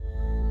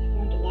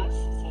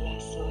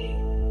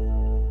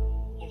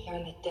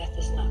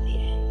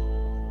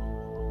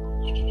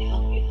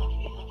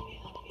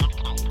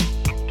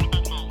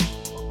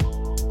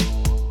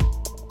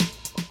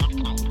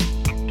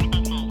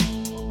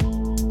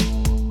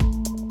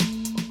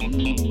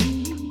Hey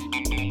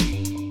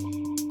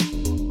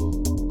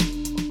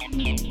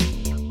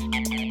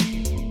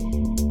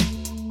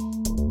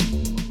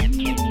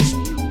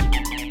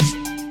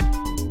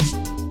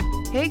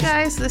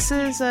guys, this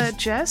is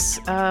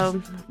Jess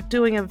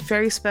doing a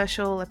very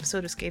special episode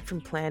of Escape from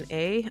Plan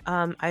A.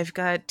 I've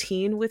got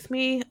Teen with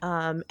me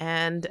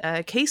and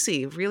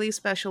Casey, really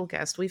special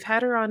guest. We've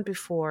had her on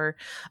before.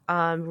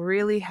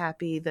 Really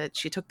happy that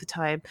she took the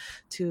time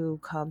to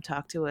come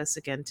talk to us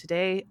again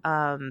today.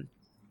 And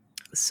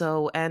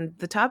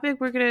the topic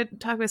we're going to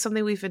talk about is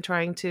something we've been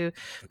trying to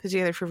put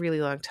together for a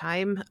really long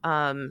time.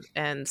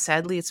 And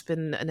sadly, it's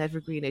been an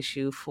evergreen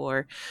issue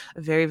for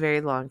a very,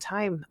 very long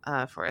time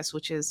for us,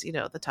 which is,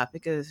 the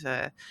topic of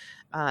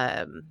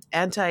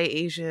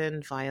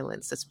anti-Asian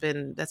violence that's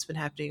been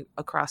happening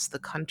across the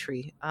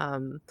country.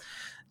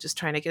 Just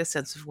trying to get a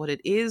sense of what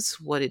it is,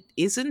 what it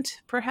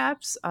isn't,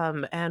 perhaps,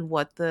 and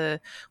what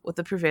the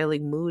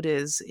prevailing mood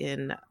is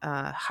in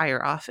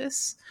higher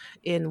office,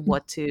 in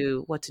what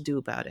to do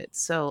about it.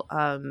 So,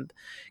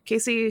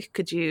 Casey,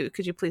 could you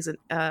please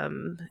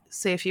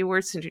say a few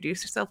words to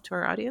introduce yourself to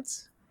our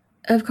audience?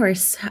 Of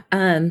course.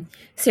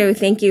 So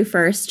thank you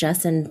first,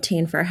 Jess and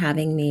Teen, for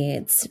having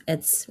me.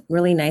 It's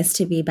really nice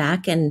to be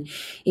back. And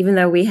even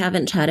though we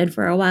haven't chatted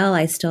for a while,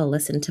 I still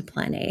listen to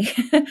Plan A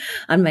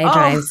on my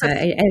drive. So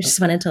I just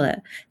wanted to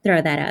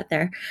throw that out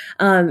there.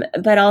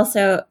 But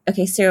also,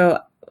 okay, so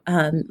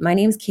my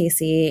name's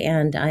Casey,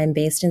 and I'm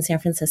based in San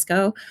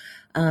Francisco.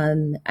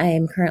 I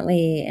am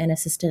currently an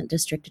assistant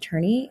district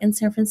attorney in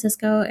San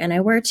Francisco, and I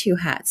wear two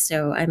hats.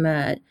 So I'm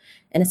an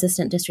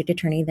assistant district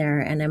attorney there,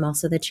 and I'm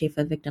also the chief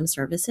of victim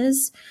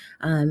services.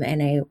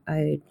 And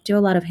I do a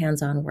lot of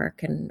hands-on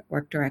work and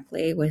work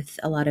directly with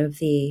a lot of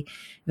the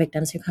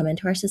victims who come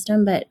into our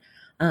system. But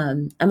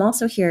I'm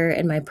also here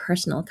in my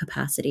personal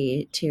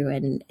capacity too,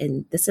 and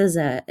this is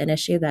an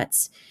issue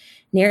that's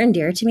near and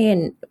dear to me.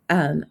 And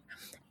I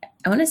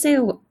want to say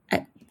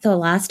the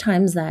last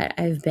times that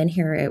I've been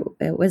here,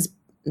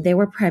 they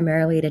were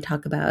primarily to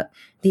talk about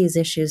these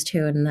issues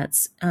too, and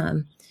that's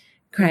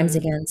crimes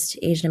against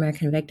Asian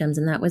American victims,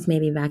 and that was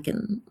maybe back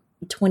in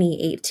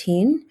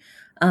 2018.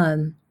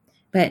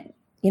 But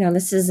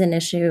this is an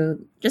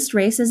issue, just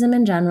racism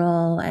in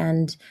general,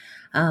 and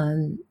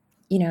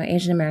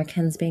Asian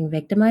Americans being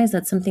victimized.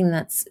 That's something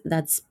that's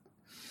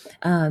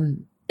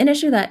an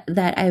issue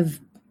that I've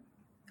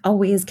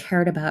always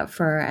cared about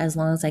for as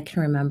long as I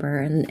can remember,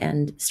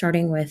 and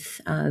starting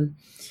with I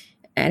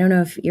don't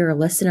know if your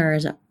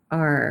listeners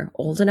are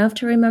old enough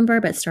to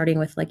remember, but starting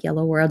with like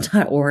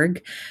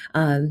yellowworld.org,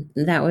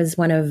 that was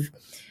one of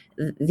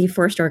the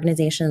first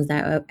organizations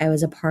that I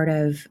was a part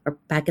of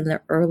back in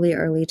the early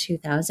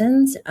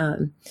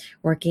 2000s,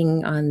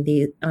 working on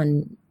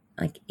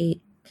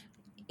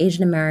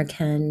Asian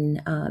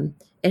American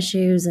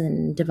issues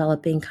and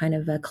developing kind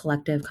of a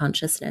collective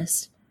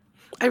consciousness.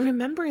 I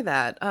remember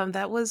that.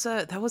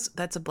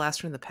 That's a blast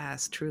from the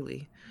past,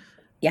 truly.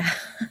 Yeah.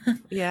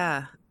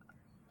 Yeah.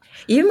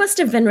 You must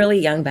have been really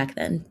young back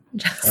then.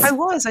 I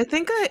was. I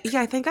think I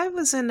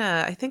was in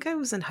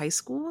high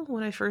school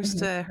when I first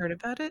heard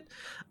about it.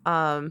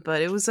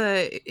 But it was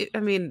just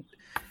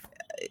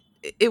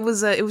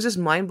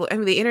mind blowing. I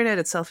mean, the internet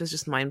itself is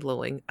just mind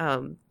blowing.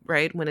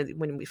 Right when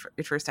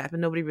it first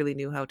happened, nobody really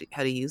knew how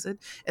to use it,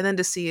 and then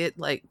to see it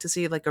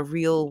like a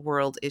real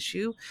world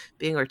issue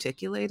being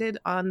articulated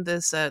on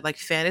this like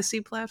fantasy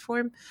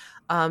platform,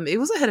 it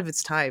was ahead of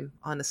its time,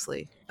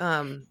 honestly.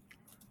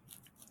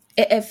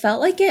 It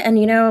felt like it, and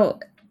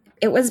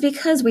it was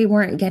because we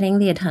weren't getting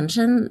the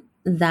attention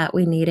that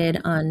we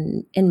needed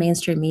in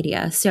mainstream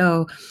media.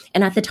 So,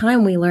 and at the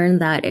time, we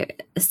learned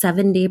that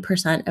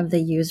 70% of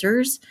the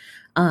users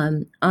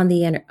on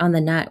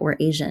the net were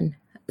Asian.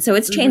 So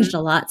it's changed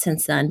a lot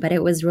since then, but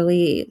it was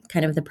really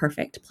kind of the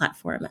perfect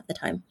platform at the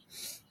time.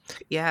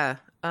 Yeah.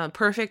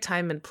 Perfect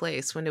time and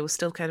place when it was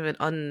still kind of an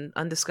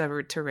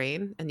undiscovered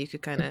terrain, and you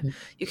could kind of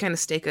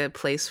stake a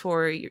place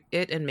for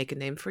it and make a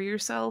name for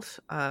yourself,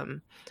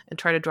 and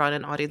try to draw in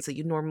an audience that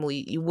you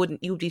would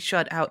be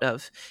shut out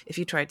of if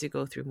you tried to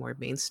go through more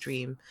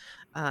mainstream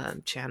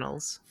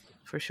channels,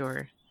 for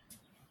sure.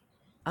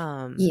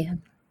 Yeah.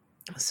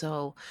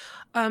 So,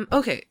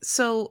 okay.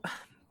 So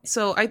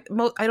I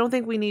don't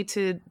think we need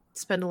to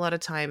spend a lot of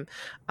time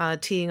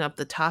teeing up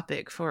the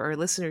topic for our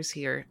listeners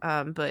here.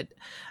 But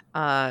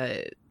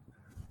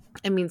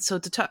I mean, so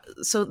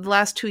the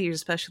last 2 years,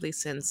 especially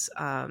since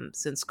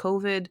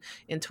COVID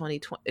in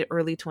 2020,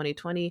 early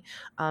 2020,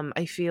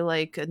 I feel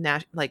like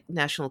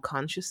national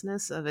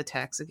consciousness of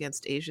attacks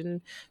against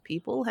Asian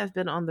people have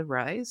been on the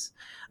rise.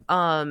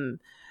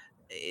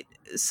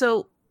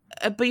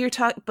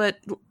 But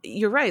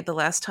you're right. The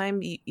last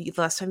time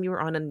you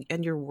were on,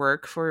 and your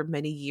work for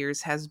many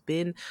years has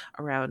been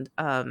around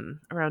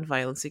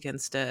violence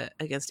against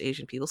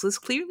Asian people. So this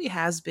clearly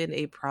has been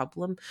a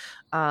problem,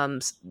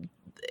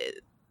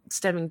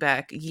 stemming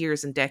back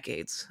years and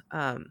decades.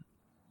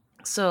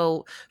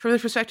 So from the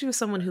perspective of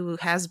someone who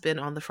has been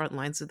on the front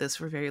lines of this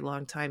for a very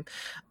long time,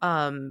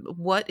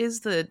 what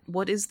is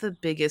the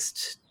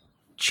biggest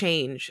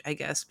change, I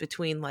guess,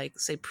 between like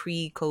say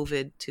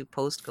pre-COVID to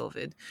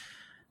post-COVID?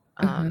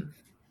 Mhm. Um,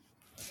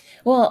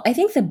 Well, I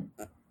think the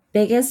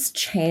biggest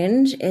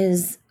change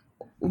is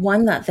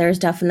one that there's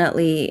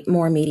definitely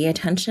more media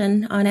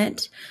attention on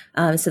it.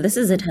 So this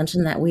is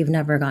attention that we've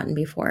never gotten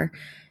before.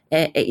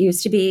 It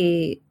used to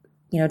be,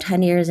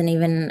 10 years and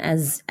even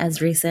as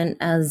recent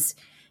as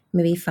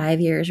maybe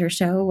 5 years or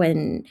so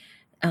when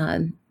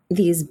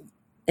these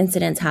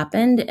incidents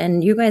happened.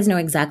 And you guys know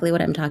exactly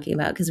what I'm talking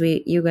about because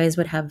you guys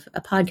would have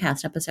a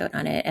podcast episode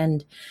on it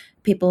and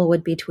people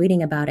would be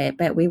tweeting about it.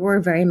 But we were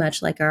very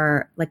much like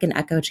an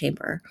echo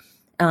chamber.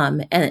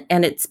 And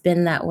it's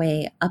been that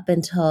way up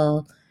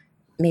until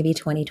maybe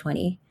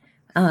 2020.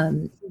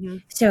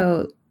 mhm.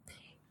 So,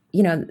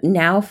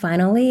 now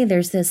finally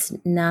there's this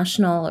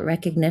national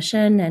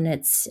recognition, and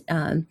it's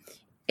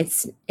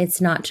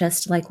not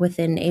just like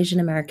within Asian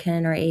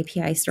American or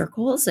API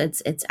circles.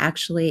 It's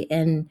actually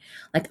in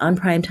like on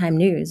primetime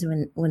news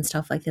when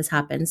stuff like this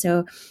happens.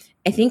 So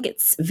I think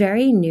it's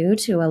very new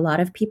to a lot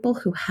of people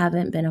who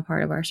haven't been a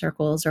part of our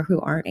circles or who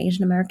aren't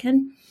Asian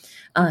American.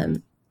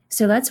 Mhm.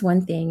 So that's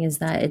one thing, is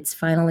that it's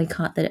finally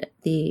caught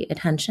the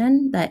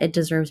attention that it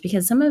deserves,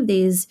 because some of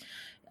these,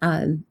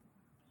 um,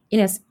 you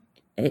know,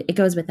 it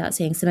goes without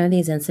saying, some of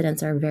these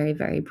incidents are very,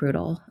 very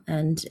brutal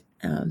um,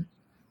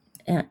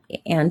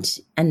 and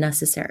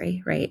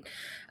necessary, right?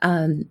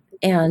 And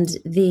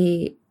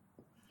the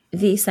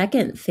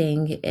second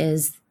thing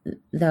is,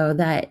 though,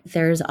 that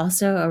there's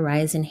also a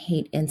rise in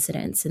hate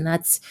incidents, and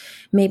that's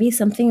maybe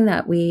something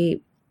that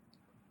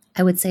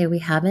I would say we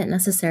haven't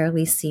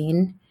necessarily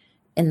seen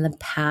in the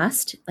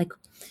past,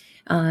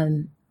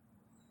 um,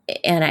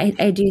 and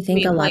I do I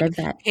think a mean, lot like of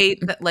that. hate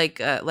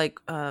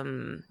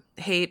that,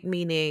 hate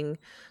meaning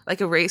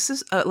like a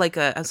racist, like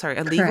a I'm sorry,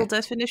 a legal Correct.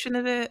 definition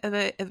of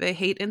a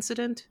hate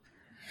incident.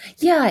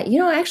 Yeah,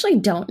 I actually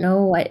don't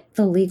know what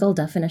the legal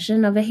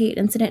definition of a hate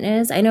incident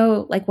is. I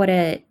know like what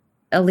a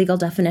legal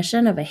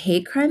definition of a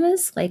hate crime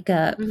is, like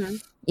Hmm.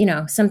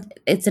 some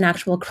it's an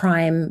actual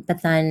crime,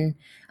 but then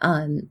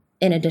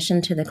in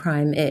addition to the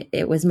crime,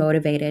 it was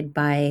motivated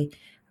by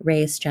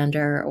race,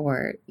 gender,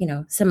 or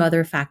some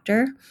other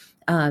factor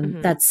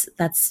Hmm. that's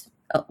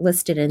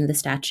listed in the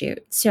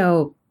statute.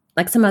 So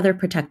like some other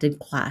protected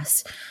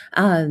class.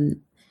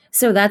 Um,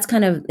 so that's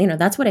kind of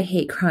that's what a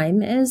hate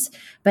crime is.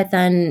 But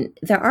then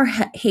there are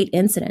hate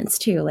incidents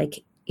too,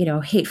 like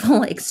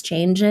hateful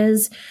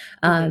exchanges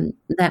Hmm.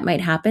 that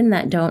might happen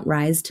that don't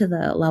rise to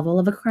the level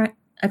of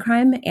a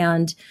crime.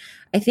 And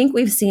I think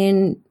we've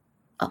seen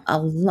a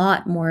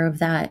lot more of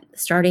that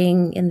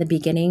starting in the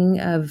beginning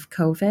of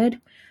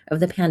COVID, of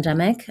the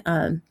pandemic.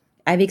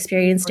 I've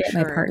experienced For it.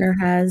 My sure. partner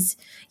has.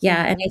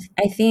 Yeah. And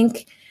Hmm. I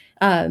think,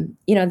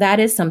 that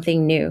is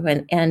something new.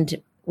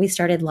 And we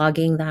started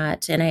logging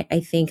that. And I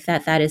think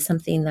that is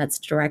something that's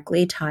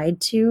directly tied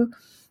to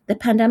the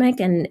pandemic.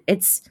 And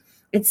it's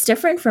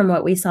different from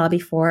what we saw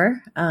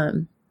before.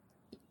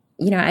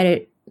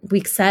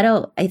 We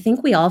settled, I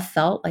think we all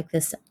felt like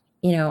this,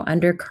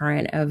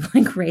 undercurrent of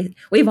like race.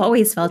 We've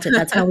always felt it.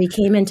 That's how we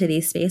came into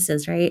these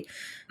spaces, right?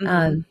 Hmm.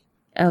 Um,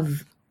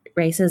 of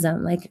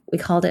racism. Like we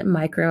called it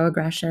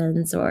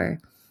microaggressions or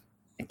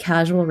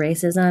casual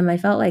racism. I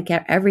felt like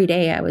every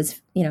day I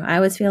was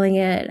feeling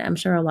it. I'm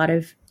sure a lot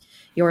of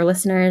your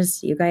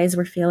listeners, you guys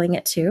were feeling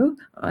it too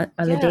on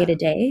the day Yeah. to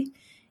day.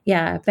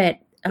 Yeah. But,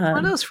 It's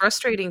one of those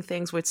frustrating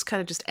things where it's kind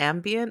of just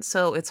ambient,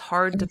 so it's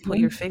hard to put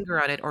your mhm.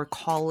 finger on it or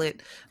call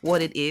it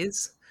what it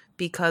is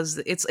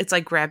because it's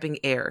like grabbing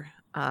air.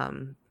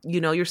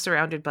 You're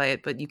surrounded by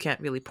it, but you can't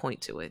really point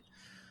to it.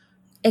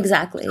 So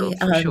Exactly.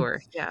 for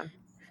sure, yeah.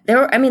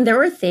 There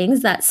were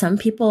things that some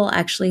people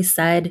actually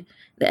said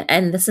that,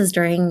 and this is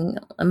during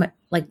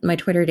my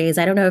Twitter days.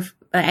 I don't know if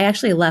I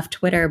actually left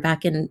Twitter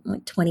back in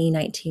like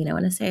 2019, I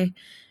want to say,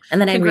 and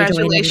then I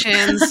rejoined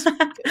Congratulations.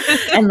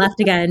 and left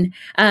again.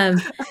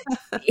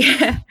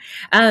 Yeah.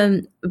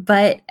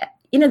 But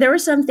there were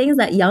some things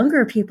that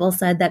younger people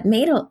said that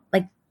made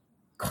like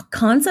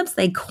concepts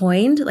they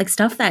coined, like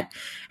stuff that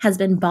had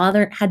been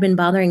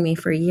bothering me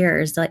for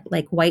years,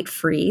 like white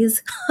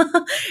freeze.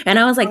 And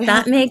I was Oh, like, yeah.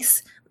 that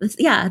makes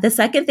yeah, the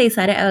second they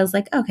said it, I was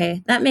like,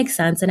 okay, that makes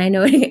sense, and I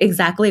know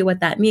exactly what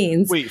that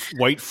means. Wait,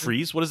 white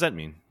freeze? What does that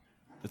mean?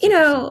 That's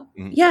interesting.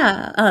 Mhm.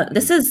 Yeah,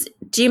 this is,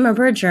 do you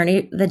remember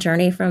the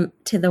journey from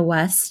to the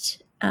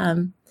West,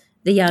 the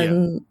Yeah.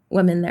 young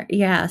women there?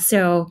 Yeah.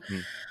 So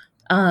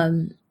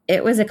Mhm.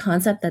 it was a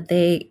concept that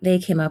they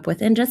came up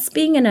with, and just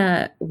being in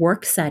a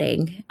work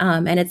setting,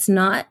 and it's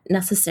not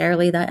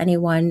necessarily that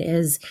anyone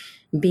is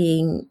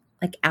being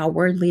like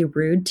outwardly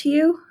rude to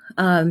you,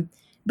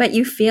 but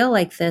you feel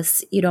like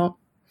this. You don't,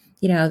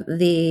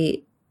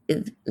 the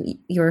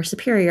your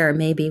superior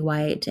may be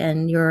white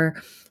and your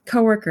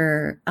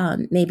coworker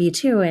may be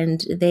too,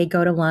 and they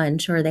go to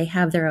lunch or they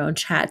have their own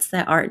chats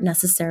that aren't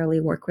necessarily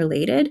work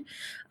related,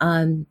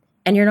 and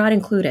you're not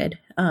included.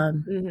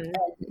 Hmm.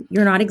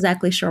 You're not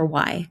exactly sure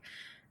why.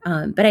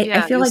 But I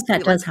Yeah, feel you'll like see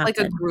that does happen.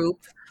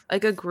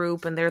 like a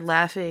group, and they're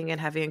laughing and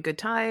having a good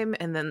time,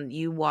 and then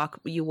you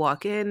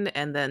walk in,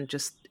 and then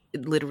just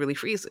it literally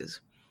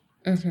freezes.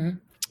 Hmm.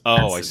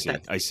 Oh, I see.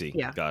 I see.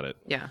 Yeah. Got it.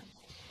 Yeah.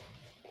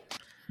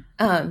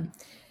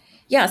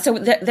 Yeah. So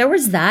there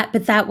was that,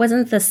 but that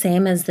wasn't the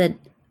same as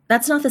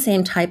that's not the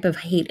same type of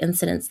hate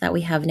incidents that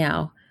we have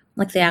now.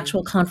 Like the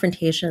actual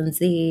confrontations,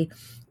 the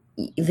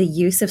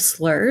use of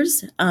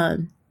slurs,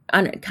 on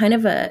kind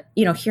of a,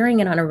 hearing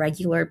it on a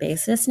regular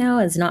basis now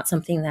is not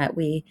something that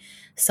we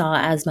saw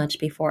as much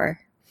before.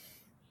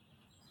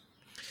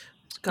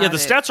 The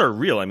stats are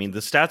real. I mean, the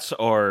stats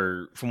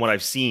are, from what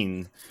I've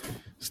seen,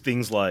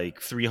 things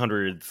like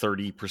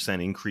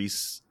 330%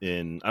 increase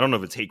in, I don't know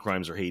if it's hate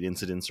crimes or hate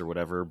incidents or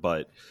whatever,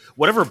 but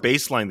whatever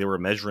baseline they were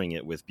measuring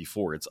it with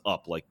before, it's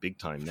up like big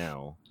time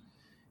now.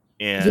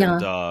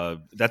 And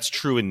that's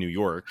true in New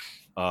York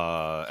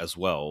as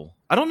well.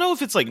 I don't know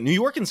if it's like New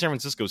York and San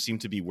Francisco seem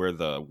to be where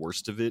the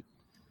worst of it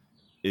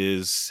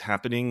is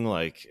happening.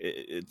 Like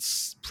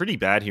it's pretty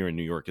bad here in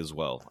New York as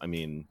well. I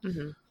mean,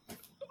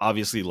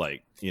 obviously,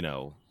 like,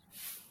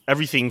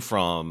 everything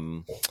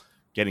from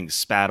getting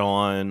spat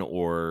on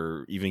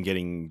or even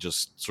getting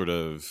just sort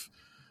of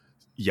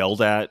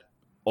yelled at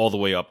all the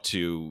way up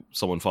to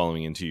someone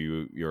following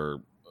into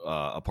your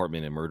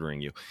apartment and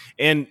murdering you.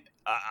 And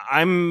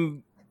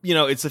I'm,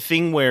 it's a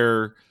thing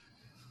where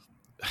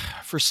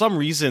for some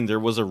reason there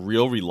was a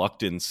real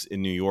reluctance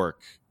in New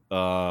York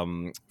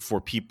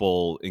for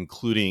people,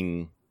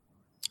 including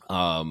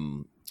I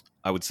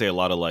would say a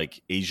lot of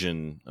like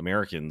Asian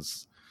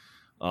Americans,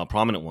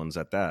 prominent ones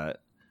at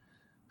that,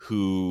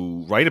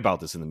 who write about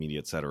this in the media,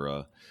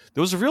 etc.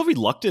 There was a real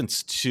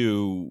reluctance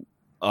to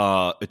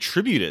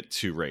attribute it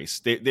to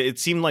race. It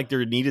seemed like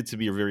there needed to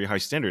be a very high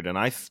standard. And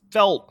I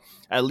felt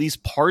at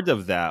least part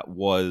of that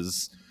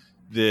was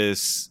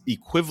this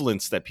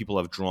equivalence that people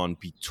have drawn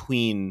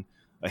between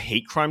a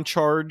hate crime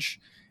charge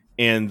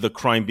and the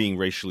crime being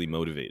racially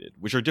motivated,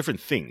 which are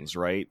different things,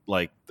 right?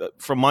 Like,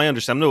 from my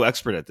understanding, I'm no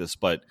expert at this,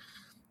 but,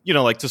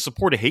 like to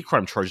support a hate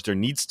crime charge, there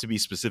needs to be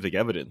specific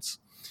evidence.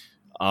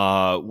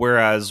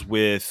 Whereas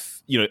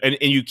with, and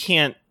you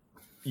can't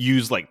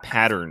use like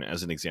pattern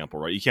as an example,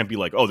 right? You can't be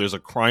like, oh, there's a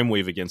crime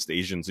wave against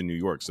Asians in New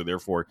York, so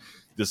therefore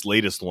this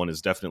latest one is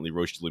definitely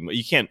racially.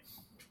 You can't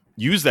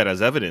use that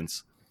as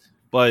evidence.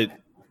 But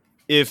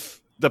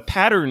if the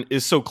pattern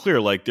is so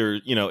clear, like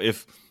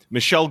if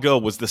Michelle Go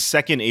was the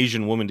second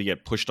Asian woman to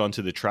get pushed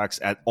onto the tracks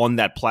on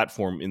that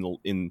platform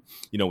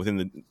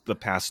within the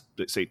past,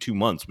 say, 2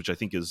 months, which I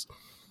think is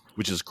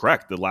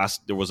correct.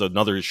 There was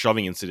another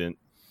shoving incident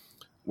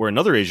where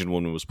another Asian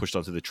woman was pushed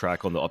onto the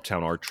track on the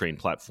Uptown Art Train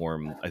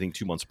platform, I think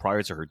 2 months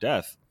prior to her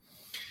death.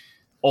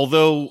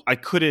 Although I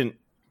couldn't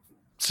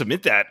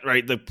submit that,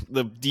 right?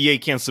 The DA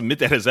can't submit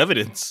that as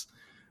evidence.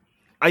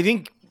 I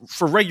think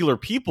for regular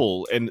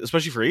people, and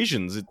especially for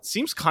Asians, it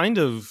seems kind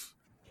of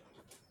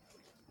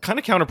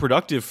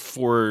counterproductive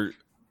for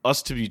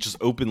us to be just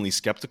openly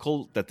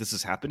skeptical that this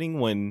is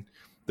happening when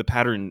the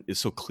pattern is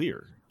so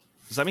clear.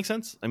 Does that make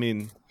sense? I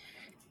mean...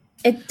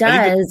 It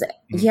does.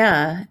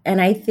 Yeah.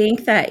 And I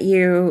think that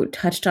you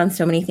touched on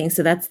so many things.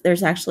 So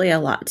there's actually a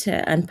lot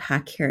to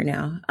unpack here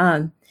now.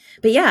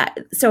 But yeah,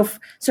 so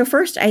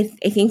first, I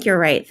think you're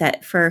right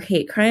that for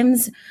hate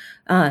crimes,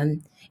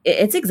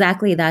 it's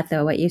exactly that,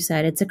 though, what you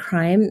said. It's a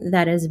crime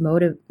that is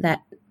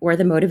where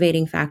the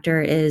motivating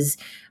factor is,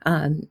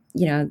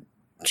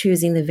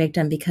 choosing the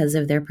victim because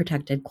of their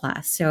protected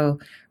class. So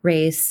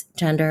race,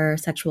 gender,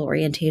 sexual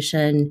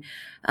orientation,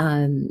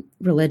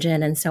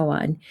 religion, and so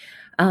on.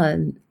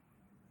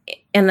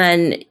 And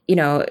then,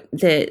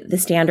 the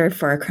standard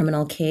for a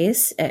criminal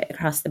case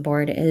across the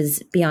board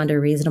is beyond a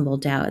reasonable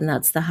doubt. And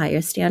that's the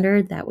highest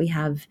standard that we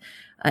have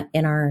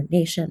in our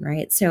nation,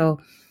 right? So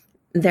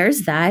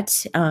there's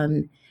that.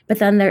 But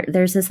then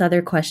there's this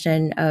other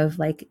question of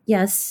like,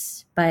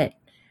 yes, but,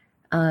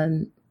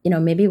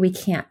 maybe we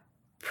can't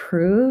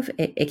prove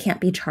it can't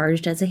be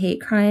charged as a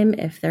hate crime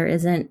if there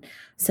isn't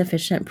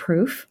sufficient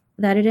proof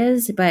that it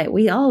is. But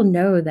we all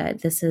know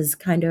that this is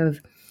kind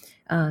of,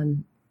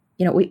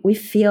 we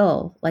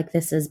feel like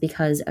this is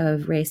because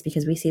of race,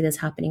 because we see this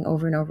happening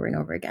over and over and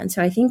over again.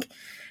 So I think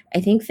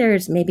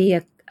there's maybe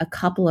a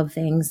couple of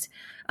things.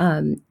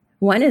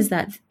 One is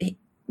that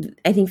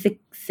I think the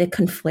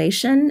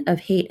conflation of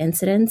hate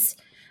incidents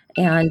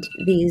and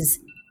these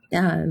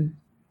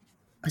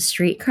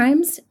street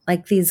crimes,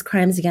 like these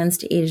crimes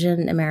against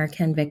Asian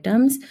American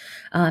victims,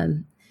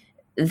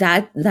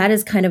 that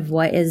is kind of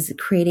what is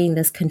creating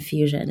this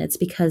confusion. It's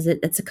because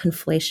it's a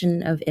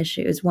conflation of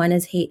issues. One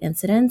is hate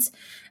incidents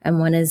and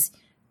one is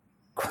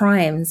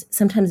crimes,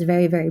 sometimes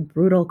very, very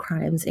brutal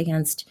crimes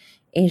against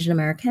Asian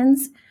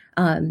Americans.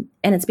 And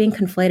it's being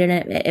conflated,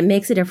 and it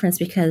makes a difference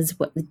because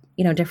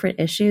different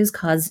issues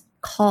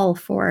call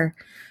for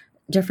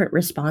different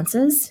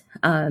responses.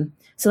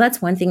 So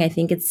that's one thing. I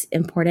think it's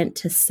important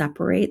to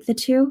separate the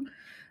two.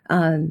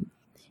 And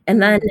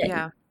then,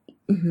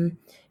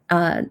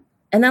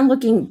 and then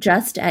looking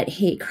just at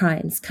hate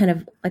crimes, kind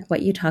of like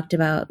what you talked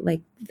about,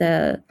 like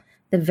the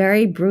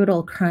very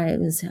brutal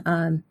crimes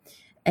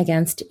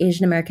against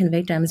Asian American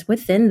victims.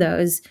 Within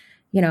those,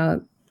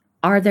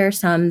 are there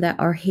some that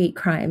are hate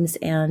crimes,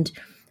 and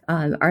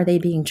are they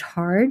being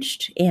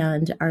charged,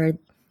 and are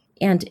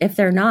And if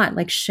they're not,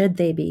 like, should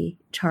they be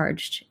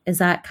charged? Is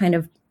that kind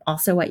of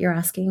also what you're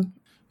asking?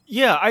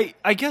 Yeah,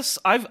 I guess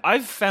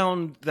I've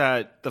found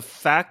that the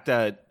fact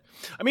that,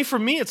 I mean, for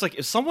me, it's like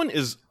if someone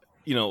is,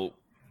 you know,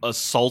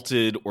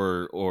 assaulted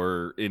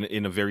or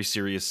in a very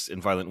serious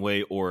and violent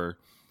way, or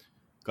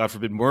God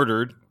forbid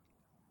murdered,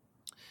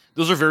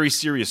 those are very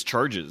serious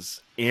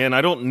charges. And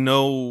I don't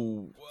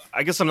know,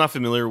 I guess I'm not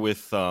familiar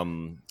with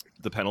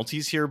the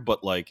penalties here,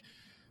 but like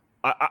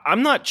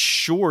I'm not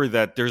sure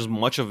that there's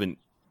much of a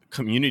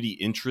community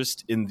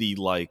interest in the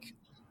like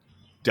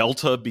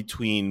delta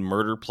between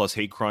murder plus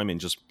hate crime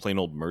and just plain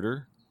old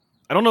murder.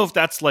 I don't know if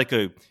that's like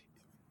a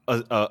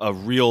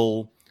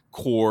real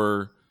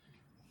core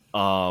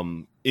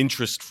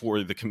interest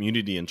for the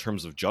community in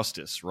terms of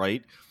justice,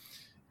 right?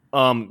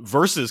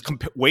 Versus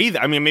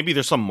I mean, maybe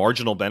there's some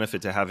marginal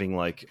benefit to having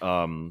like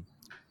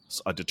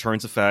a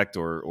deterrence effect,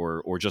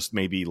 or just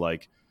maybe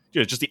like, you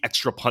know, just the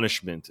extra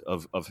punishment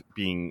of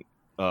being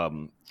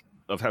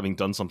of having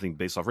done something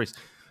based off race.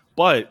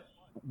 But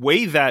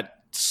weigh that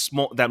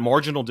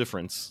marginal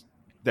difference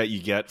that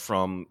you get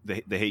from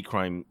the hate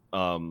crime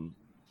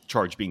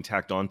charge being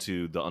tacked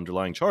onto the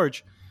underlying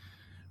charge,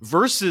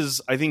 versus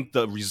I think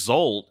the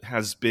result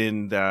has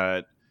been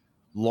that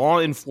law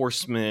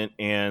enforcement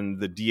and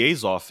the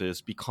DA's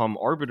office become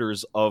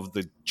arbiters of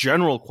the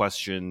general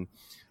question,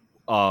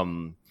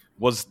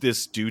 was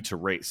this due to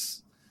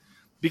race?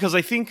 Because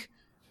I think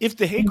if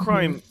the hate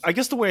crime, I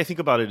guess the way I think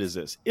about it is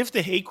this: if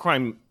the hate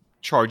crime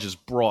charge is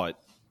brought,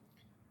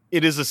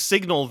 it is a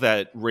signal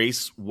that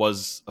race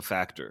was a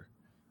factor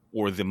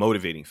or the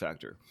motivating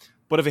factor.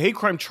 But if a hate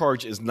crime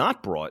charge is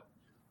not brought,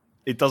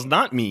 it does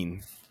not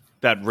mean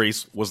that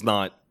race was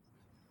not,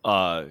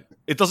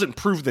 it doesn't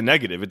prove the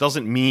negative. It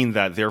doesn't mean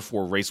that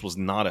therefore race was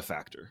not a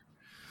factor,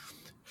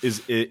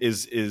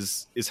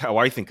 is how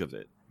I think of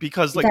it.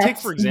 Because like, take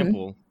for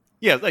example,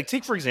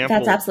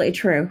 that's absolutely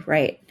true.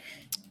 Right.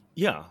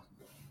 Yeah.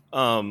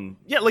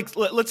 Like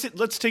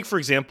let's take for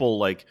example,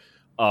 like,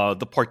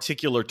 the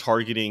particular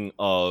targeting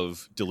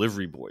of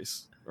delivery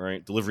boys,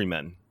 right? Delivery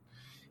men.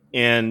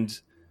 And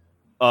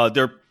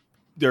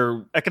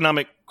their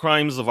economic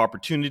crimes of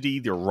opportunity,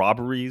 their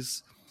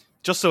robberies.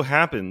 Just so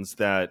happens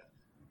that,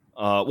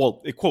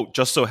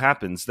 just so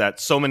happens that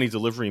so many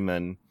delivery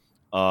men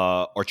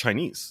are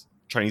Chinese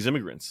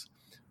immigrants.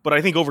 But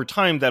I think over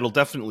time that'll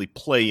definitely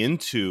play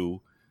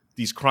into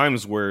these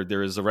crimes where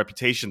there is a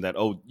reputation that,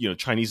 oh, you know,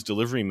 Chinese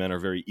delivery men are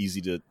very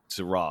easy to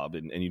rob,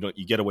 and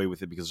you get away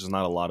with it because there's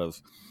not a lot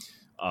of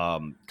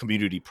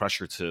community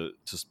pressure to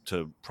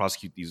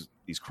prosecute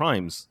these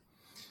crimes.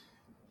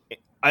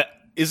 I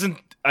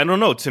don't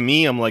know. To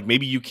me, I'm like,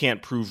 maybe you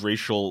can't prove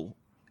racial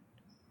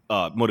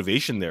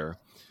motivation there,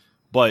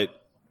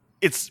 but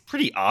it's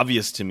pretty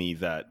obvious to me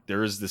that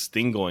there is this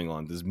thing going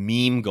on, this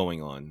meme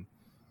going on,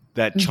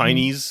 that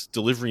Chinese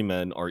delivery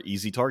men are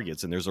easy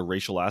targets, and there's a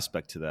racial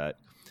aspect to that,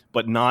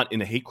 but not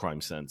in a hate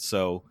crime sense.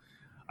 So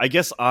I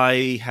guess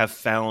I have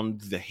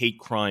found the hate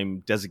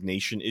crime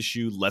designation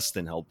issue less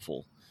than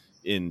helpful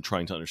in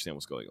trying to understand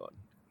what's going on.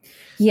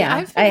 Yeah,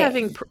 I've been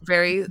having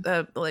very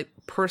like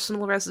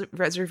personal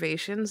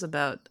reservations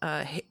about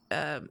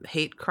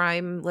hate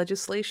crime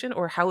legislation,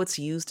 or how it's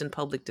used in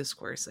public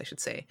discourse, I should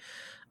say.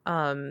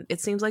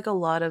 It seems like a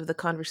lot of the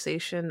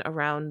conversation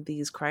around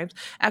these crimes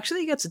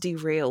actually gets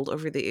derailed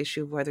over the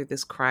issue of whether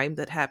this crime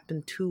that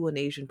happened to an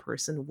Asian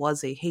person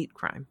was a hate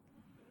crime.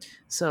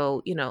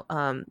 So, you know,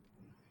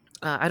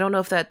 I don't know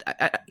if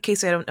that,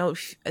 Casey, I don't know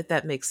if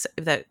that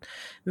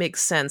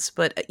makes sense.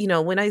 But, you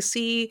know, when I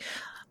see,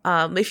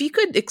 if you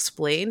could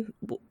explain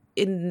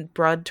in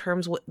broad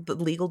terms what the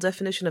legal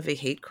definition of a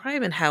hate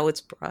crime and how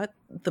it's brought,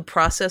 the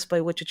process by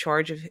which a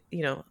charge of,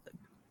 you know,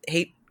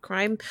 hate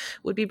crime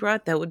would be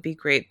brought, that would be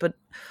great. But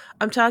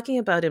I'm talking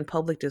about in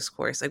public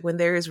discourse, like when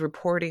there is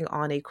reporting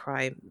on a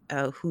crime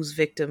whose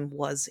victim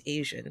was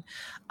Asian,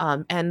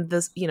 and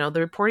this, you know,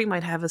 the reporting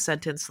might have a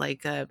sentence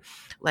like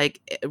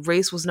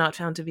race was not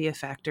found to be a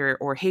factor,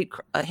 or hate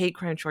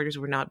crime charges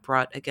were not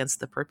brought against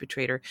the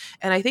perpetrator.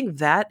 And I think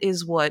that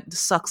is what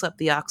sucks up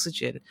the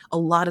oxygen, a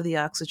lot of the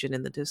oxygen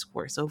in the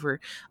discourse over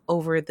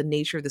the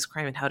nature of this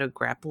crime and how to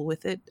grapple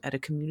with it at a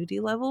community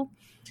level.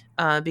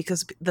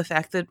 Because the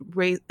fact that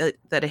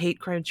that a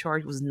hate crime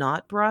charge was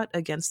not brought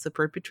against the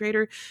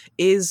perpetrator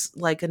is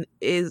like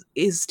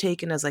is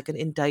taken as like an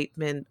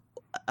indictment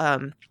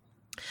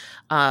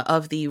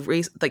of the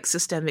race, like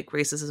systemic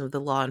racism of the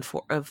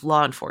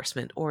law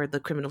enforcement or the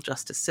criminal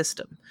justice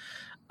system.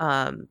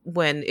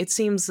 When it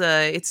seems,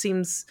 and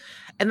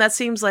that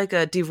seems like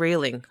a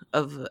derailing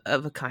of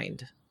a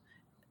kind.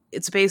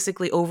 It's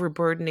basically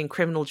overburdening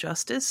criminal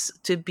justice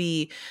to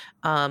be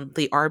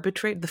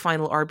the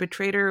final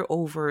arbitrator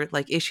over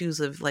like issues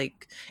of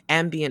like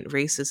ambient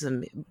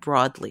racism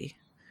broadly,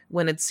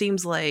 when it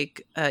seems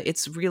like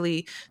it's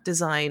really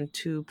designed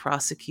to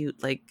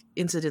prosecute like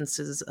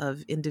incidences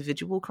of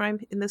individual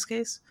crime in this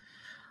case.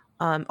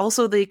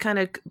 Also, they kind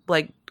of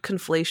like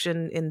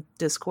conflation in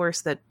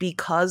discourse that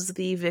because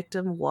the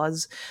victim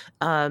was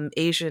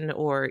Asian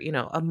or,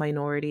 a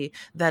minority,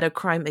 that a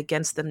crime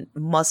against them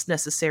must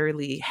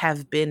necessarily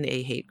have been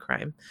a hate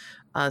crime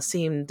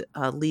seemed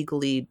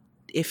legally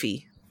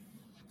iffy.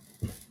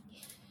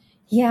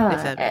 Yeah.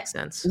 If that makes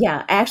sense.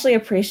 Yeah. I actually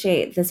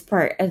appreciate this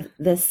part of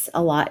this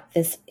a lot,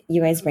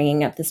 you guys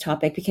bringing up this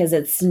topic, because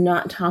it's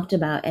not talked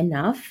about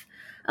enough.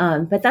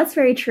 But that's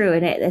very true.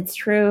 And it's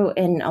true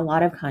in a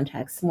lot of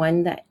contexts.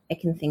 One that I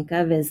can think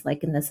of is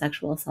like in the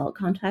sexual assault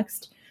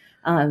context.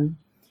 And,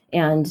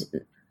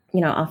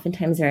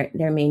 oftentimes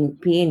there may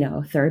be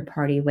no third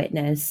party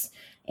witness.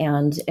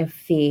 And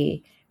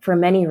for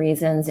many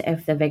reasons,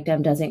 if the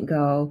victim doesn't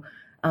go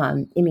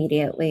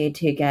immediately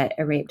to get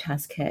a rape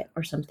test kit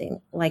or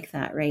something like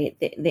that, right,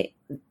 the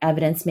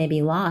evidence may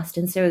be lost.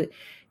 And so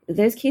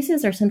those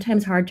cases are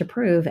sometimes hard to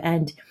prove.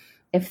 And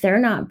if they're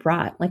not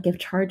brought, like if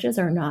charges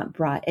are not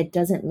brought, it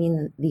doesn't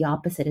mean the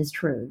opposite is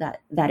true, that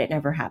it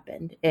never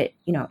happened. It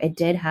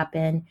did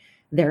happen.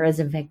 There is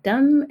a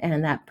victim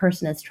and that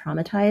person is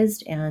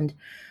traumatized. And,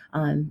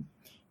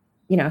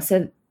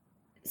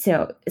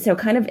 so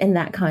kind of in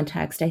that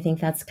context, I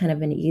think that's kind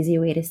of an easy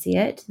way to see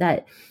it,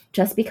 that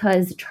just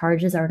because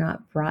charges are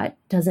not brought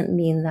doesn't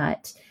mean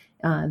that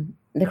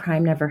the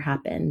crime never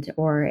happened,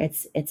 or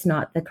it's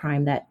not the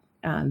crime that,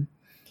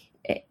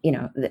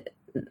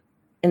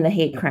 in the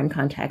hate crime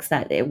context,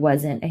 that it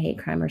wasn't a hate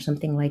crime or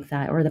something like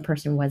that, or the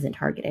person wasn't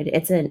targeted.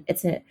 It's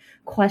a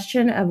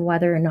question of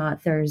whether or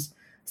not there's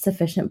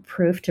sufficient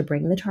proof to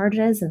bring the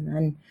charges and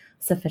then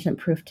sufficient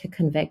proof to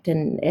convict.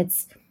 And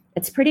it's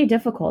pretty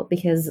difficult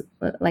because,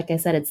 like I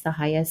said, it's the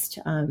highest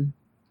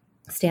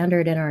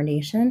standard in our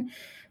nation.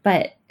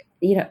 But,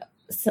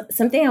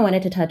 something I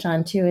wanted to touch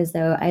on too is,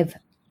 though, I've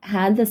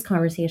had this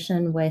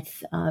conversation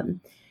with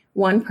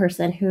one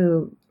person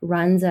who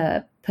runs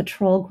a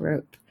patrol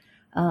group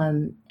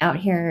out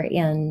here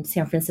in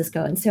San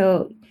Francisco. And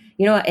so,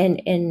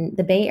 in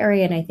the Bay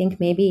Area, and I think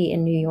maybe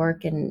in New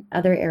York and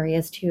other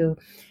areas too,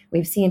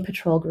 we've seen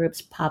patrol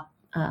groups pop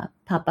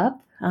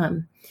up.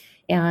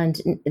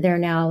 And they're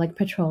now like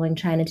patrolling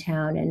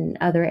Chinatown and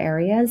other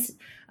areas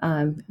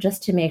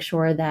just to make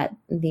sure that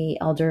the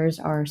elders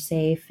are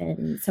safe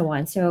and so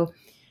on. So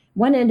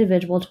one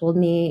individual told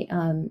me,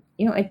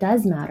 it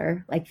does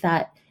matter, like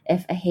that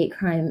if a hate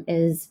crime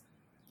is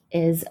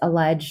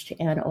alleged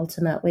and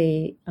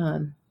ultimately,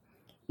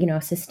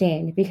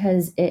 sustained,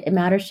 because it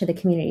matters to the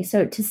community.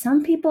 So to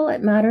some people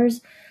it matters,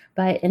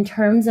 but in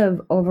terms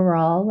of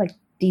overall, like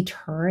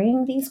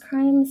deterring these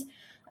crimes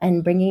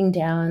and bringing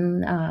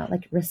down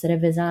like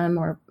recidivism,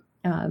 or,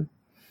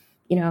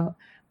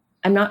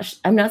 I'm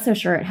not so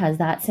sure it has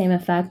that same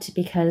effect,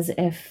 because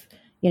if,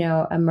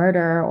 a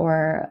murder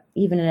or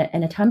even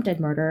an attempted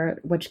murder,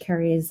 which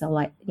carries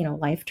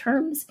life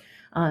terms,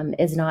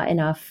 is not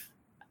enough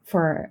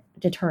for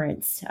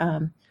deterrence.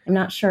 I'm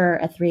not sure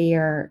a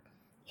 3-year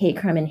hate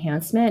crime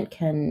enhancement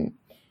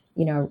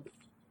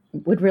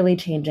would really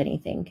change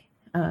anything.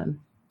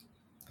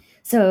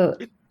 So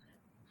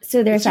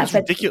there's that.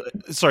 Ridiculous.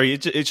 Sorry,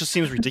 it just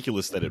seems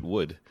ridiculous that it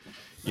would.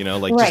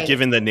 Right. Just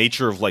given the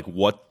nature of like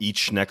what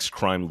each next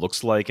crime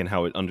looks like and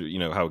how it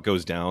how it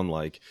goes down,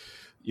 like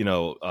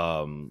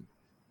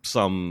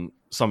some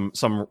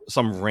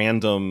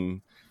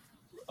random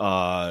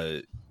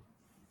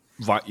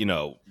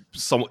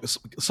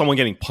someone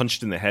getting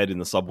punched in the head in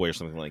the subway or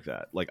something like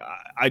that. Like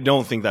I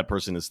don't think that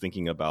person is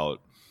thinking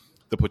about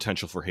the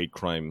potential for hate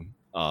crime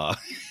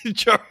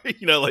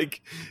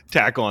like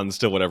tack-ons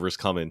to whatever's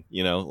coming,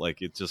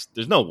 like it just,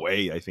 there's no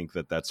way I think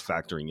that that's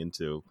factoring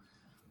into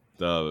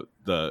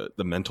the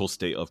mental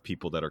state of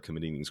people that are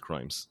committing these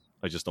crimes.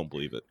 I just don't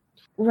believe it.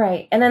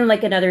 Right. And then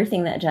like another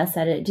thing that Jess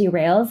said, it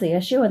derails the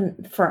issue.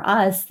 And for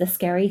us, the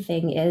scary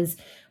thing is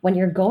when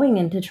you're going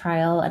into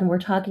trial and we're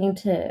talking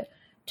to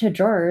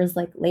jurors,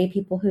 like lay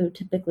people who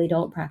typically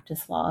don't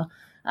practice law,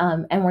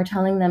 and we're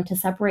telling them to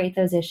separate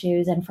those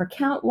issues. And for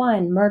count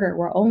 1, murder,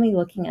 we're only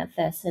looking at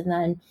this. And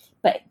then,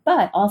 but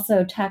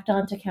also tacked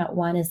on to count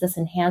 1 is this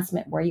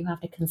enhancement where you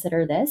have to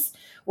consider this.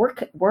 We're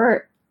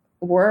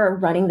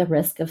running the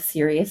risk of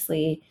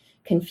seriously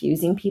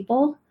confusing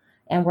people,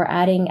 and we're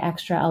adding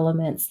extra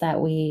elements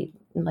that we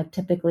like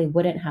typically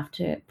wouldn't have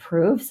to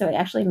prove. So it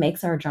actually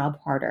makes our job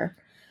harder.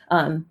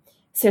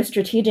 So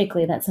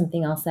strategically, that's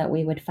something else that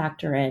we would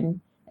factor in.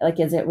 Like,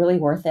 is it really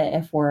worth it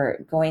if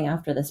we're going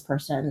after this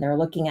person? They're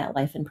looking at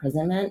life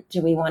imprisonment.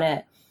 Do we want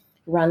to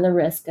run the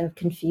risk of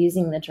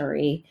confusing the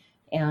jury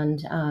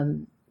and,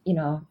 and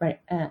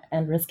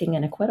risking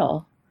an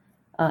acquittal?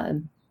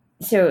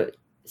 So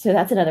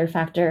that's another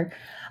factor.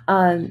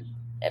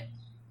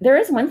 There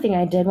is one thing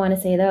I did want to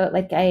say, though.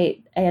 Like,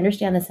 I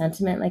understand the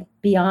sentiment, like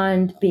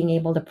beyond being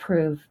able to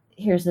prove,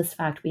 here's this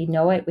fact, we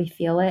know it, we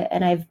feel it.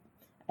 And I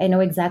know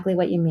exactly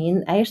what you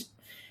mean.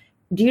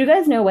 Do you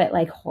guys know what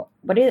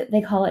do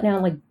they call it now?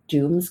 Like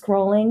doom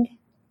scrolling,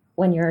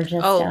 when you're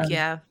just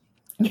yeah.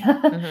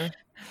 Mm-hmm.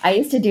 I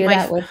used to do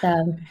that with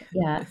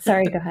yeah.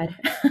 Sorry, go ahead.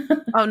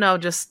 Oh no,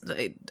 just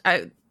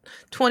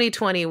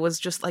 2020 was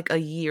just like a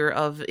year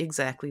of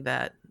exactly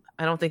that.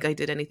 I don't think I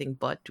did anything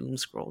but doom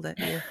scroll that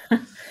year.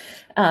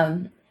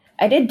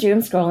 I did doom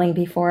scrolling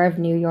before of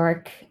New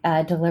York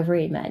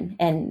delivery men,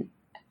 and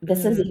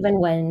this is even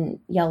when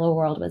Yellow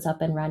World was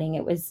up and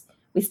running.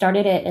 We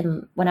started it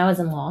when I was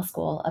in law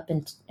school up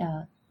in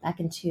back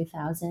in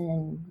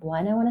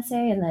 2001, I want to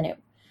say, and then it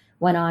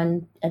went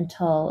on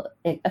until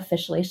it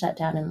officially shut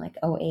down in like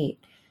 2008.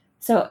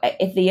 So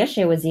if the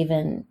issue was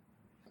even,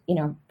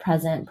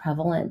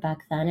 prevalent back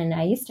then, and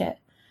I used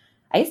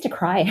to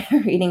cry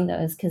reading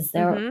those because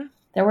there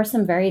were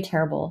some very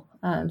terrible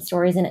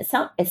stories, and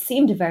it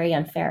seemed very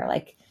unfair.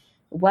 Like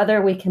whether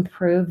we can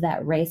prove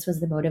that race was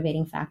the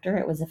motivating factor,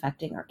 it was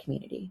affecting our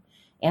community,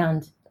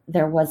 and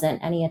there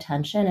wasn't any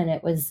attention, and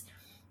it was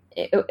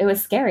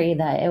scary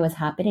that it was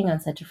happening on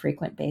such a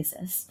frequent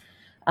basis.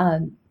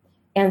 And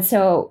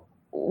so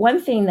one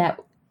thing that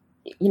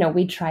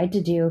we tried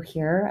to do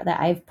here, that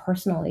I've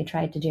personally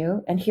tried to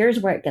do, and here's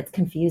where it gets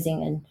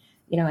confusing,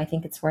 and I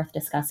think it's worth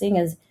discussing,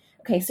 is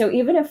okay. So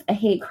even if a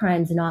hate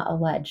crime is not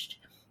alleged,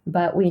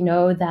 but we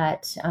know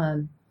that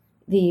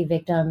the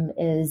victim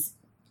is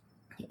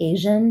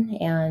Asian,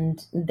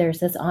 and there's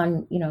this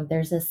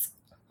there's this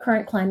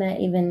current climate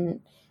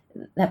even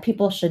that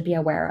people should be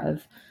aware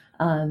of.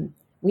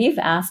 We've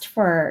asked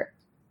for,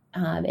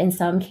 in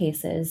some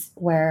cases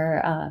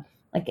where,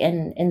 like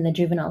in the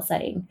juvenile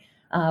setting,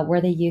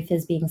 where the youth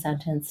is being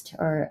sentenced,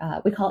 or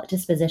we call it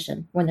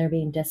disposition, when they're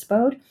being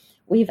dispoed,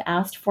 we've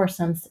asked for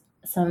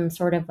some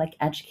sort of like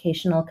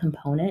educational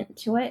component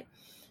to it.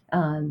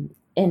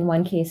 In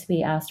one case,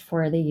 we asked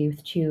for the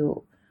youth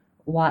to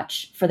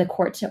for the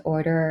court to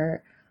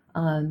order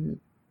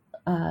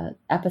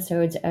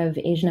episodes of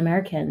Asian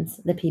Americans,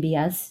 the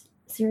PBS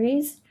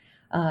series,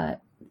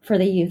 for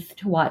the youth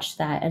to watch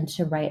that and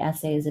to write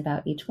essays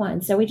about each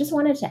one. So we just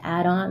wanted to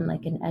add on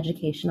like an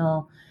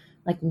educational,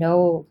 like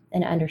know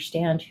and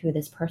understand who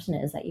this person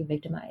is that you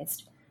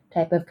victimized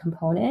type of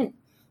component,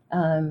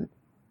 so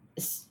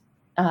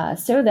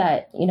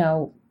that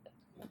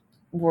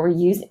we're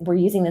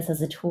using this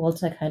as a tool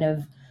to kind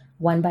of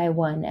one by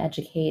one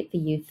educate the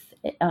youth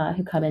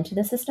who come into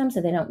the system,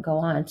 so they don't go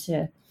on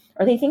to,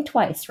 or they think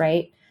twice,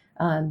 right?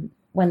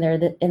 When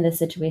they're in this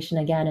situation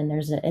again, and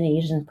there's an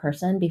Asian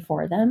person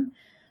before them,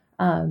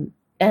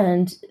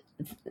 and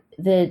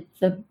the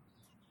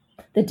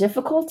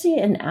difficulty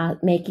in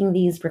making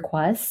these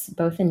requests,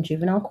 both in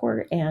juvenile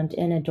court and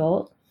in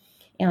adult,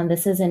 and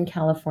this is in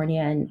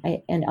California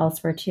and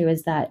elsewhere too,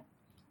 is that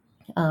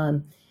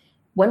when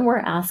we're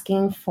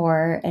asking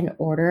for an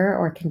order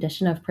or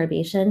condition of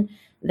probation,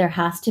 there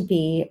has to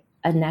be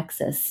a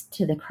nexus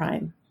to the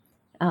crime.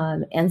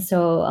 And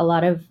so a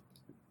lot of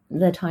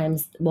the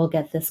times we'll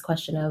get this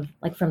question of,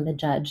 like, from the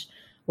judge,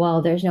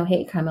 well, there's no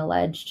hate crime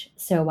alleged,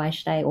 so why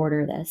should I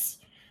order this?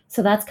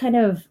 So that's kind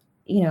of,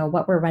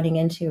 what we're running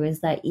into, is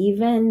that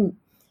even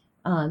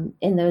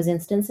in those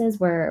instances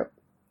where,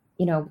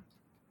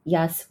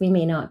 yes, it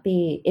may not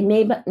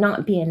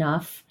be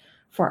enough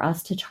for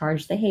us to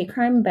charge the hate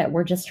crime, but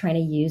we're just trying to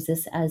use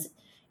this as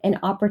an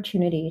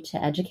opportunity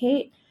to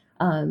educate.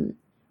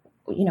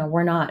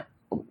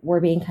 We're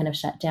being kind of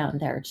shut down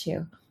there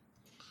too.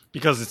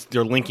 Because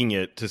they're linking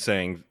it to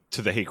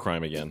the hate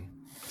crime again.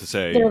 To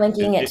say they're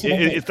linking it to the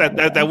hate crime.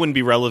 That wouldn't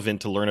be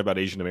relevant to learn about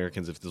Asian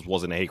Americans if this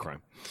wasn't a hate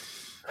crime.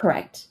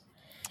 Correct.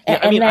 Yeah,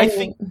 I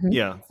think. Mm-hmm.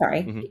 Yeah.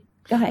 Sorry. Mm-hmm.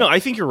 Go ahead. No, I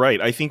think you're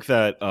right. I think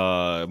that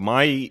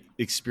my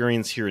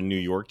experience here in New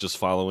York, just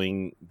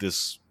following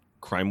this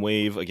crime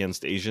wave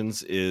against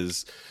Asians,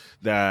 is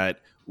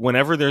that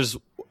whenever there's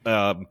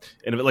and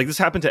like this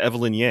happened to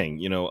Evelyn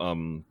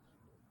Yang,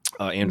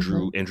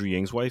 Andrew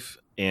Yang's wife,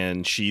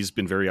 and she's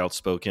been very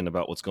outspoken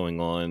about what's going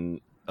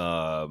on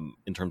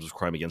in terms of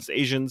crime against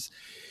Asians.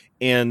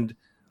 And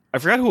I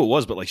forgot who it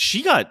was, but like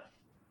she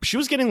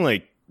was getting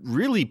like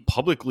really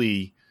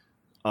publicly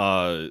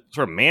sort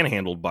of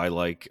manhandled by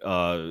like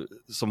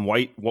some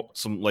white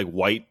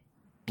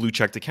blue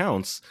checked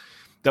accounts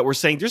that were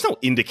saying there's no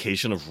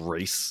indication of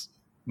race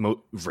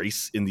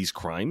in these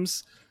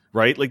crimes,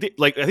 right? Like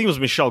I think it was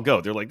Michelle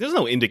Go. They're like, there's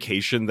no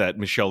indication that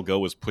Michelle Go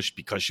was pushed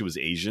because she was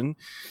Asian.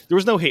 There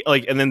was no hate.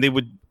 Like, and then they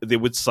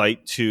would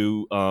cite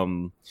to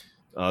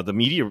the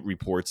media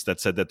reports that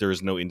said that there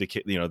is no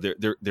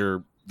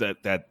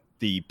that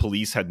the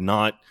police had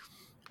not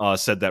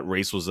said that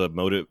race was a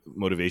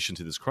motivation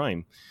to this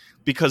crime,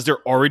 because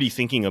they're already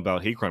thinking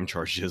about hate crime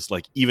charges,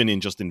 like even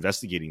in just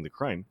investigating the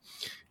crime.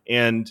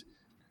 And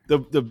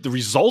the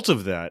result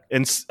of that,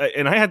 and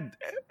I had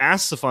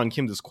asked Safan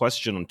Kim this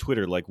question on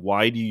Twitter, like,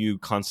 why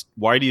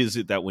is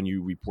it that when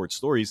you report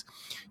stories,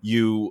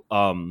 you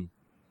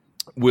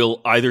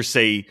will either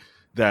say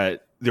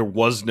that there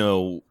was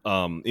no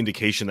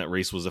indication that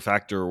race was a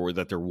factor, or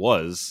that there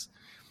was?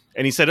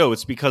 And he said, "Oh,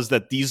 it's because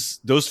that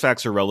those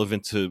facts are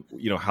relevant to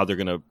how they're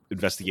going to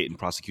investigate and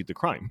prosecute the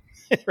crime."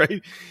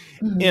 Right?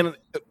 Mm-hmm.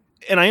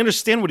 And I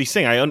understand what he's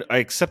saying. I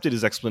accepted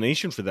his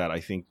explanation for that, I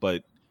think,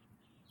 but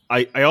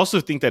I also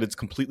think that it's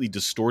completely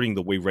distorting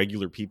the way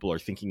regular people are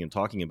thinking and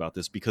talking about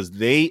this, because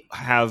they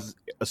have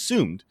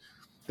assumed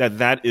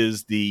that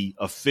is the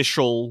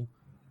official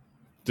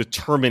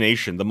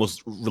determination, the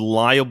most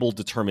reliable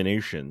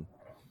determination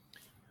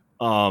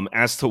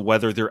as to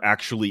whether there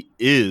actually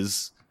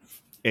is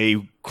a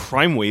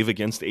crime wave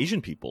against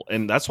Asian people.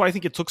 And that's why I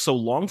think it took so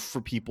long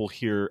for people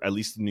here, at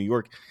least in New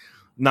York,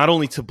 not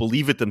only to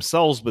believe it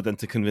themselves, but then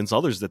to convince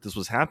others that this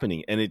was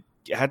happening. And it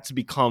had to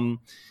become,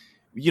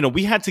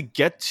 we had to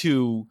get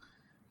to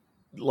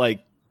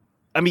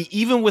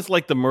even with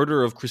the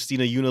murder of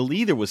Christina Yuna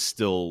Lee, there was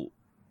still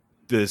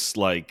this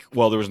there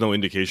was no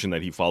indication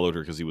that he followed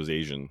her because he was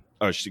Asian,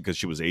 or because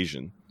she was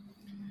Asian.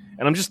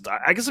 And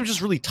I guess I'm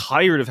just really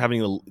tired of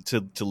having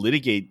to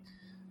litigate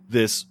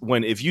this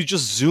when, if you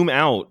just zoom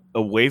out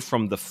away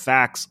from the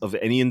facts of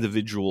any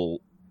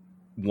individual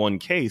one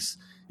case,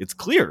 it's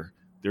clear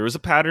there is a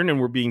pattern and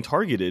we're being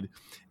targeted.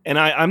 And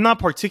I'm not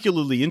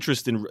particularly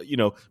interested in,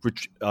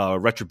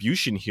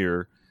 retribution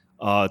here,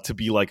 to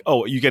be like,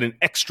 oh, you get an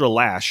extra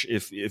lash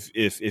if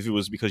it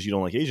was because you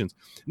don't like Asians.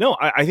 No,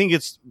 I think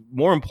it's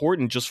more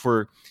important just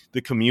for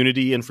the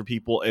community and for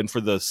people and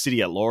for the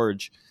city at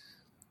large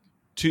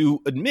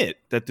to admit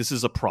that this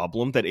is a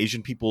problem, that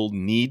Asian people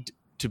need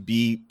to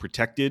be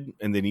protected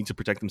and they need to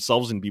protect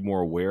themselves and be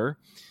more aware.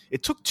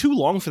 It took too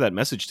long for that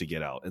message to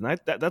get out. And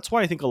that's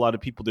why I think a lot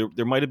of people,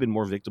 there might have been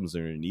more victims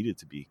than there needed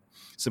to be,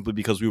 simply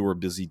because we were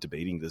busy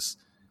debating this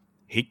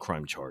hate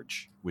crime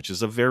charge, which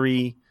is a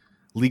very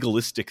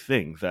legalistic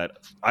thing that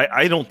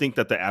I don't think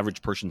that the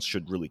average person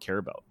should really care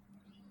about.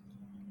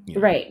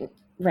 Right.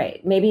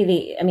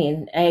 Maybe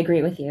I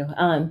agree with you.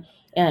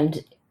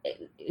 And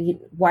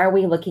why are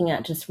we looking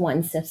at just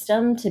one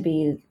system to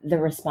be the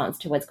response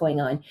to what's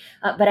going on?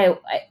 But I'm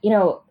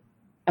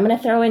going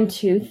to throw in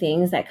two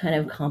things that kind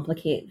of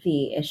complicate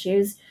the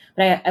issues.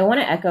 But I want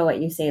to echo what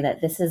you say,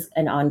 that this is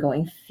an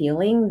ongoing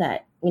feeling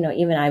that,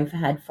 even I've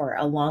had for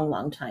a long,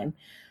 long time.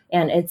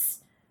 And it's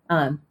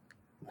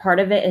part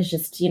of it is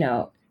just,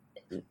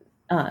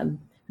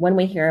 when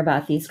we hear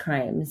about these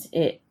crimes,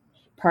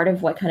 part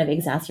of what kind of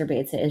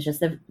exacerbates it is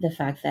just the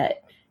fact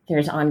that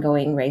there's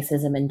ongoing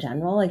racism in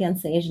general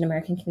against the Asian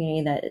American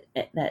community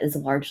that is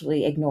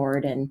largely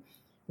ignored and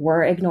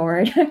were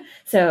ignored.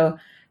 So,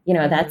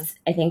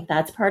 I think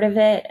that's part of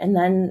it. And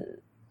then,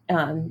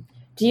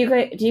 do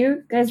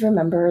you guys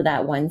remember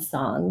that one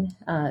song?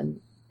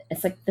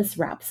 It's like this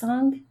rap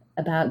song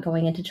about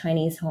going into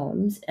Chinese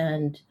homes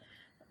and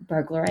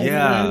burglarizing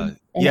them.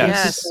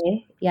 Yes.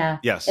 MPK. Yeah.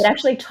 Yes. It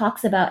actually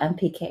talks about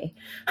MPK.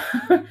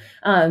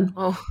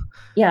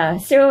 Yeah.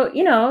 So,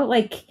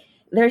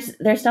 there's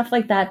stuff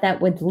like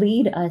that would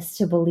lead us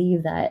to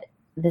believe that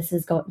this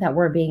is that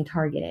we're being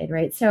targeted,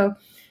 right? So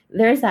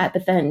there's that,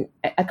 but then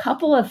a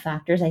couple of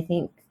factors I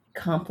think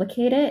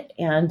complicate it,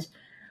 and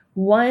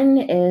one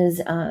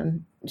is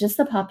just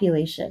the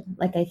population.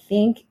 I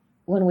think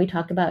when we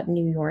talk about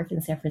New York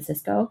and San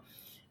Francisco,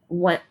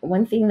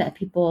 one thing that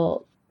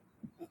people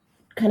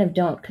kind of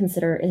don't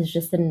consider is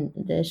just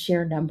the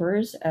sheer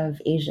numbers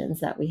of Asians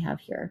that we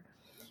have here.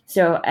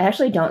 So I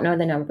actually don't know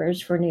the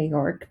numbers for New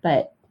York,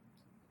 but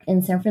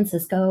in San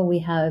Francisco,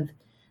 we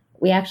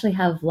actually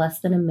have less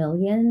than 1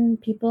 million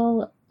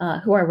people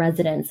who are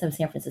residents of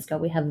San Francisco.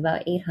 We have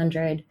about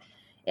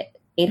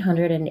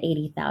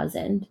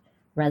 880,000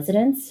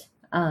 residents.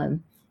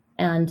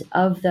 And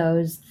of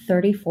those,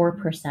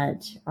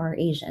 34% are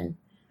Asian.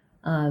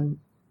 And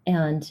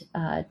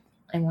I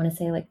want to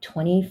say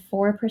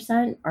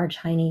 24% are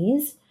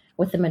Chinese,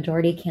 with the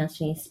majority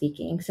Cantonese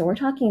speaking. So we're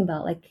talking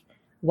about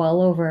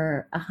well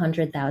over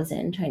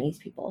 100,000 Chinese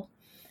people.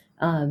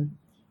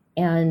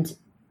 And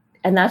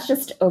that's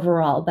just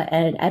overall,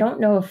 and I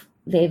don't know if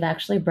they've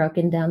actually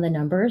broken down the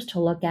numbers to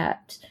look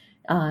at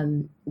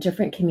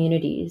different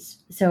communities.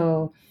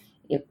 So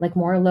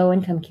more low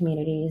income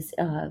communities,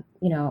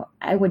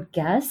 I would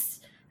guess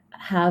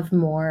have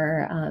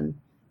more,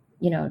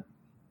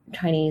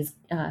 Chinese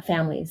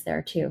families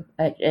there too.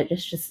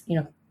 It's just,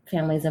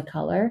 families of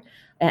color.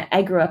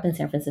 I grew up in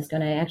San Francisco,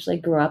 and I actually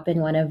grew up in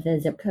one of the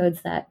zip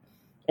codes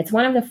it's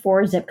one of the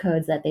 4 zip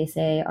codes that they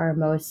say are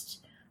most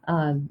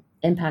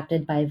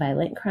impacted by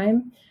violent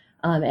crime.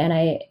 And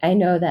I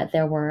know that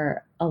there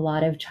were a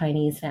lot of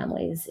Chinese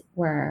families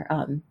where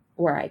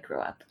I grew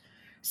up.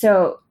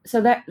 So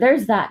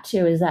there's that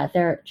too, is that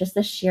they're just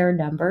the sheer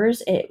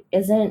numbers. It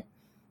isn't,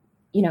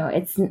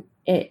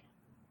 it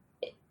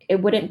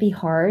wouldn't be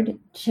hard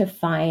to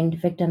find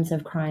victims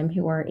of crime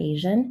who are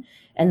Asian.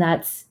 And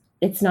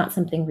it's not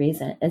something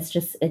recent. It's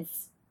just,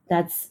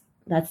 that's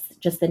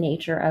just the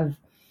nature of,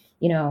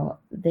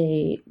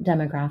 the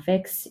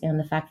demographics and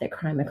the fact that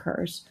crime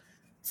occurs.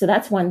 So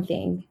that's one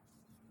thing.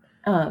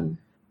 And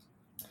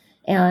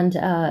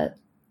the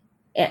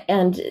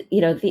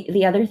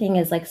other thing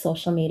is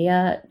social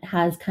media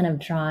has kind of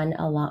drawn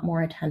a lot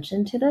more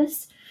attention to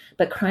this,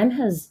 but crime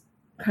has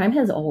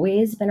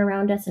always been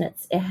around us, and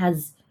it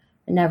has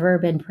never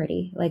been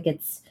pretty.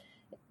 It's,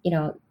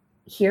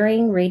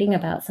 reading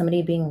about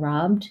somebody being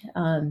robbed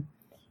in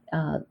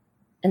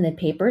the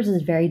papers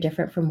is very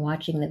different from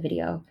watching the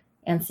video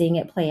and seeing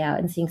it play out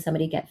and seeing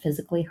somebody get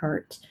physically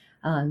hurt.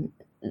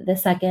 The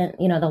second,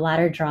 the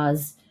latter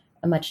draws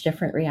a much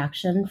different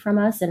reaction from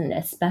us. And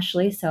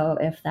especially so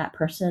if that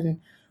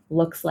person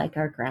looks like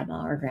our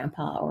grandma or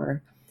grandpa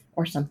or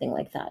something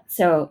like that.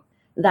 So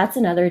that's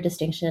another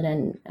distinction.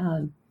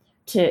 And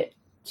to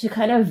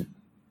kind of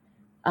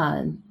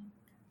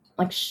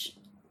like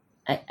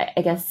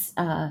I guess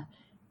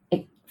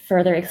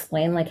further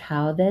explain like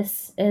how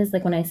this is,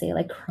 like when I say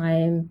like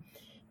crime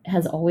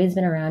has always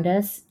been around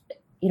us,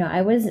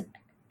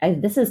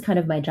 this is kind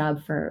of my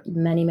job for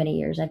many, many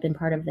years. I've been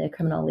part of the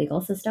criminal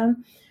legal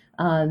system.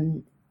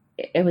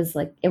 It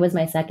was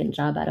my second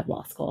job out of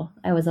law school.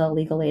 I was a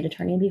legal aid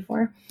attorney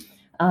before.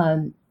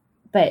 And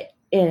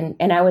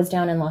I was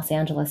down in Los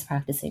Angeles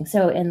practicing.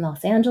 So in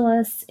Los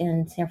Angeles,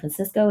 in San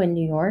Francisco, in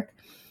New York,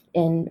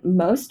 in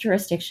most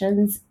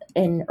jurisdictions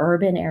in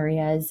urban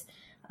areas,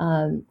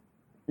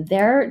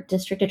 their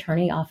district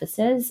attorney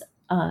offices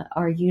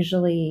are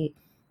usually,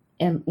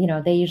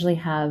 they usually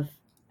have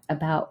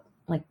about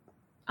like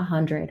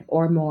 100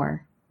 or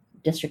more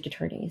district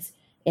attorneys.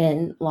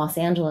 In Los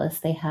Angeles,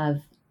 they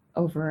have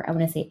over, I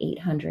want to say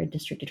 800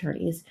 district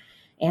attorneys,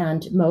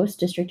 and most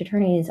district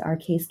attorneys are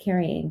case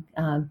carrying.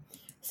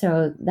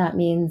 So that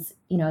means,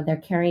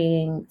 they're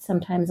carrying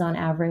sometimes on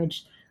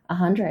average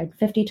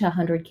 50 to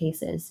 100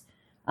 cases.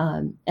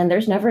 And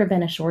there's never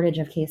been a shortage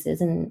of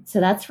cases. And so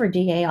that's for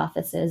DA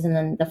offices. And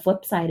then the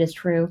flip side is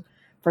true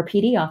for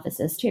PD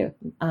offices too.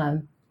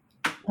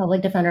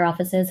 Public defender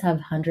offices have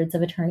hundreds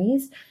of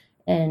attorneys.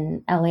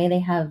 In LA, they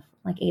have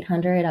like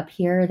 800. Up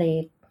here,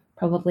 they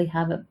probably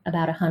have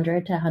about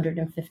 100 to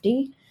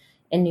 150.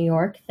 In New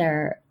York,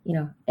 I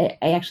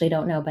actually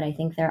don't know, but I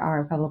think there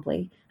are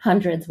probably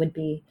hundreds would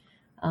be,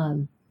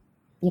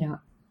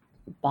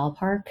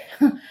 ballpark.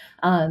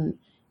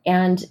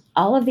 And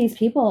all of these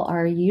people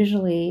are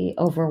usually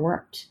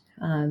overworked.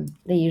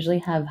 They usually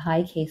have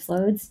high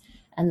caseloads.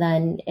 And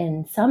then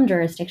in some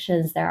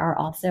jurisdictions, there are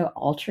also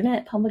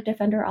alternate public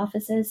defender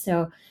offices.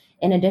 So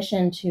in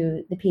addition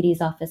to the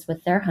PD's office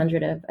with their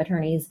 100 of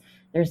attorneys,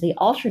 there's the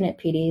alternate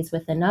PDs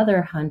with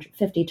another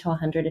 50 to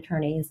 100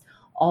 attorneys,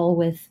 all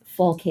with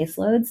full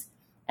caseloads.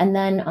 And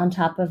then on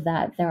top of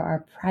that, there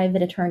are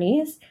private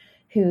attorneys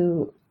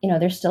who,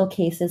 there's still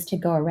cases to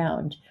go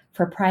around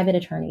for private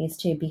attorneys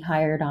to be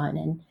hired on.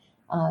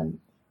 And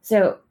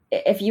so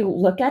if you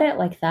look at it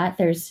like that,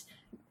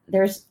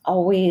 there's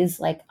always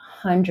like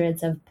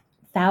hundreds of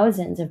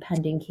thousands of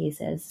pending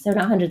cases. So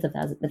not hundreds of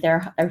thousands, but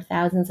there are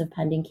thousands of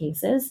pending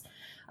cases.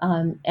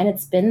 And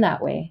it's been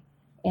that way.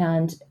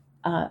 And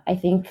I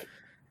think,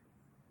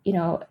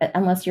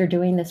 unless you're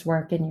doing this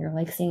work and you're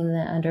like seeing the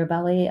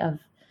underbelly of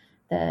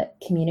the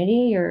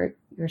community, you're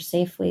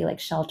safely like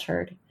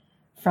sheltered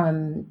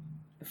from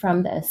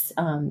this.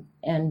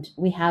 And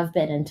we have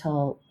been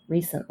until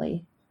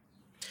recently.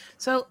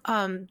 So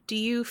do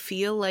you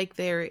feel like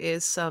there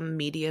is some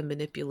media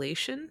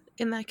manipulation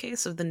in that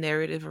case of the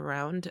narrative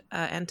around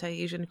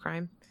anti-Asian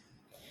crime?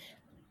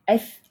 I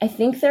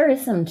think there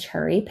is some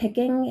cherry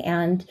picking,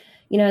 and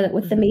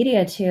with the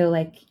media too,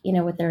 like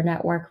with their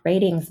network,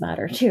 ratings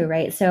matter too,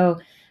 right? So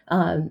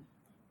I'm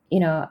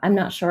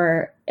not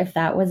sure if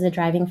that was a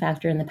driving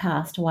factor in the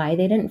past why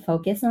they didn't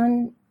focus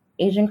on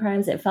Asian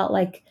crimes. It felt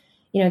like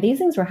these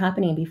things were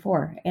happening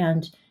before,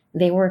 and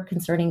they were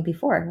concerning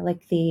before,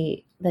 like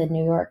the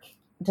New York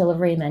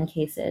delivery men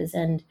cases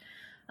and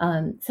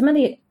some of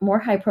the more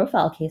high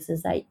profile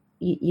cases that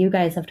you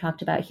guys have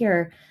talked about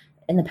here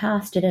in the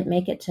past didn't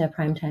make it to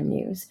primetime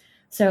news.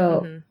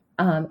 So,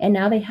 and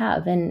now they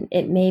have, and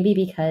it may be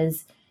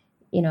because,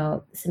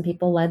 some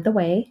people led the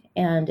way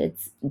and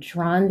it's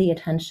drawn the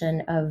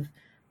attention of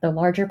the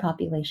larger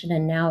population.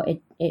 And now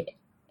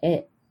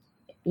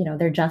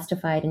they're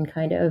justified in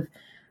kind of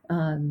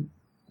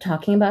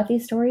talking about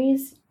these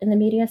stories in the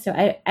media. So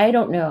I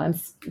don't know.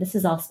 This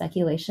is all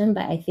speculation,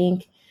 but I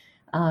think,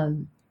 I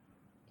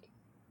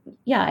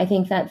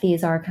think that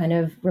these are kind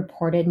of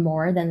reported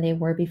more than they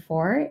were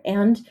before.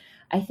 And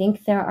I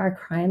think there are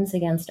crimes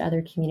against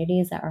other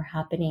communities that are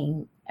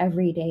happening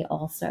every day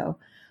also,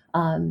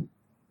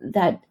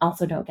 that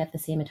also don't get the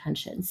same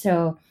attention.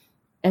 So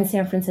in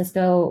San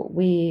Francisco,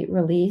 we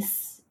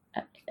release,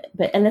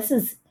 and this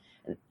is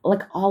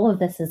like, all of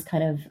this is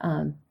kind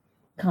of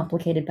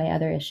complicated by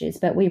other issues,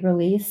 but we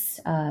release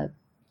the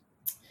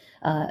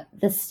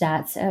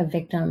stats of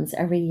victims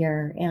every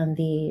year and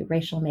the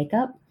racial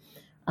makeup.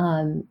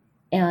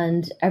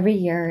 And every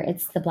year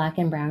it's the Black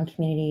and Brown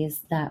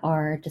communities that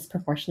are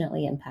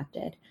disproportionately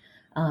impacted.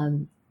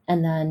 And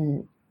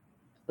then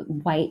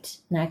white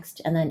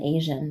next, and then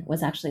Asian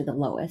was actually the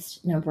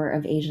lowest number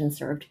of Asians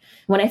served.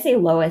 When I say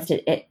lowest,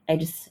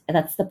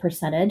 that's the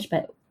percentage,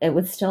 but it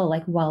was still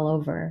like well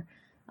over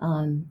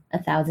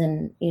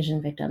 1,000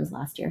 Asian victims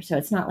last year. So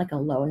it's not like a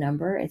low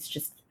number. It's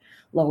just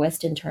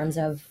lowest in terms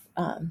of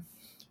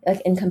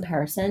like in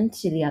comparison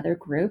to the other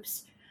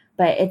groups.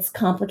 But it's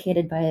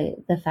complicated by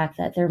the fact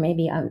that there may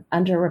be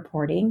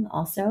underreporting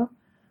also.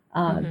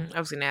 I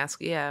was going to ask,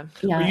 yeah.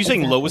 Are you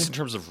saying lowest in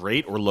terms of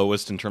rate or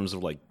lowest in terms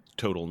of like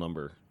total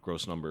number,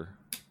 gross number?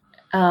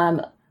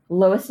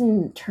 Lowest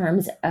in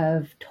terms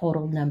of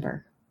total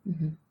number.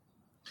 Mm-hmm.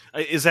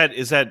 Is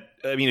that?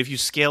 I mean, if you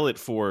scale it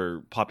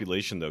for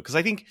population, though, because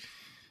I think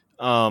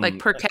like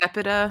per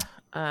capita.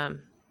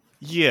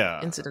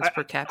 Yeah, incidents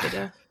per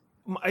capita.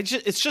 I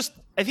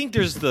think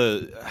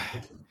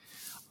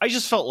I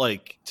just felt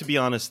like, to be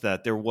honest,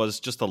 that there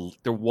was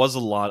a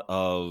lot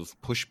of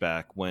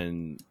pushback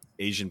when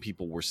Asian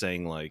people were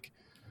saying, like,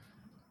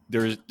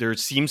 there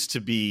seems to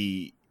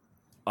be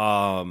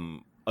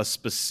a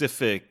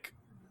specific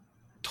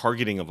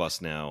targeting of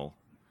us now,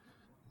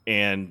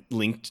 and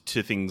linked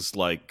to things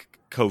like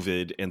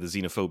COVID and the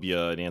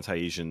xenophobia and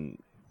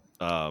anti-Asian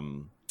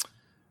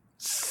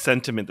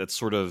sentiment that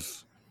sort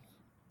of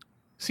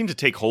seemed to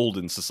take hold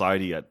in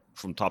society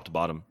from top to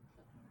bottom.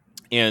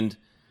 And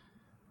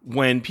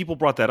when people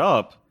brought that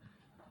up,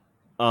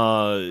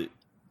 I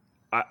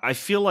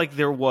feel like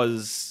there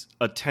was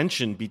a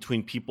tension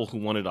between people who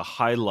wanted to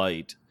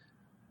highlight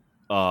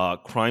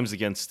crimes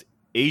against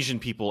Asian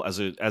people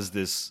as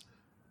this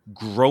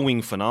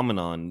growing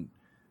phenomenon,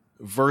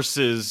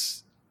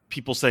 versus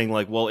people saying,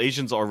 like, well,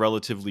 Asians are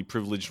relatively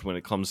privileged when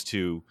it comes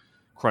to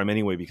crime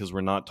anyway, because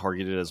we're not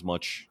targeted as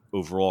much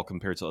overall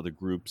compared to other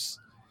groups.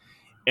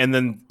 And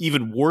then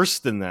even worse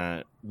than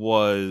that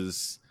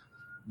was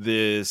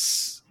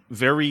this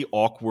very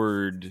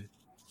awkward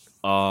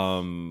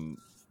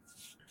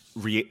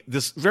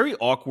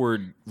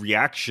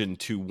reaction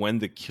to when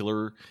the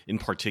killer in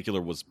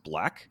particular was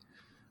black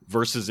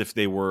versus if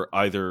they were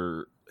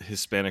either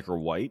Hispanic or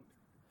white,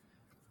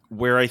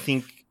 where I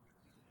think,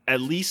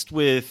 at least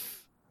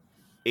with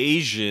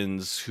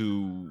Asians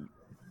who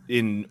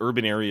in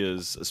urban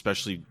areas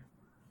especially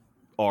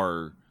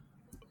are,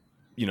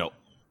 you know,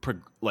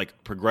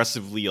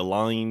 progressively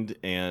aligned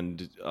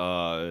and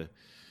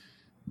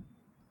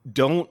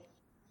don't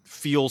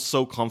feel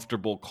so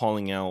comfortable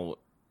calling out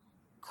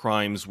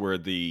crimes where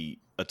the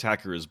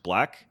attacker is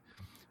black,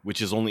 which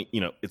is only,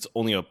 it's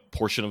only a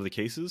portion of the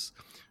cases,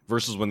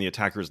 versus when the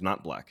attacker is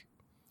not black.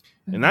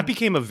 Mm-hmm. And that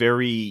became a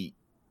very,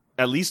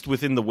 at least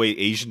within the way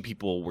Asian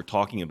people were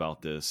talking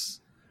about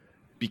this,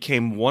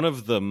 became one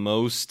of the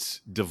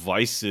most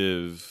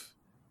divisive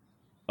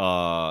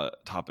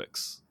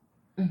topics.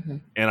 Mm-hmm.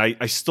 And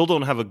I still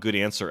don't have a good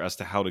answer as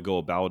to how to go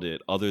about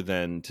it, other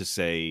than to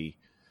say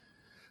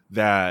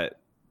that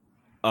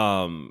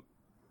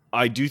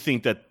I do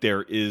think that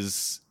there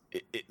is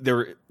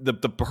the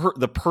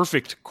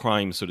perfect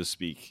crime, so to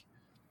speak,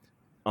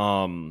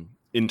 in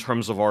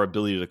terms of our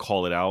ability to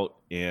call it out,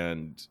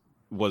 and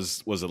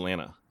was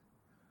Atlanta,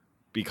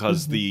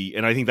 because mm-hmm.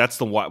 And I think that's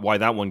why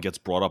that one gets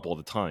brought up all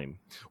the time.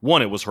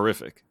 One, it was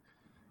horrific.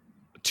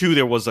 Two,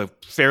 there was a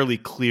fairly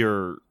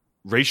clear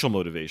racial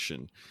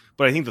motivation,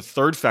 but I think the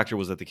third factor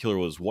was that the killer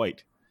was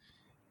white,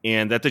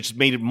 and that just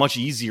made it much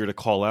easier to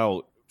call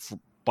out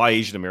by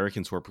Asian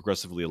Americans who are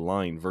progressively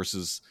aligned,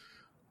 versus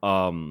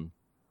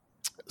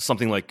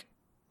something like,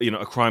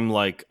 a crime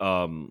like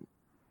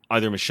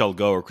either Michelle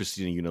Go or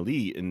Christina Yuna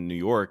Lee in New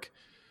York,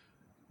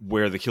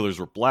 where the killers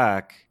were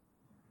black,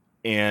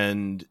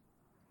 and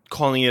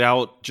calling it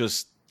out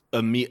just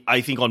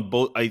I think on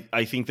both.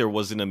 I think there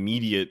was an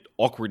immediate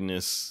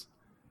awkwardness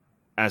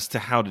as to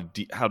how to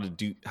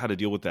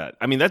deal with that.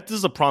 I mean, this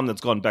is a problem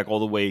that's gone back all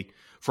the way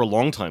for a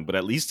long time, but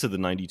at least to the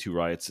 '92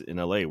 riots in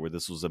LA, where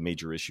this was a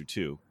major issue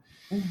too.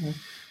 Mm-hmm.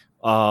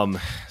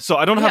 So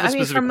I don't have a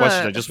specific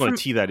question. I just want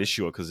to tee that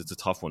issue up because it's a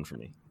tough one for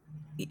me.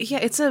 Yeah,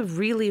 it's a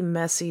really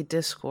messy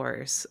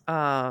discourse.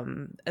 I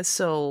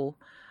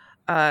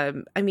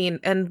mean,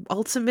 and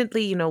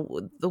ultimately,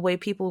 the way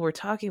people were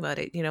talking about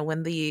it,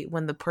 when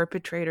the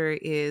perpetrator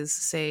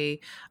is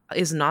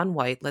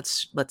non-white,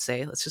 let's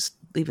just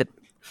leave it.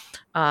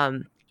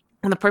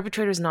 When the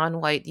perpetrator is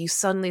non-white, you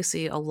suddenly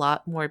see a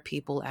lot more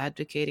people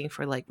advocating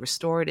for, like,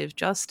 restorative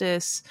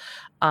justice,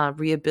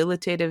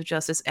 rehabilitative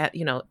justice,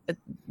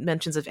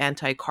 mentions of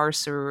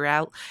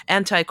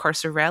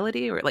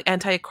anti-carcerality, or like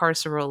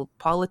anti-carceral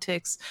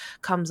politics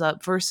comes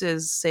up,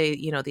 versus, say,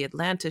 the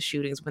Atlanta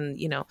shootings, when,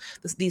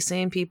 these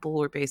same people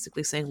were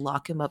basically saying,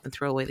 lock him up and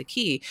throw away the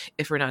key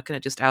if we're not going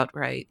to just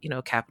outright,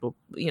 capital,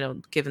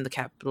 given the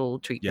capital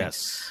treatment.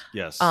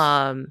 Yes.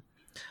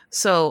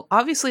 So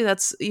obviously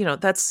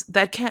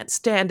that can't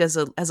stand as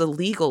a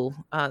legal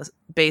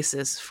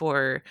basis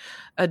for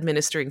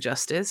administering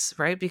justice,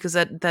 right? Because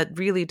that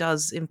really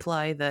does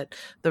imply that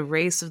the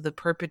race of the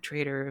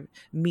perpetrator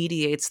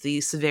mediates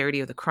the severity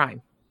of the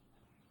crime.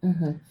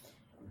 Mm-hmm.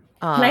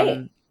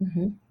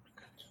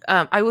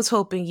 I was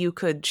hoping you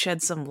could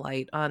shed some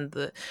light on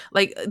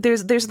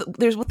there's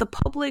what the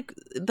public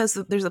does.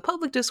 There's the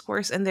public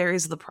discourse, and there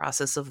is the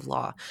process of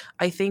law.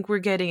 I think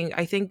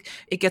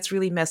it gets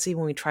really messy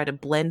when we try to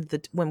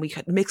when we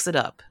mix it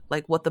up,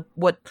 like what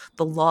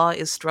the law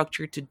is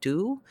structured to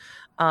do,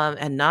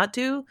 and not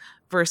do,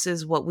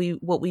 versus what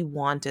we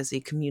want as a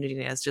community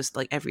and as just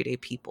like everyday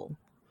people.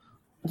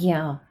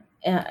 Yeah.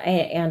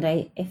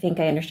 I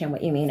think I understand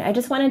what you mean. I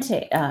just wanted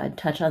to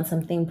touch on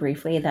something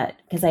briefly,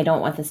 because I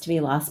don't want this to be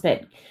lost,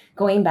 but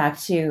going back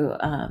to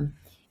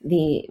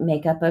the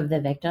makeup of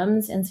the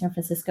victims in San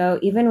Francisco,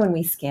 even when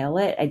we scale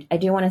it, I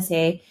do want to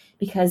say,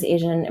 because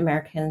Asian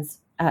Americans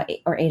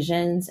or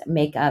Asians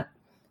make up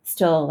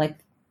still like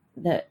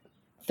the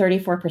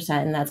 34%,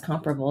 and that's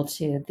comparable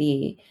to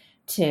the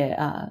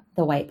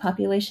white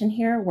population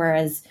here,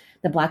 whereas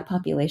the Black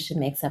population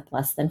makes up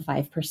less than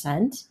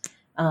 5%,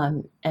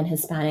 and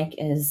Hispanic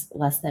is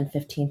less than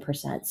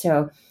 15%.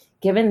 So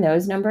given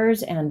those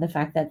numbers and the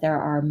fact that there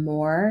are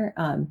more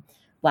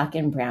Black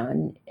and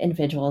Brown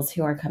individuals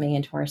who are coming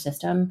into our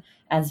system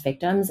as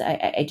victims,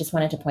 I just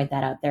wanted to point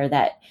that out there,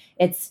 that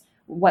it's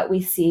what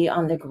we see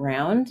on the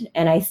ground.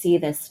 And I see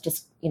this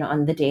just,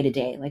 on the day to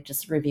day, like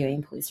just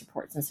reviewing police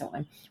reports and so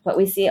on. What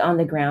we see on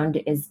the ground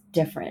is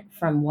different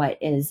from what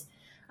is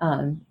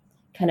kind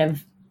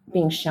of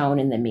being shown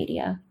in the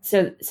media.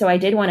 So I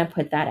did want to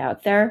put that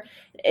out there,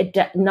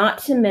 not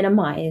to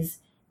minimize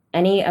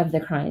any of the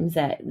crimes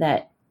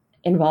that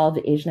involve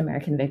Asian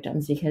American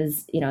victims,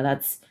 because,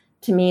 that's,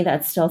 to me,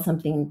 that's still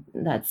something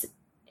that's,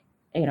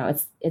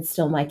 it's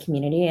still my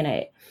community,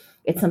 and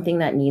it's something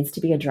that needs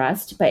to be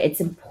addressed. But it's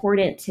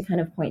important to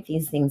kind of point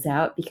these things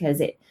out,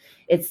 because it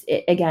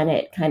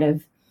kind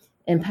of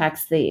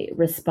impacts the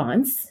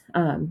response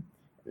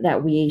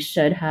that we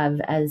should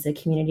have as a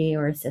community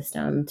or a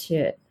system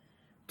to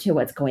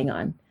what's going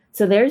on.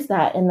 So there's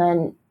that. And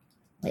then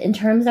in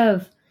terms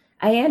of,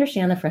 I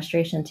understand the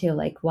frustration too,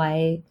 like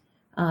why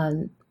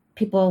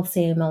people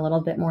seem a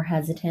little bit more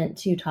hesitant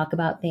to talk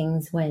about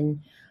things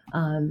when,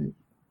 and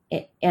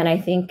I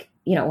think,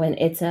 when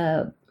it's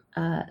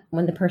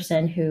when the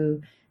person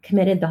who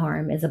committed the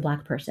harm is a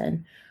Black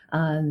person,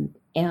 and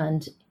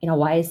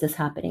why is this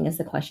happening is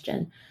the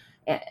question.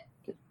 I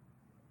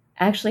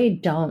actually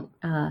don't.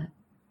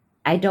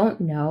 I don't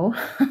know.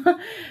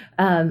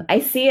 I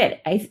see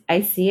it.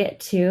 I see it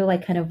too,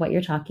 like kind of what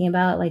you're talking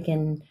about, like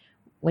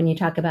when you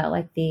talk about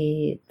like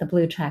the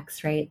blue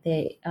checks, right?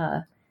 The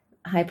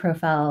high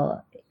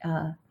profile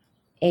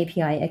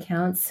API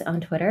accounts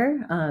on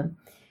Twitter.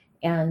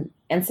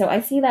 And so I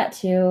see that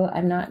too.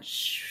 I'm not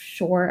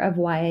sure of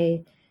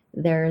why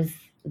there's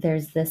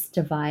this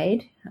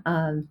divide.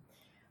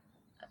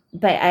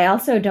 But I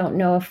also don't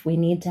know if we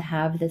need to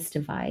have this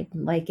divide.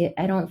 Like,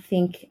 I don't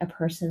think a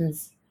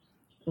person's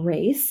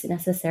race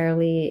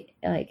necessarily,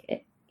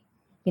 like,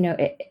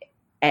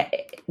 I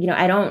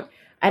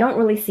don't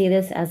really see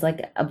this as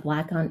like a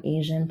Black on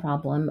Asian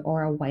problem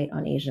or a white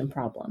on Asian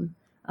problem.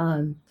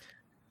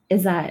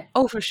 Is that?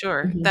 Oh, for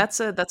sure. Mhm. That's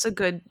a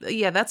good,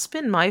 yeah, that's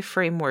been my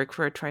framework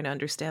for trying to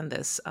understand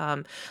this.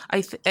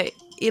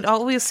 It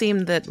always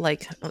seemed that,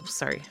 like, oh,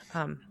 sorry,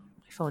 my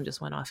phone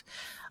just went off.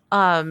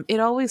 It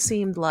always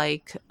seemed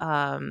like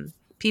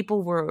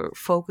people were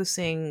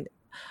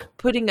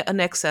putting an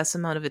excess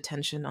amount of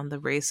attention on the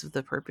race of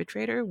the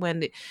perpetrator,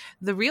 when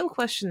the real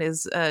question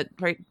is,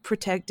 right,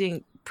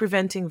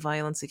 preventing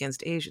violence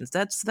against Asians.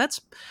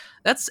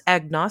 That's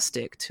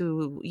agnostic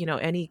to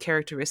any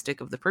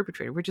characteristic of the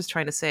perpetrator. We're just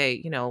trying to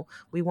say,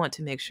 we want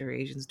to make sure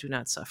Asians do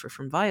not suffer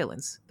from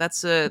violence.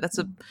 That's a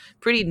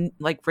pretty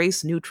like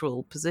race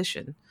neutral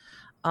position.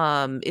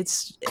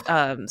 It's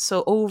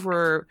so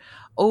over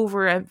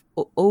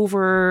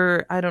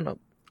I don't know,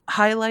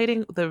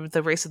 highlighting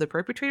the race of the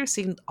perpetrator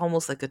seemed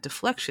almost like a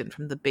deflection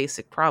from the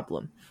basic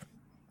problem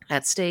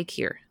at stake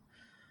here.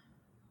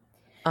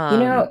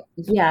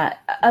 Yeah.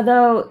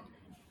 Although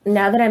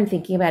now that I'm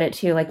thinking about it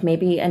too, like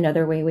maybe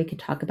another way we could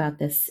talk about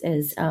this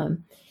is,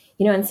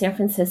 in San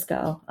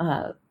Francisco,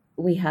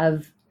 we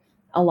have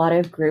a lot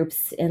of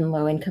groups in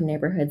low income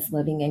neighborhoods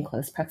living in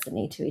close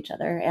proximity to each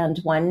other. And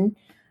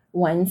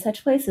one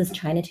such place is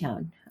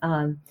Chinatown.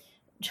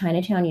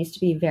 Chinatown used to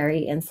be very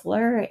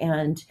insular,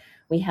 and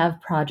we have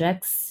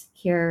projects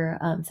here,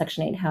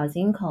 Section 8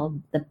 housing,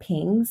 called the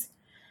Pings.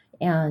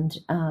 And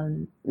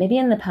maybe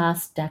in the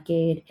past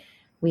decade,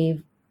 they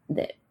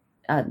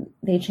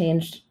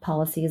changed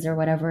policies or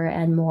whatever,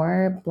 and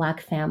more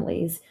Black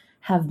families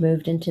have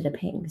moved into the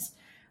Pings.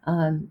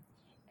 And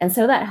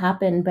so that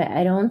happened, but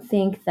I don't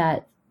think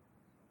that,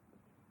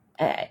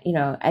 I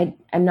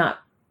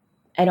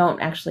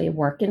don't actually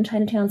work in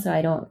Chinatown, so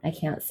I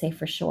can't say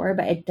for sure,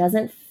 but it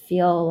doesn't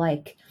feel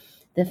like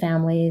the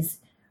families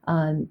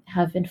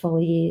have been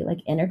fully like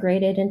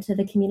integrated into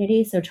the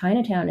community. So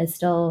Chinatown is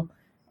still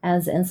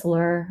as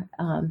insular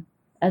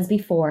as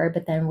before,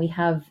 but then we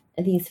have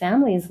these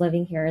families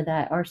living here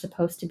that are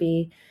supposed to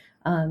be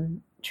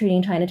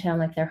treating Chinatown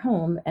like their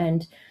home,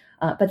 and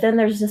but then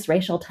there's this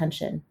racial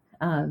tension,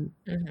 and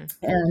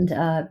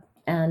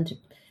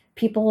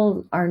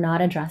people are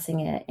not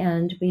addressing it,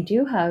 and we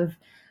do have.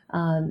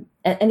 And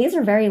these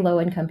are very low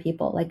income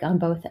people, like on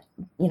both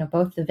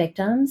the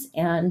victims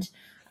and,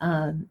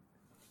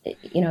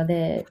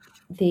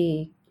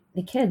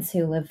 the kids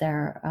who live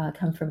there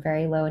come from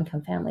very low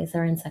income families.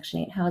 They're in Section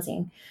 8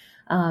 housing.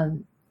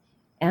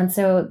 And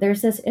so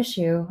there's this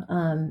issue,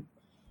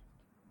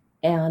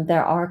 and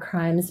there are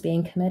crimes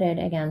being committed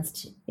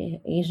against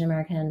Asian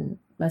American,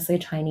 mostly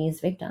Chinese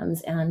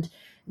victims. And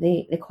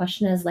the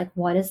question is, like,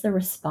 what is the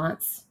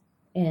response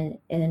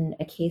in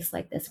a case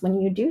like this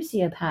when you do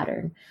see a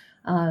pattern,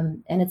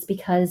 and it's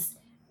because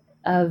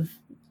of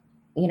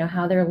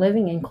how they're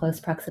living in close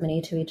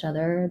proximity to each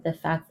other, the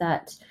fact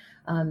that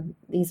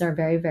these are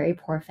very, very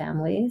poor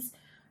families,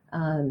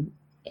 and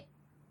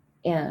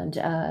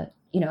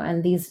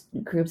these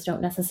groups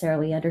don't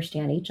necessarily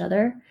understand each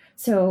other.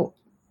 So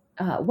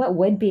what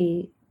would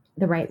be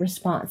the right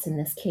response in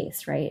this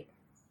case, right?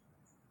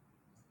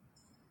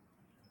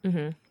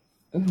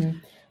 Mm-hmm. Mm-hmm.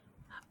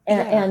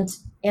 Yeah.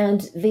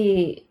 And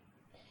the,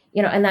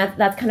 and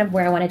that's kind of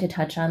where I wanted to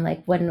touch on,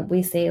 like when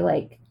we say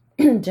like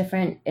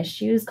different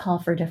issues call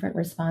for different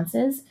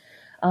responses.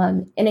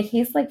 In a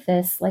case like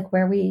this, like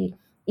where we,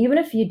 even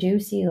if you do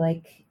see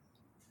like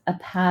a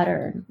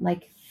pattern,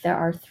 like there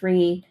are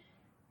three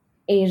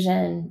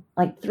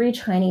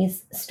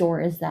Chinese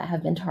stores that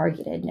have been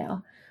targeted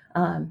now.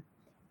 Um,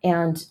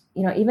 and,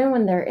 even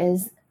when there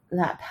is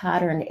that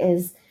pattern,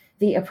 is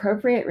the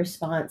appropriate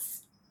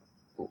response,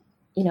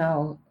 you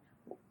know,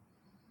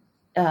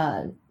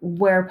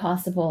 where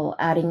possible,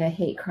 adding a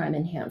hate crime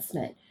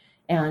enhancement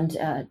and,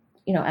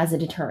 as a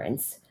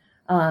deterrence?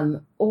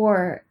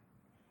 Or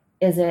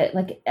is it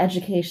like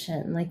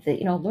education, like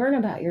learn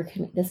about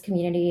this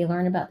community,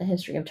 learn about the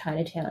history of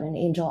Chinatown and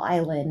Angel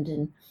Island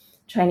and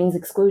Chinese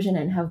exclusion,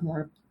 and have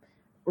more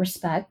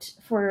respect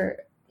for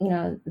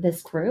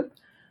this group?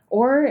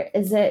 Or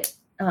is it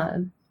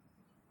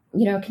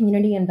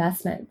community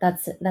investment?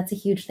 That's a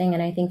huge thing,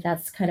 and I think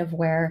that's kind of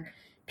where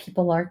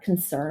people are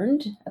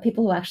concerned.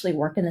 People who actually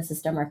work in the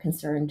system are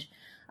concerned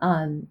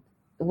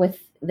with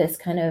this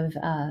kind of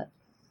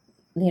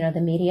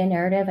the media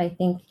narrative. I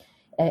think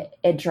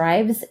it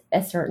drives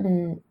a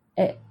certain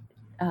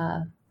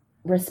uh,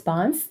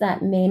 response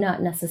that may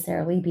not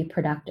necessarily be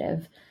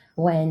productive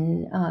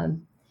when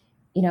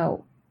you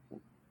know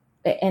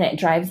and it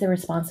drives the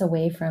response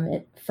away from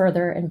it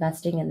further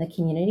investing in the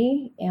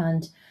community.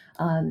 And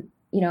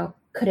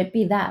could it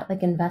be that,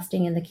 like,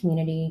 investing in the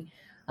community,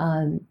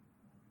 um,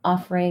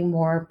 offering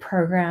more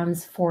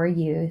programs for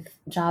youth,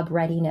 job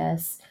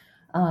readiness,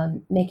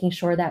 making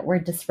sure that we're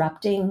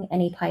disrupting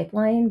any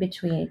pipeline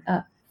between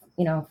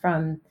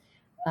from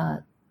uh,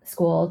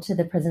 school to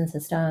the prison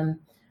system,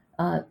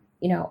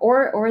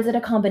 or is it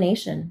a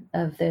combination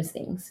of those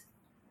things?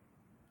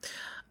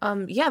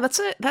 Yeah,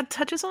 that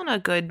touches on a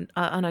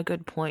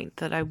good point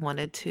that I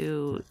wanted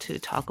to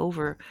talk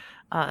over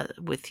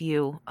with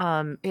you.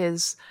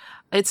 Is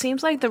it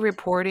seems like the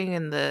reporting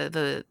and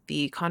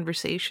the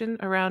conversation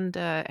around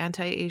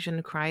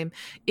anti-Asian crime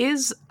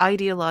is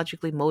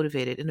ideologically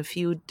motivated in a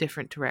few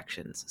different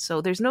directions.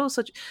 So there's no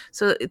such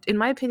in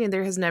my opinion,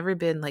 there has never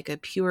been like a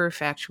pure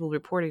factual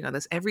reporting on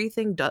this. If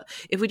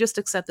we just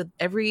accept that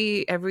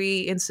every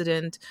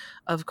incident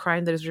of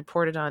crime that is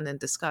reported on and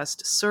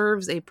discussed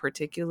serves a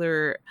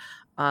particular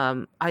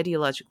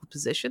ideological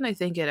position, I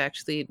think it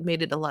actually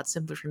made it a lot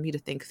simpler for me to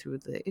think through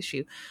the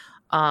issue.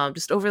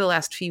 Just over the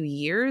last few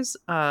years,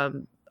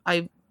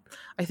 I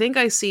I think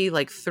I see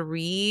like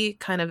three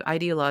kind of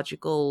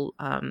ideological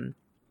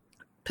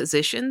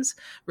positions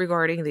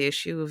regarding the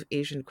issue of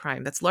Asian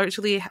crime.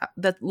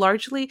 That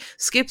largely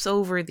skips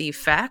over the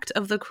fact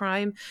of the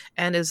crime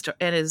and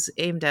is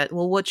aimed at,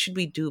 well, what should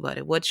we do about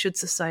it? What should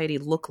society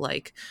look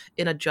like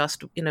in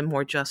a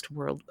more just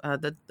world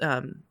that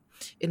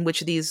in which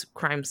these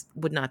crimes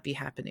would not be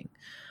happening.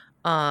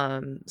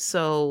 And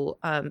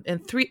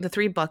the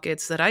three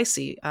buckets that I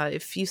see,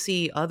 if you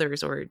see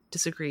others or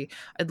disagree,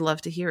 I'd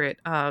love to hear it.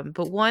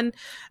 But one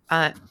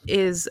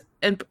is,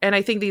 and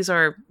I think these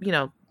are,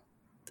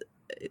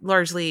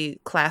 largely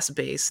class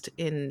based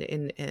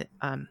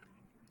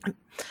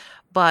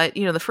but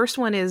the first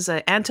one is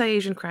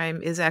anti-Asian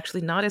crime is actually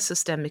not a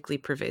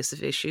systemically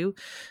pervasive issue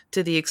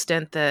to the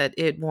extent that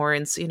it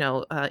warrants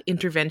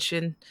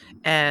intervention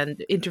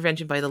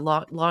by the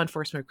law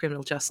enforcement or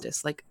criminal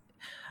justice. Like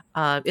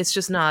it's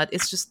just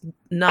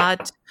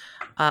not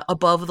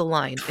above the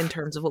line in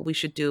terms of what we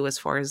should do as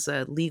far as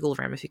legal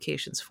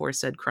ramifications for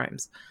said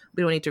crimes.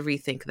 We don't need to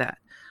rethink that.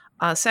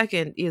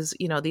 Second is,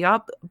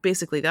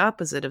 basically the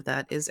opposite of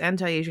that is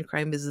anti-Asian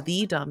crime is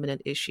the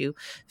dominant issue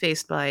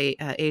faced by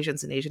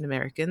Asians and Asian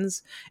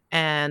Americans,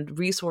 and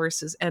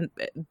resources. And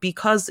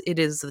because it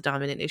is the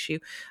dominant issue,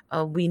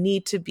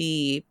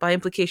 by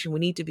implication, we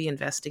need to be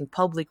investing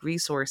public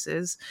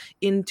resources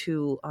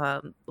into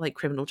like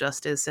criminal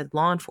justice and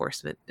law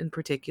enforcement in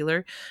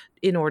particular,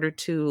 in order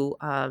to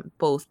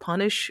both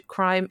punish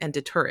crime and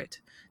deter it,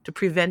 to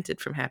prevent it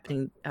from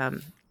happening.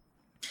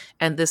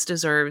 And this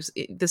deserves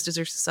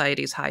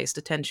society's highest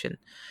attention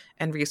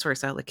and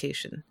resource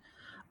allocation.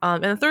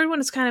 And the third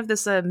one is kind of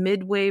this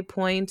midway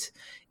point,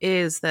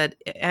 is that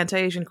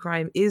anti-Asian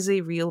crime is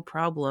a real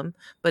problem,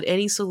 but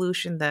any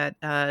solution that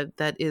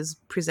is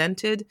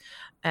presented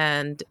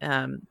and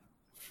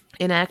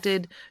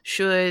enacted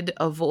should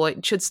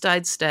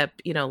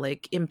sidestep,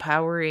 like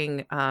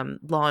empowering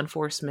law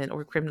enforcement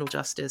or criminal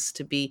justice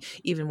to be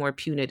even more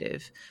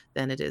punitive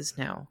than it is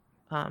now.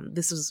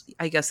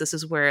 I guess this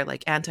is where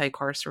like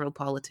anti-carceral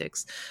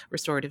politics,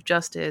 restorative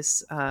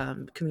justice,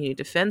 community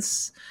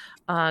defense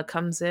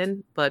comes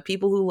in. But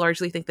people who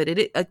largely think that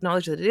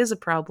acknowledge that it is a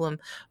problem,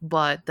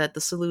 but that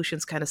the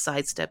solutions kind of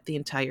sidestep the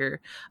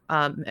entire,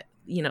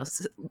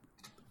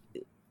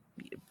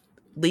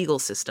 legal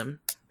system,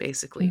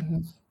 basically.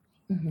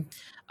 Mm-hmm.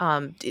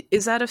 Mm-hmm.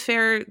 Is that a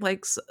fair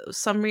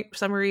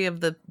summary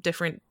of the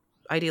different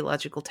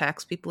ideological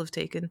tacks people have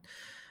taken?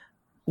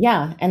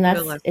 Yeah, and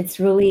Real life. it's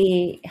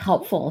really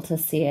helpful to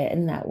see it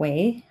in that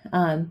way.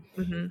 Hmm.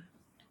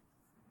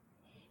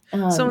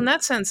 So in Um,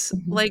 that sense,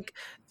 mhm. like,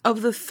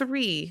 of the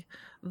three,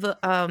 the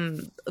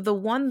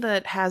one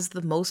that has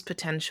the most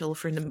potential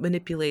for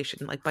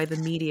manipulation, like by the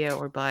media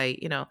or by,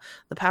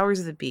 the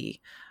powers that be,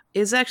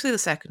 is actually the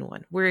second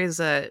one. Whereas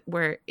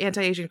where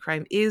anti-Asian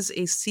crime is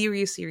a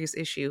serious, serious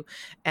issue,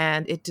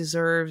 and it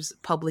deserves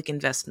public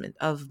investment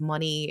of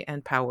money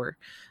and power,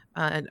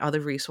 and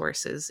other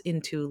resources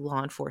into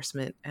law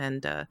enforcement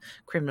and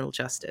criminal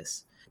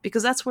justice,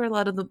 because that's where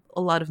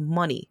a lot of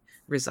money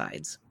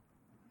resides.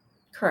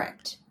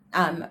 Correct.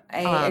 I Um,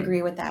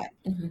 agree with that.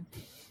 Mhm.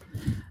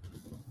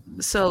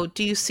 so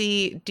do you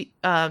see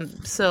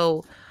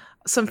so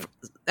some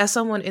as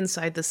someone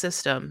inside the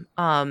system,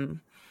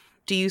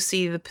 do you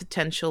see the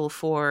potential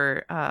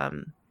for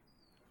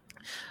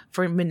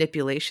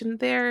manipulation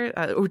there,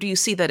 or do you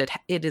see that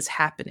it is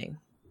happening,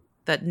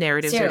 that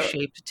narratives are So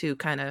shaped to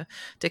kind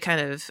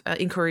of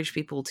encourage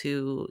people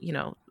to,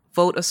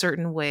 vote a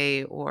certain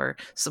way or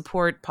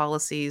support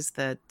policies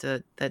that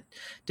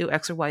do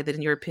X or Y, that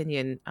in your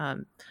opinion,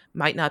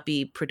 might not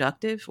be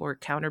productive or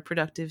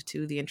counterproductive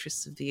to the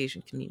interests of the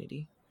Asian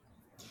community?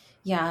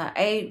 yeah,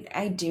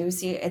 I do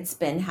see it's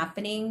been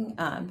happening.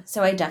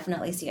 So I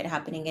definitely see it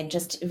happening, and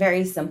just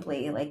very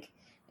simply, like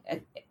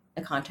a,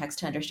 a context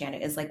to understand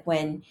it is like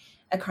when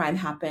a crime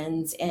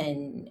happens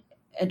in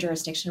a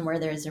jurisdiction where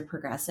there's a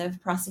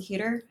progressive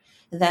prosecutor,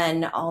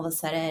 then all of a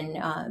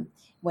sudden,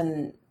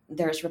 when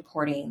there's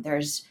reporting,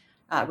 there's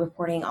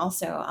reporting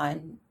also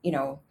on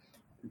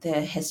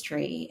the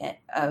history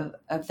of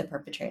the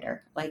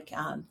perpetrator. Like,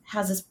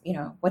 how's this,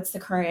 what's the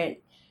current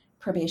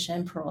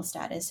probation parole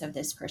status of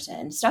this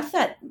person? Stuff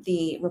that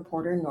the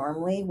reporter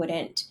normally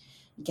wouldn't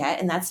get.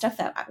 And that's stuff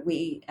that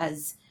we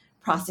as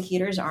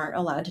prosecutors aren't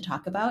allowed to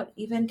talk about,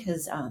 even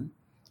because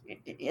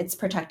it's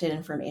protected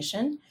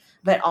information.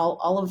 But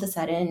all of the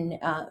sudden,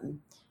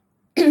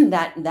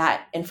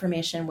 that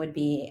information would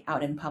be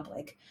out in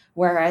public.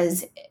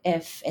 Whereas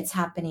if it's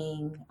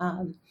happening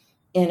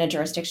in a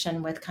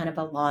jurisdiction with kind of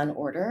a law and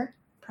order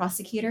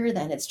prosecutor,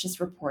 then it's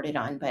just reported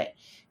on. But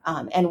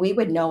and we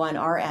would know on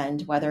our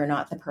end whether or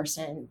not the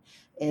person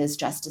is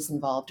justice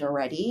involved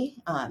already,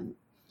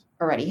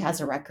 already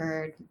has a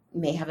record,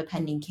 may have a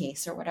pending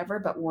case or whatever.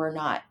 But we're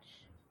not.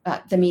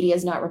 The media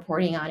is not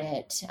reporting on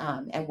it,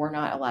 and we're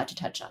not allowed to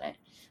touch on it.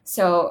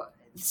 So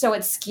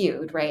it's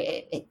skewed,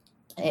 right?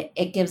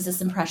 It gives this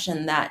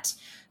impression that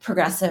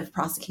progressive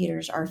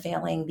prosecutors are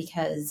failing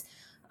because,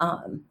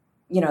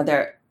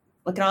 they're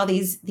look at all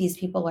these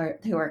people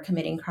who are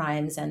committing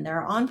crimes and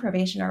they're on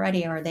probation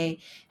already, or they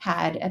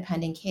had a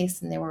pending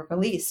case and they were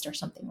released or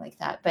something like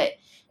that. But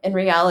in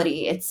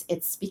reality,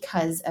 it's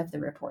because of the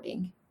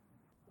reporting.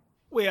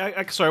 Wait,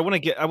 sorry.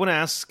 I want to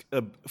ask,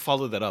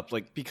 follow that up,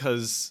 like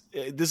because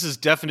this is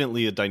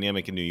definitely a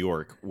dynamic in New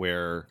York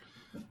where,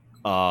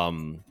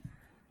 um,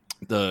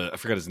 I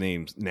forgot his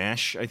name,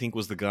 Nash, I think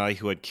was the guy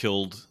who had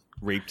killed,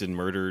 raped, and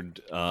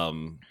murdered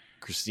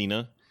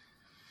Christina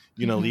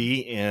Mhm.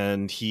 Lee,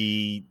 and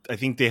I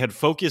think they had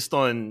focused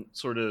on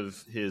sort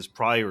of his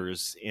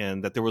priors,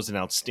 and that there was an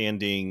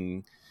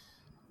outstanding.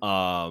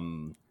 I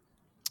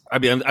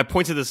mean, I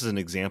point to this as an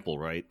example,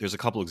 right? There's a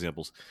couple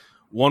examples.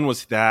 One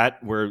was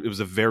that where it was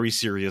a very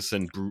serious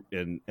and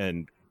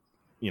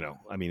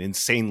I mean,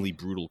 insanely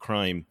brutal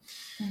crime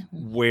Mhm.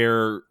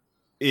 where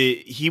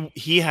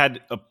he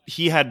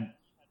had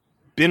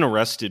been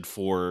arrested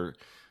for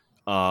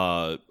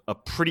a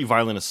pretty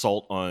violent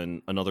assault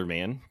on another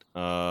man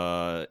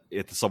at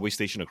the subway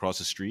station across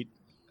the street,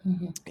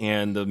 Mhm.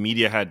 and the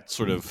media had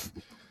sort of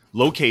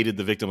located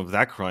the victim of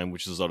that crime,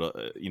 which is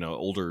a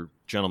older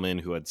gentleman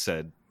who had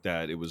said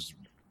that it was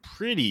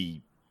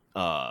pretty.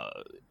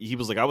 He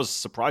was like, I was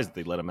surprised that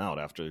they let him out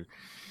after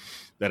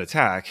that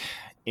attack,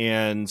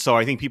 and so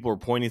I think people were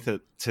pointing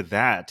to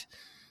that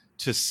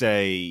to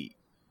say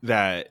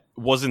that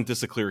wasn't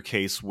this a clear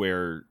case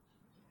where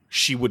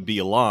she would be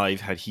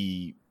alive had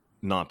he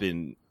not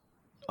been,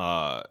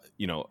 uh,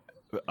 you know,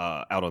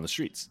 out on the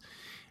streets.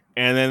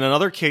 And then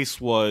another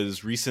case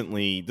was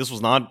recently. This was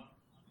not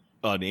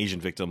an Asian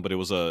victim, but I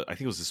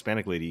think it was a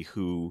Hispanic lady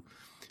who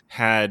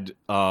had.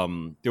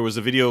 There was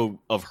a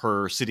video of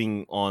her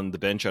sitting on the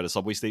bench at a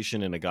subway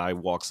station, and a guy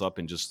walks up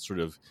and just sort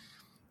of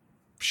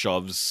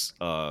shoves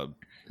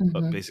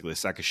Mhm. basically a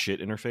sack of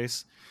shit in her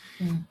face,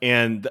 Mhm.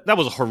 and that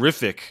was a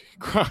horrific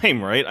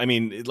crime, right? I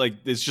mean,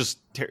 it's just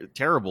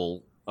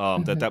terrible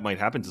Mhm. that might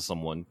happen to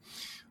someone.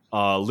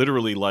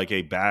 Literally like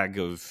a bag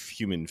of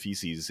human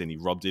feces, and he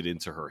rubbed it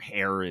into her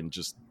hair, and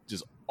just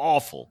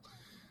awful.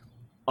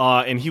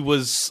 And he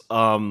was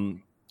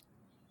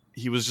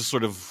just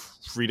sort of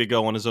free to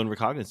go on his own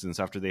recognizance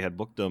after they had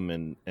booked him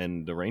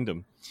and arraigned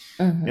him.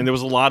 And Mhm. there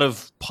was a lot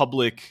of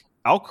public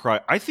outcry,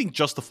 I think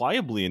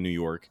justifiably in New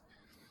York,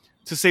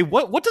 to say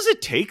what does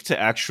it take to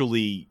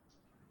actually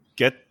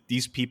get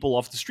these people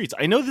off the streets.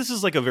 I know this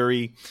is like a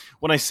very,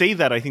 when I say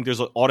that, I think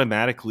there's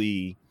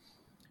automatically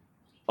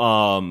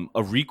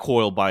a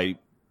recoil by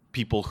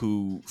people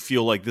who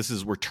feel like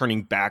we're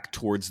turning back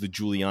towards the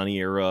Giuliani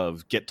era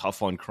of get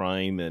tough on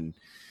crime and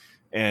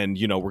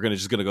we're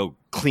just gonna go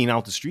clean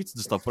out the streets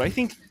and stuff. But I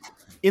think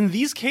in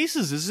these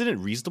cases, isn't it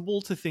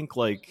reasonable to think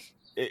like,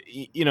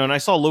 and I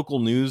saw local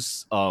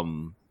news,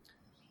 the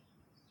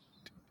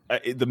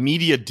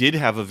media did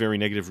have a very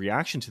negative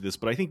reaction to this,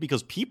 but I think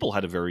because people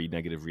had a very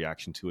negative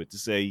reaction to it, to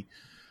say,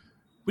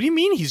 what do you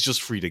mean he's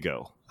just free to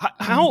go?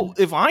 How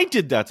if I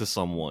did that to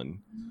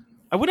someone,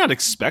 I would not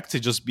expect to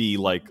just be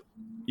like,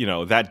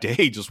 that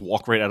day just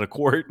walk right out of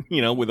court,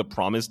 with a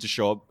promise to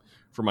show up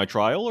for my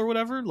trial or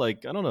whatever.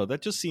 Like, I don't know.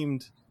 That just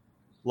seemed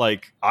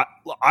like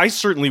I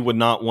certainly would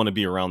not want to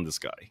be around this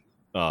guy,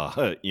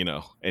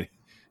 and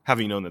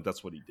having known that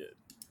that's what he did.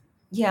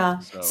 Yeah.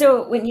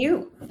 So when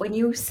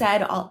you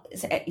said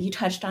you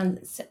touched on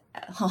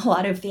a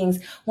lot of things.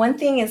 One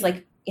thing is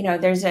like,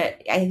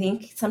 I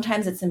think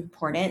sometimes it's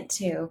important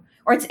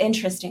or it's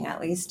interesting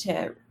at least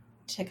to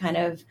kind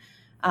of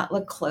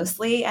look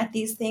closely at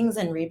these things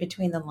and read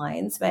between the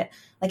lines. But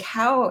like,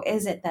 how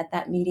is it that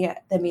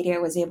the media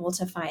was able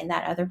to find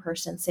that other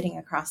person sitting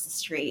across the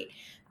street,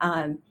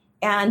 and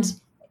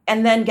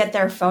then get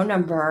their phone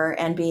number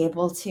and be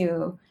able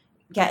to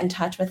get in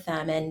touch with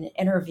them and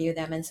interview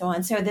them and so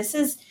on. So this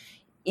is,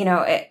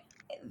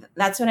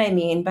 that's what I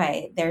mean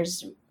by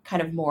there's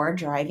kind of more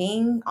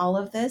driving all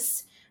of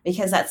this,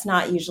 because that's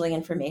not usually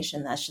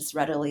information that's just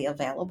readily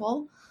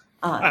available.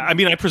 I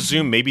mean, I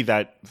presume maybe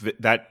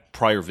that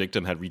prior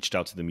victim had reached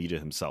out to the media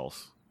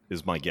himself,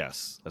 is my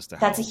guess as to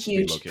how. That's a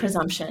huge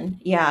presumption.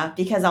 Yeah,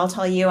 because I'll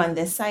tell you on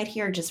this side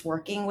here, just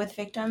working with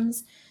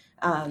victims.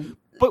 But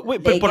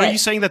are you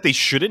saying that they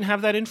shouldn't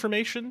have that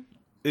information?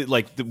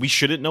 Like we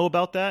shouldn't know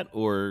about that,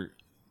 or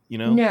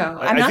No,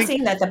 I'm not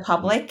saying that the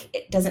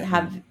public doesn't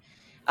have,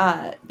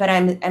 but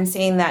I'm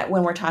saying that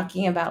when we're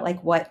talking about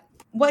like what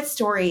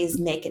stories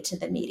make it to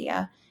the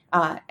media,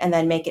 and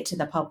then make it to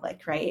the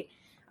public, right?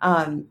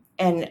 And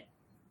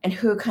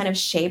who kind of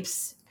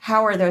shapes,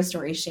 how are those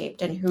stories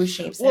shaped, and who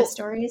shapes those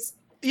stories?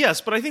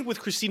 Yes, but I think with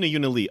Christina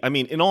Yunili, I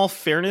mean, in all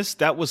fairness,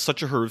 that was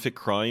such a horrific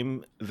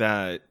crime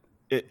that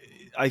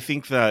I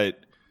think that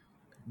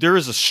there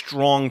is a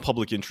strong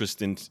public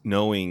interest in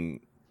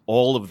knowing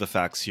all of the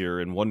facts here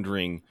and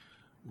wondering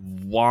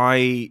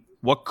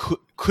what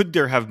could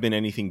there have been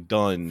anything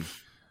done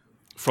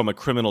from a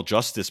criminal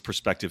justice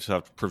perspective to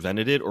have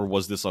prevented it, or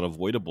was this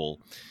unavoidable?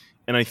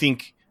 And I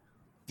think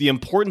the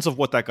importance of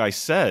what that guy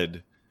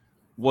said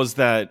was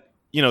that,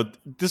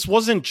 this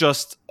wasn't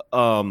just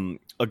a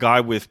guy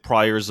with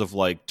priors of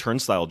like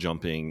turnstile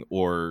jumping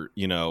or,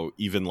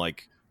 even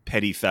like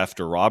petty theft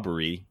or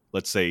robbery,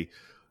 let's say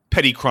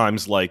petty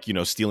crimes like,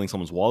 stealing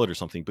someone's wallet or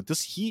something. But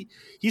he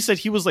said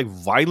he was like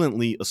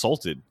violently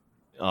assaulted.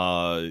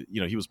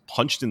 He was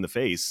punched in the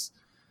face.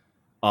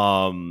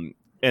 And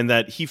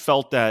that he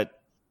felt that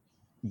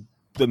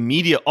the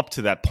media up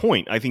to that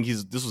point, I think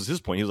this was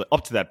his point. He was like,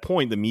 up to that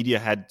point, the media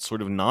had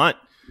sort of not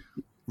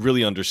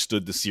really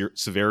understood the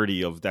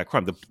severity of that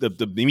crime.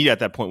 The media at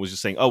that point was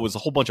just saying, oh, it was a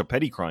whole bunch of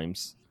petty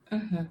crimes.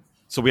 Mm-hmm.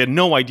 So we had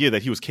no idea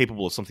that he was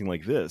capable of something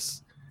like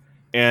this.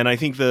 And I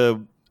think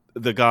the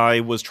guy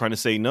was trying to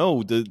say,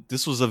 no,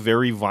 this was a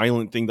very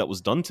violent thing that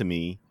was done to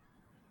me.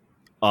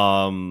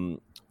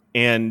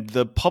 And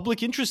the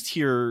public interest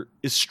here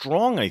is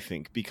strong, I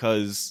think,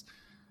 because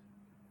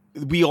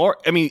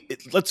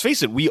let's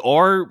face it, we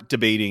are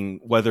debating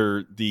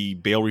whether the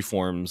bail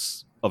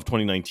reforms of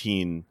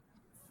 2019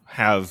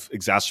 have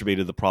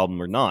exacerbated the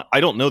problem or not. I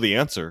don't know the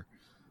answer,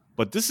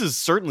 but this is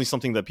certainly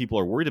something that people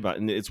are worried about.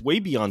 And it's way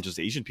beyond just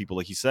Asian people,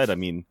 like he said. I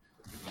mean,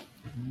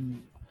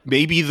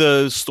 maybe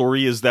the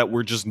story is that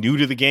we're just new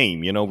to the game.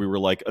 We were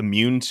like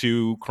immune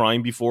to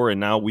crime before, and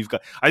now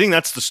I think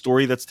that's the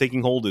story that's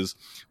taking hold is,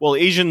 well,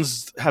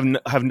 Asians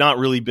have not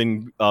really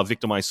been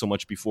victimized so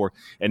much before.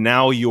 And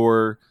now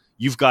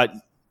you've got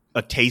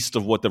a taste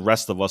of what the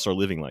rest of us are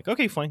living like.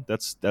 Okay, fine.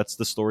 That's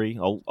the story.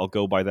 I'll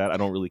go by that. I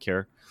don't really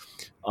care.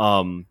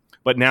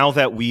 But now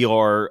that we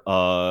are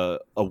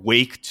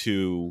awake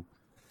to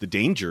the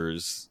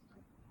dangers,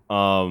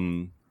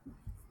 I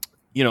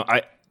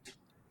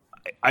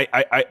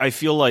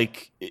feel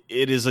like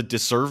it is a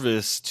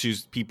disservice to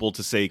people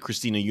to say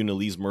Christina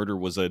Yunili's murder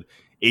was an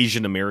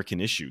Asian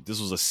American issue.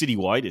 This was a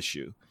citywide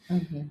issue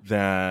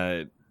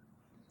that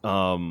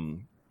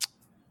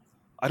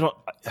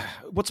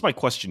what's my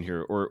question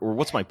here, or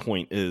what's my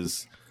point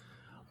is,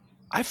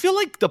 I feel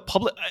like the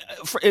public,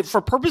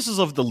 for purposes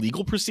of the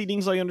legal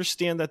proceedings, I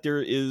understand that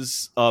there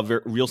is a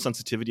real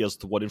sensitivity as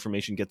to what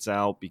information gets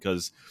out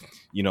because,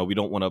 we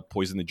don't want to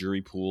poison the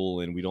jury pool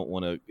and we don't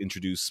want to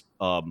introduce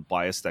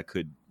bias that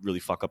could really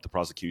fuck up the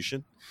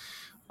prosecution.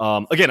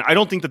 Again, I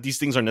don't think that these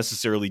things are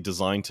necessarily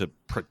designed to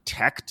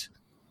protect,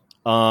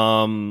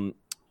 the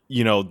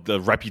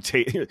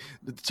reputation,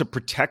 to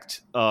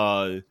protect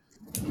the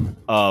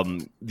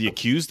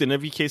accused in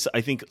every case. I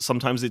think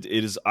sometimes it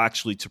is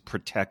actually to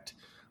protect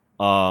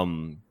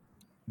the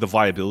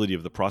viability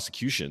of the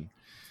prosecution.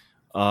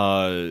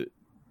 But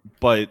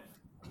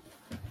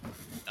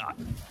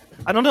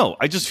I don't know.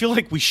 I just feel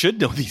like we should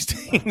know these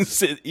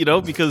things,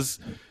 because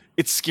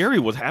it's scary.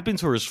 What happened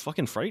to her is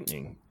fucking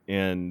frightening.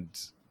 And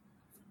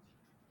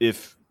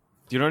if,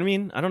 do you know what I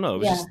mean? I don't know. It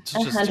was Yeah, just,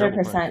 it's just a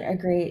terrible crime. 100%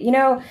 agree. You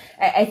know,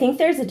 I think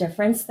there's a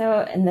difference though,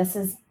 and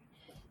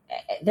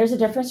there's a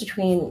difference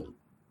between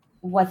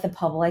what the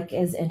public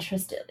is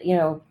interested, you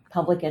know,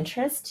 public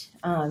interest,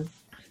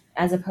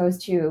 as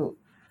opposed to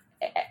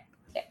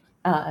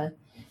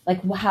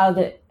like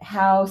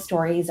how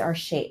stories are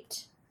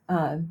shaped,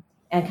 and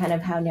kind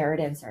of how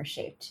narratives are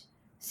shaped.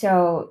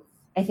 So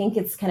I think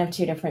it's kind of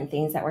two different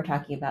things that we're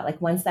talking about.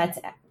 Like once that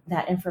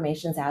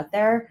information's out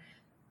there,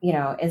 you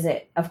know,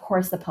 of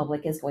course the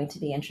public is going to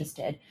be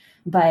interested.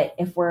 But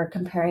if we're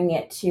comparing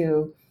it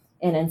to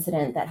an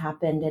incident that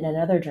happened in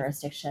another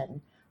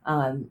jurisdiction,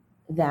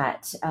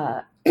 that,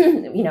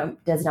 you know,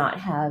 does not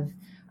have,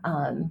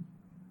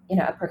 you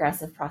know, a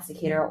progressive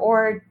prosecutor,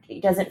 or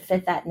doesn't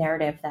fit that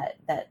narrative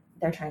that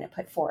they're trying to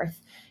put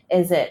forth,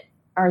 is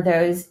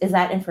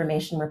that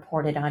information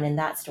reported on in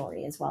that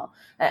story as well?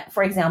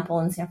 For example,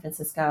 in San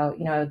Francisco,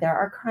 you know, there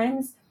are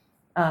crimes,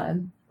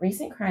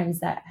 recent crimes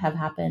that have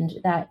happened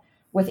that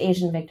with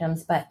Asian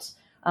victims, but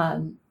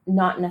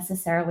not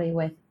necessarily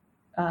with,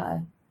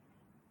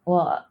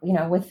 well, you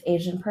know, with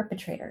Asian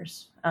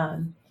perpetrators.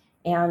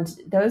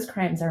 And those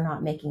crimes are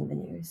not making the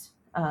news,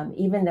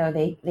 even though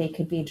they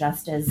could be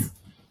just as,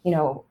 you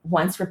know,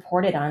 once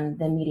reported on,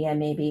 the media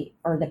maybe,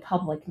 or the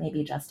public may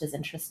be just as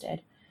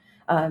interested.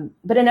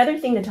 But another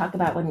thing to talk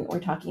about when we're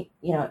talking,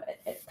 you know,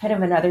 kind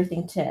of another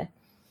thing to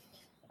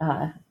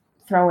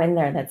throw in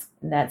there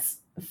that's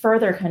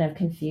further kind of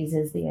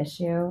confuses the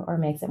issue or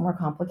makes it more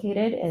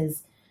complicated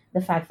is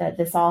the fact that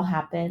this all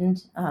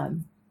happened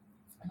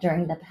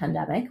during the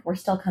pandemic. We're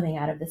still coming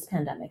out of this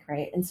pandemic,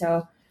 right? And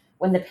so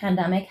when the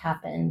pandemic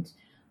happened,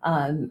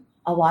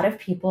 a lot of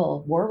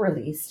people were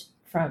released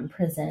from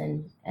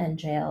prison and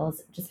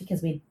jails just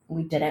because we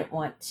didn't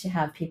want to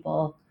have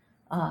people,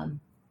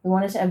 we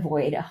wanted to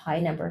avoid a high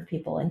number of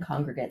people in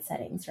congregate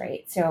settings,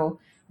 right? So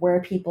where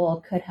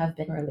people could have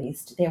been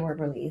released, they were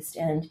released.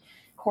 And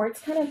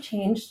courts kind of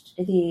changed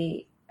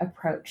the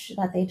approach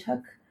that they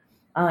took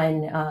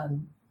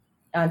on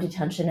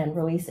detention and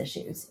release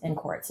issues in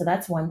court. So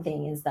that's one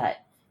thing, is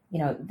that, you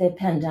know, the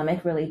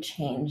pandemic really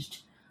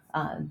changed,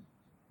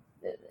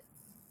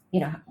 you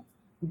know,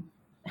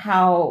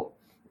 how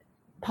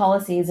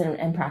policies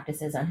and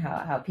practices on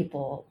how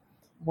people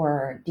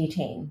were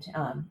detained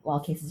while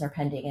cases are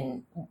pending.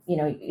 And, you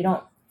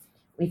know,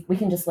 we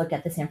can just look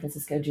at the San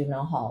Francisco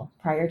Juvenile Hall.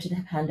 Prior to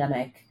the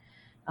pandemic,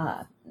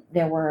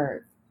 there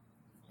were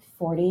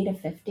 40 to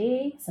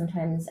 50,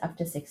 sometimes up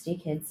to 60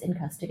 kids in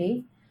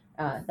custody.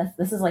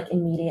 This is like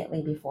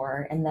immediately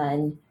before. And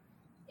then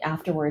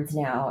afterwards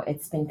now,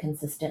 it's been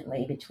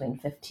consistently between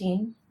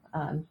 15.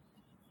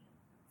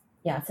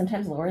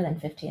 Sometimes lower than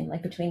 15,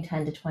 like between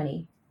 10 to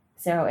 20.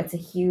 So it's a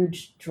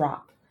huge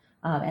drop.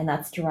 And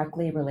that's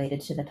directly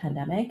related to the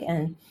pandemic.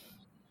 And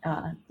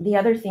the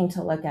other thing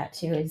to look at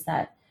too is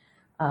that,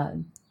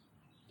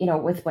 you know,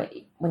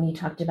 when you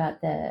talked about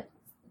the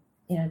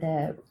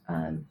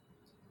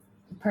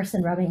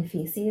person rubbing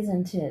feces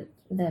into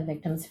the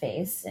victim's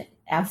face,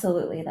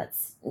 absolutely,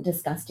 that's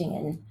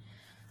disgusting.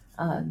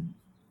 And,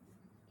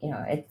 you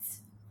know,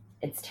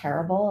 it's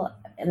terrible.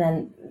 And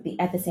then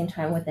at the same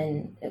time,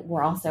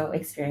 we're also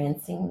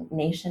experiencing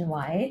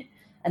nationwide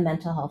a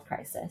mental health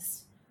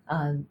crisis.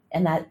 And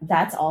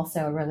that's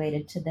also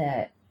related to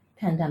the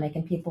pandemic,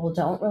 and people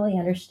don't really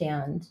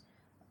understand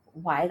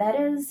why that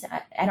is.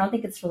 I don't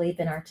think it's really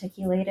been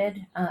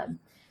articulated,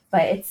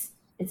 but it's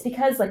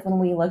because, like, when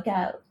we look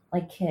at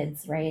like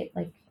kids, right?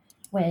 Like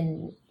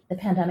when the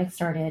pandemic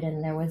started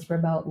and there was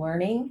remote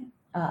learning,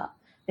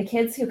 the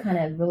kids who kind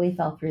of really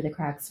fell through the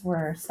cracks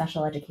were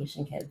special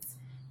education kids,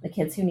 the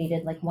kids who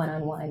needed like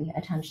one-on-one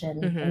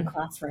attention in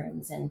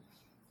classrooms, and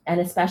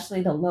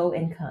especially the low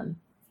income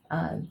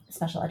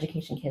special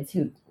education kids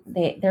who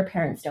their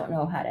parents don't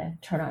know how to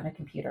turn on a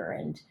computer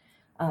and,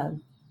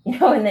 you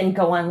know, and then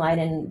go online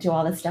and do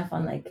all this stuff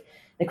on like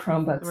the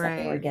Chromebooks that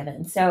they were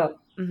given. So,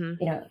 you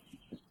know,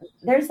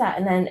 there's that.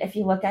 And then if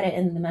you look at it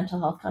in the mental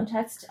health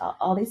context,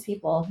 all these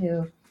people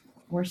who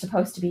were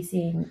supposed to be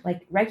seeing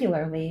like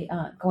regularly,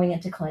 going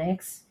into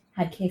clinics,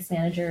 had case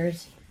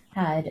managers,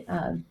 had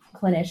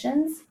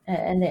clinicians,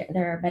 and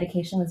their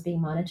medication was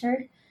being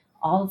monitored.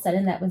 All of a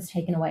sudden that was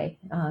taken away.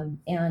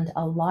 And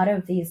a lot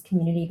of these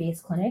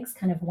community-based clinics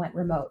kind of went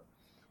remote,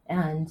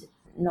 and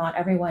not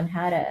everyone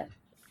had a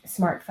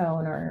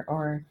smartphone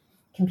or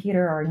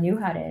computer or knew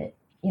how to,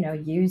 you know,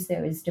 use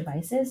those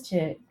devices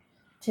to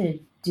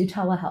do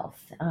telehealth.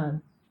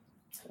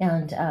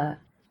 And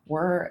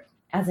we're,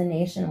 as a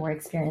nation, we're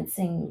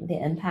experiencing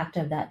the impact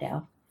of that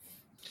now.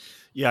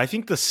 Yeah, I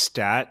think the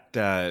stat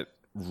that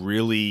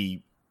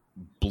really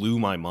blew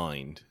my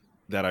mind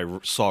that I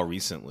saw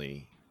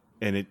recently,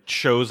 and it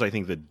shows, I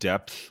think, the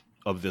depth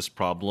of this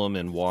problem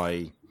and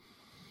why,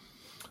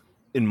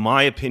 in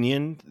my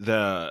opinion,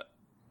 the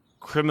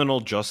criminal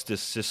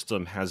justice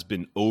system has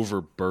been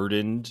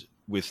overburdened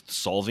with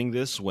solving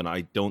this, when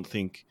I don't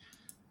think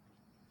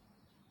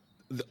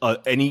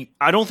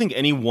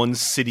any one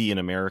city in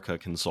America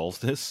can solve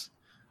this.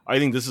 I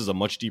think this is a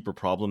much deeper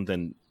problem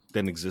than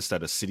exists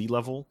at a city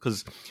level,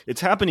 because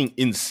it's happening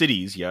in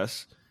cities,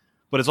 yes,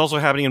 but it's also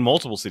happening in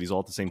multiple cities all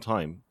at the same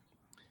time.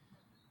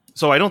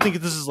 So I don't think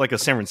this is like a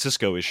San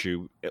Francisco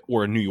issue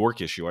or a New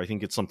York issue. I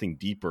think it's something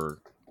deeper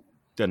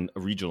than a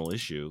regional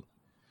issue.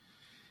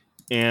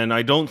 And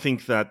I don't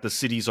think that the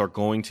cities are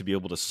going to be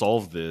able to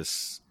solve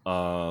this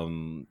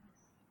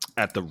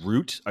at the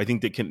root. I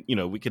think they can,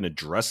 we can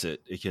address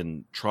it. It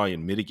can try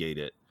and mitigate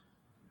it.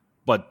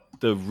 But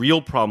the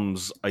real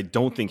problems, I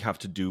don't think, have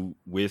to do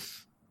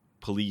with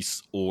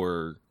police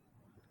or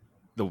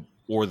the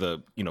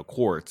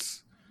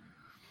courts.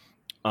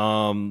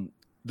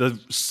 The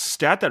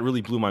stat that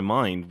really blew my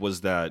mind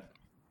was that,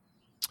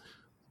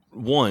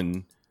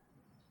 one,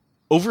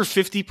 over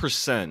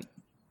 50%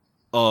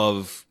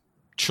 of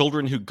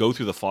children who go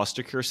through the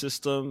foster care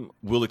system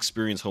will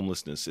experience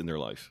homelessness in their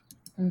life.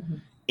 Mm-hmm.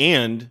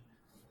 And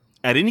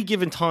at any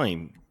given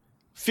time,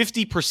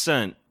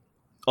 50%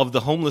 of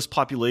the homeless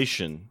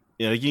population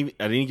at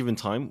any given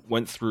time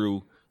went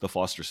through the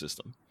foster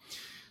system.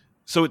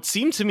 So it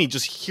seemed to me,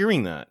 just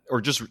hearing that,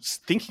 or just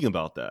thinking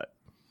about that,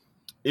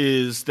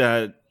 is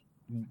that,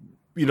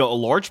 a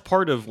large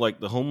part of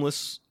like the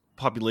homeless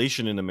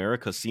population in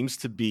America seems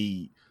to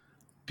be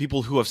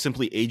people who have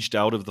simply aged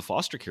out of the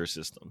foster care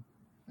system.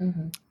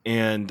 Mm-hmm.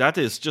 And that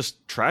is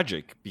just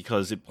tragic,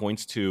 because it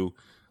points to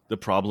the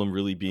problem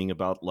really being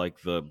about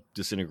like the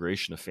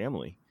disintegration of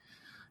family.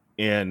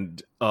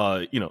 And,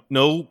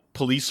 no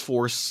police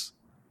force,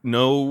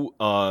 no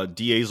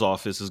DA's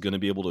office is going to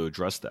be able to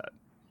address that.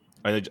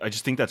 I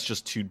just think that's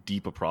just too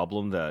deep a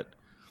problem that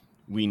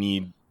we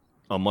need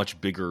a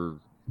much bigger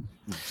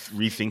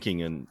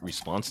rethinking and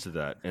response to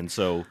that. And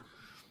so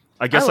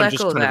I guess I'm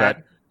just kind of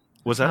at...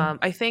 Was that?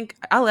 I think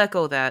I'll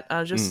echo that.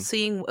 Just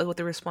seeing what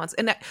the response,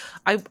 and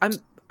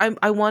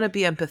I want to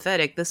be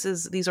empathetic.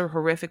 These are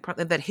horrific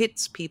problems that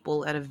hits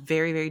people at a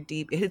very, very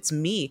deep. It hits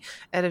me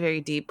at a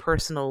very deep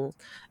personal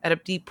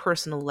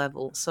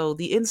level. So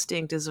the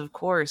instinct is, of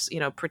course,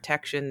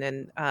 protection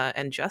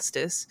and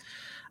justice,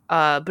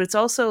 but it's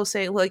also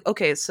saying, like,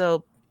 okay,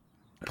 so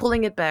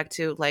pulling it back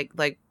to like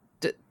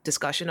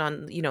discussion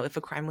on if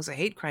a crime was a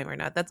hate crime or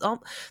not.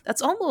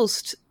 That's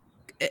almost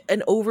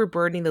an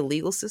overburdening the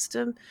legal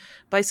system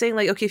by saying,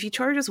 like, okay, if you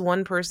charge this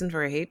one person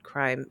for a hate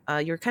crime,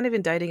 you're kind of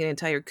indicting an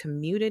entire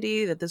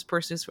community that this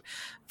person is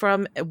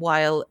from,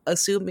 while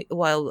assuming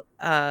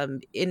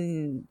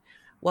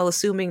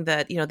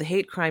that the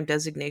hate crime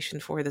designation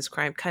for this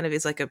crime kind of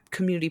is like a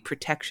community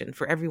protection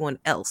for everyone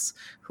else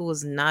who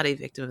was not a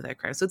victim of that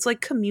crime. So it's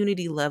like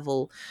community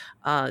level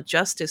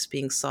justice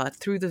being sought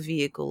through the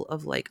vehicle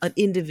of like an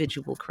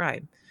individual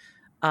crime.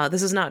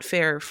 This is not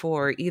fair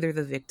for either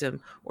the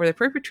victim or the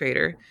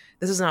perpetrator.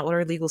 This is not what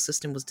our legal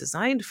system was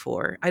designed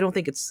for. I don't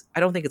think it's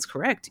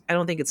correct. I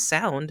don't think it's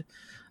sound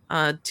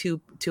to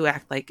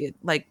act like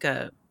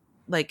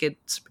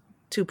it's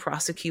to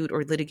prosecute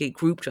or litigate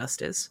group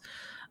justice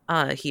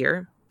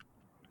here.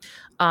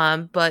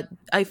 But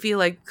I feel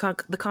like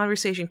the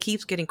conversation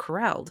keeps getting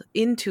corralled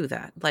into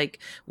that. Like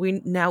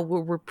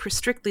we're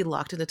strictly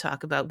locked in to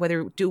talk about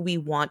whether do we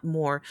want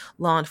more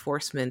law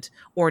enforcement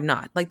or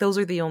not. Like those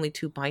are the only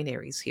two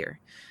binaries here.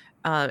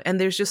 And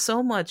there's just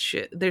so much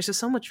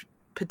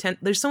potential.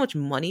 There's so much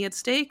money at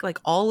stake. Like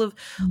all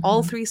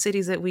three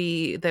cities that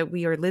we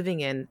are living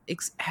in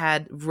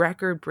had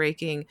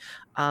record-breaking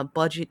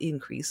budget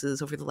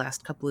increases over the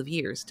last couple of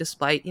years,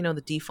 despite the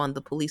defund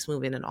the police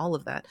movement and all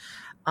of that.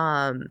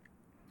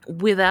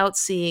 Without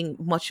seeing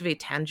much of a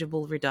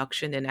tangible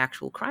reduction in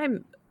actual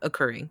crime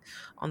occurring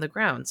on the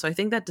ground. So I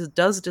think that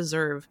does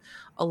deserve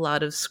a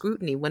lot of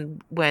scrutiny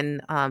when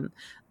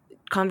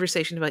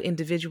conversation about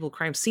individual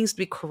crime seems to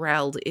be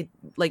corralled,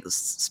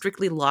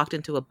 strictly locked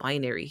into a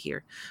binary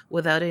here,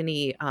 without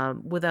any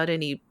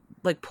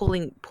like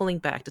pulling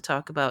back to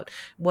talk about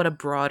what a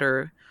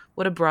broader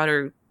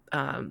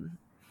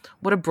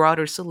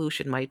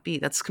solution might be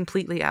that's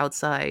completely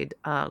outside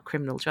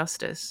criminal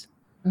justice.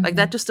 Mm-hmm. Like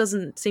that just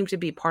doesn't seem to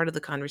be part of the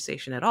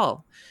conversation at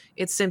all.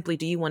 It's simply,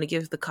 do you want to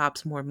give the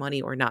cops more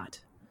money or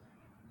not?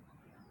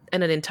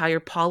 And an entire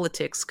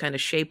politics kind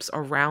of shapes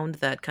around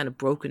that kind of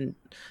broken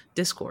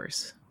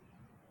discourse.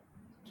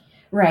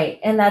 Right.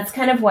 And that's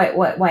kind of why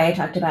I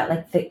talked about,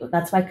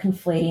 that's why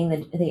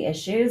conflating the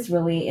issues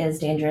really is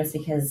dangerous,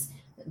 because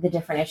the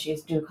different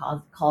issues do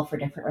call for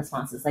different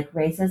responses. Like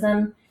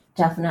racism,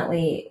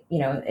 definitely,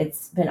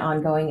 it's been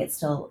ongoing. It's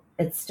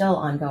still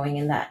ongoing,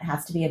 and that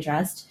has to be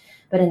addressed.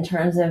 But in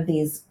terms of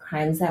these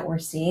crimes that we're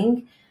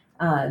seeing,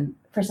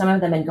 for some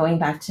of them, and going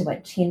back to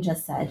what Teen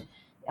just said,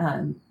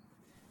 in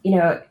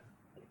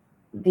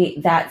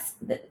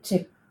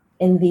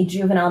the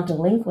juvenile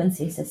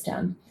delinquency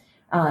system,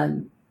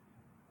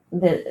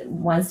 the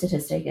one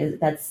statistic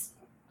that's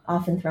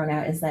often thrown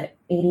out is that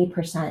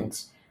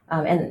 80%,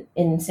 and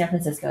in San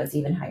Francisco it's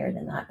even higher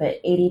than that,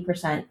 but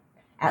 80%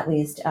 at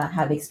least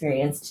have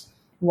experienced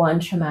one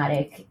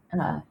traumatic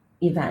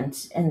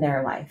event in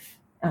their life.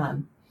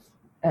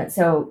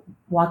 So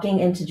walking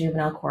into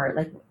juvenile court,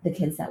 like the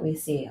kids that we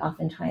see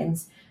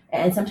oftentimes,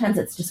 and sometimes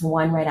it's just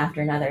one right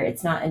after another.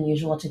 It's not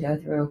unusual to go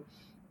through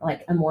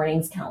like a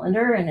morning's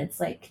calendar, and it's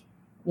like,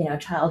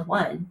 child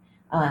one,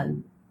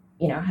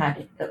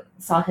 had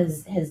saw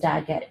his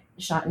dad get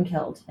shot and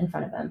killed in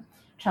front of him.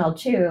 Child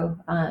two,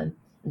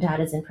 dad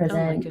is in Oh my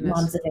prison, goodness.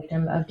 mom's a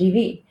victim of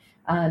DV.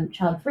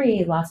 Child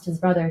three lost his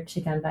brother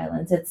to gun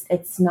violence.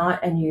 It's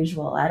not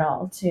unusual at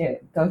all to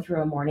go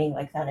through a morning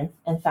like that.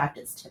 In fact,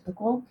 it's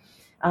typical.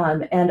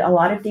 And a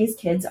lot of these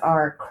kids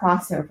are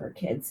crossover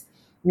kids,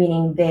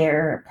 meaning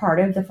they're part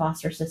of the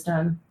foster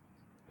system,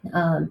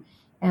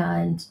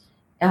 and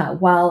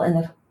while in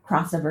the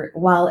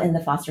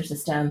foster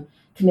system,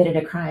 committed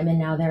a crime, and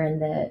now they're in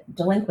the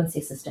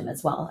delinquency system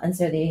as well, and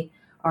so they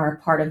are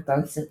part of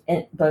both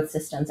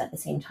systems at the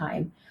same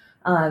time.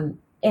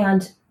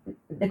 And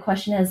the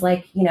question is,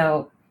 like,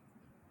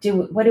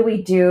 what do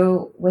we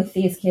do with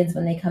these kids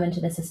when they come into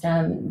the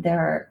system?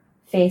 They're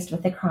faced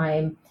with a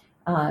crime,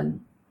 and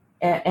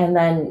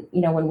then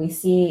when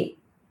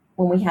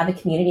we have a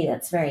community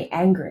that's very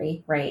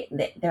angry, right?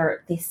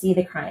 They see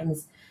the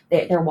crimes,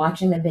 they're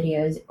watching the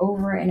videos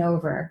over and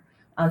over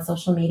on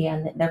social media,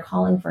 and they're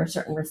calling for a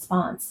certain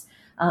response.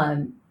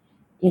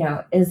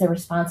 Is the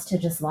response to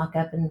just lock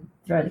up and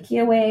throw the key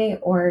away,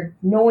 or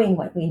knowing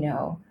what we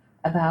know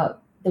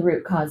about the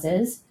root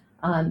causes?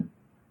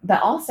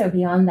 But also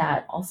beyond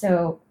that,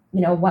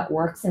 what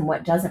works and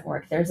what doesn't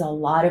work. There's a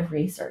lot of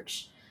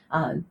research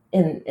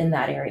in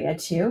that area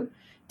too.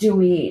 Do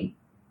we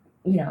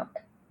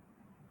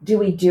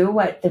do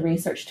what the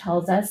research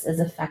tells us is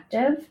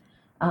effective?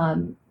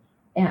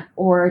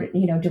 Or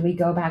do we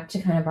go back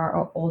to kind of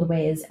our old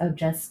ways of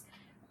just,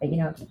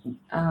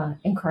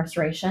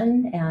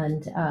 incarceration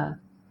and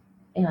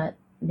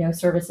no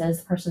services,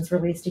 the person's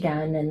released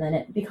again, and then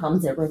it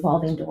becomes a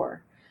revolving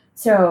door.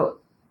 So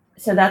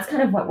that's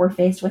kind of what we're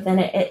faced with. And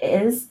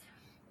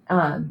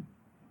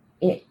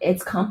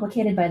it's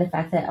complicated by the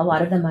fact that a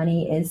lot of the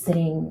money is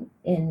sitting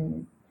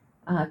in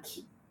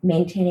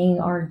maintaining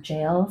our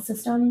jail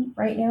system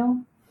right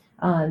now,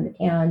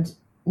 and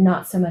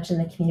not so much in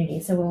the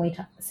community. So when we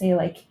say,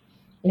 like,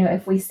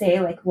 if we say,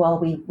 like, well,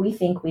 we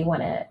think we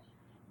want to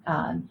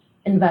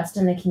invest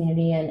in the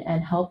community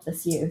and help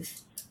this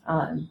youth,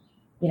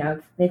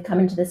 they've come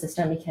into the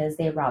system because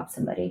they robbed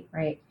somebody,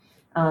 right?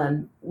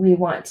 We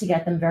want to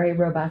get them very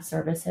robust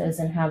services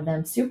and have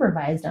them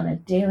supervised on a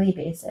daily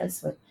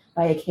basis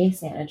by a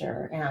case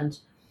manager. And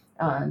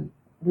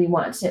we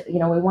want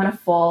a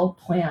full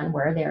plan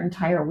where their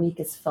entire week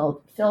is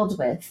filled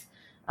with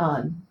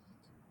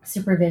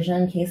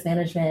supervision, case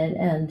management,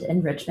 and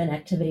enrichment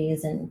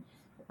activities, and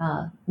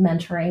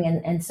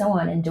mentoring, and so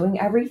on, and doing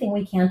everything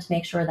we can to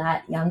make sure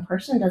that young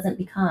person doesn't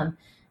become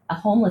a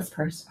homeless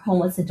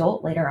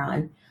adult later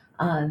on.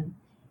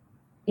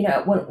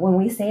 When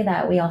we say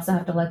that, we also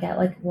have to look at,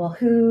 like, well,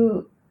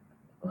 who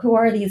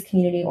are these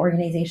community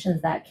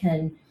organizations that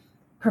can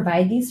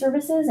provide these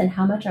services, and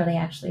how much are they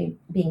actually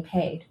being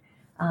paid,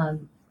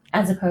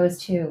 as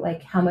opposed to,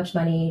 like, how much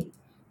money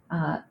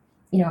are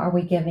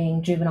we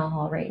giving juvenile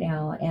hall right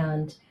now,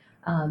 and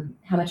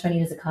how much money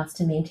does it cost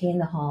to maintain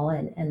the hall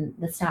and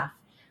the staff.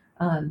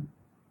 On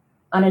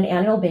an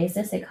annual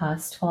basis, it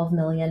costs $12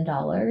 million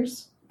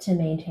to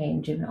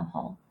maintain juvenile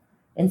hall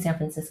in San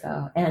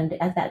Francisco. And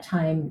at that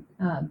time,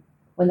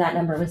 when that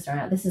number was thrown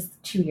out, this is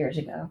 2 years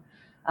ago,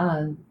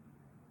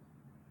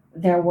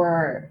 there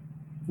were,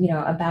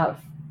 about,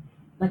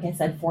 like I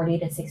said, 40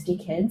 to 60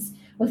 kids.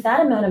 With that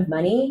amount of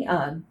money,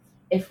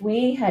 if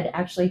we had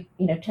actually,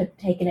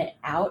 taken it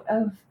out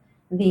of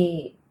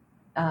the,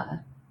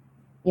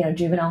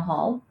 juvenile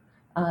hall,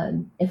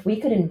 if we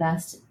could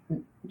invest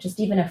just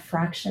even a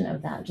fraction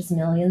of that, just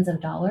millions of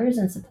dollars,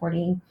 in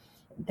supporting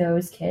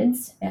those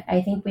kids,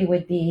 I think we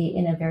would be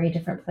in a very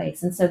different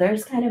place. And so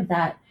there's kind of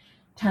that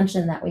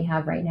tension that we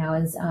have right now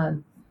is,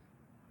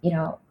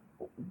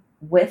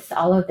 with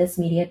all of this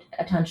media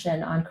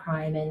attention on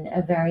crime and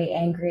a very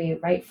angry,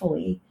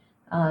 rightfully,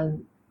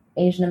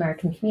 Asian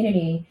American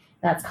community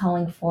that's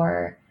calling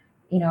for,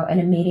 an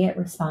immediate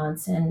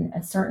response and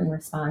a certain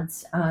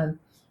response,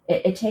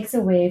 it takes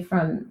away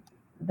from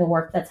the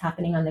work that's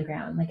happening on the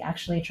ground, like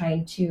actually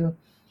trying to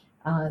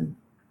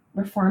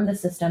reform the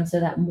system so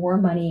that more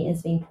money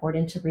is being poured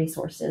into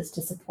resources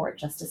to support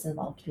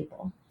justice-involved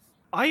people.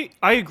 I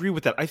agree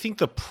with that. I think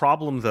the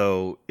problem,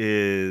 though,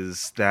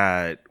 is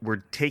that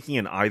we're taking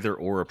an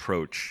either-or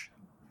approach.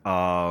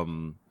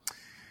 And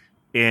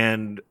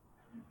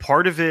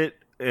part of it,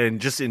 and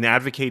just in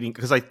advocating,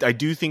 because I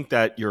do think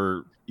that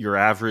your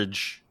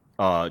average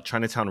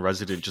Chinatown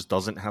resident just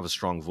doesn't have a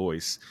strong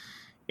voice.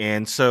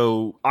 And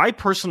so I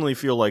personally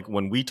feel like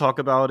when we talk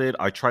about it,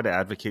 I try to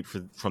advocate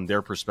from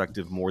their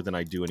perspective more than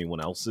I do anyone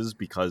else's,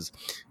 because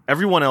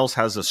everyone else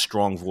has a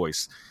strong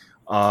voice.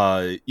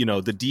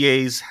 The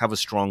DAs have a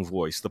strong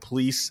voice. The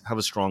police have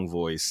a strong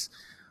voice.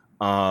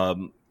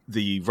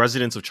 The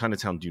residents of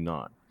Chinatown do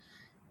not.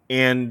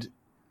 And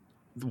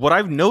what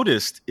I've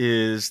noticed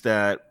is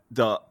that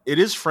it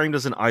is framed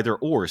as an either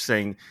or,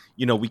 saying,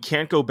 we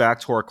can't go back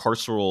to our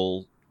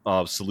carceral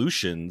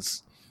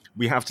solutions.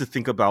 We have to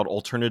think about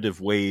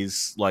alternative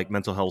ways like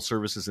mental health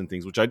services and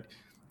things, which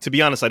to be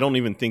honest, I don't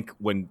even think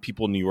when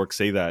people in New York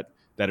say that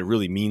that it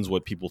really means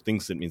what people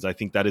think it means. I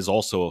think that is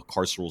also a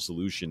carceral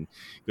solution,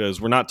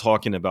 because we're not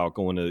talking about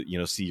going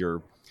to, see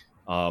your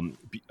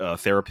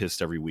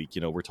therapist every week.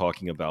 We're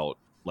talking about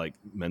like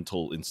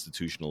mental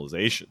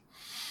institutionalization.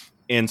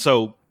 And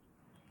so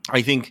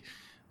I think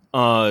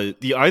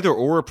the either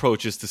or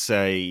approach is to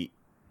say,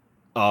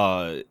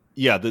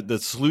 the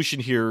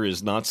solution here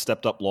is not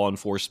stepped up law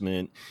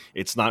enforcement.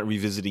 It's not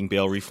revisiting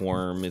bail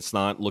reform. It's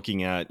not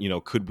looking at,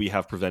 could we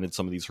have prevented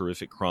some of these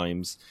horrific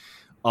crimes?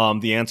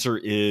 The answer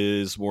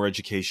is more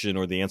education,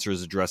 or the answer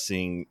is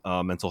addressing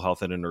mental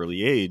health at an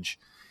early age.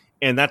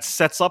 And that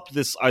sets up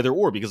this either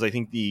or, because I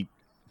think the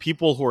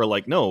people who are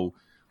like, no,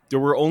 there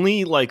were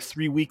only like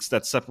 3 weeks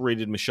that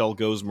separated Michelle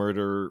Go's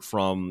murder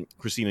from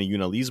Christina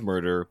Yunali's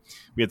murder.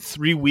 We had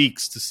 3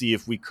 weeks to see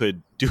if we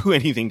could do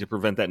anything to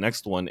prevent that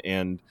next one.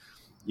 And,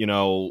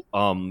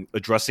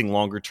 addressing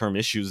longer term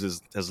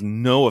issues has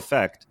no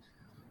effect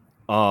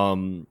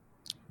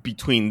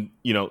between,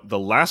 the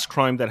last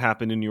crime that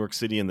happened in New York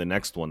City and the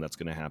next one that's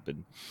going to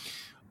happen.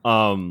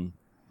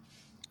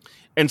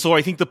 And so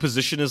I think the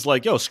position is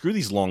like, screw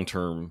these long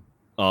term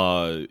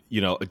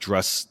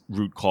address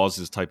root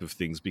causes type of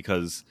things,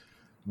 because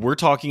we're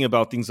talking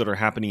about things that are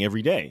happening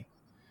every day.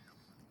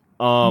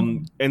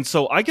 And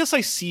so I guess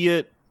I see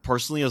it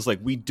personally as like,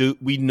 we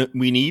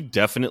need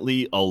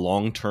definitely a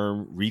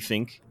long-term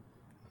rethink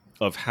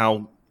of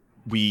how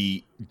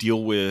we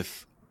deal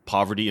with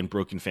poverty and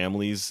broken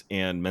families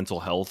and mental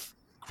health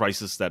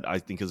crisis that I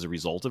think is a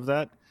result of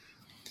that.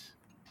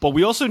 But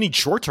we also need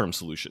short-term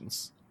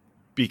solutions,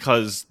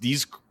 because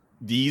these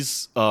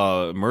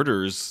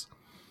murders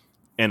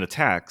and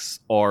attacks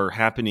are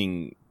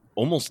happening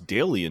almost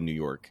daily in New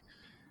York.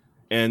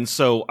 And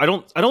so I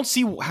don't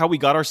see how we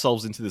got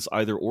ourselves into this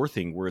either or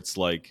thing, where it's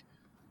like,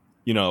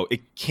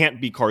 it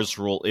can't be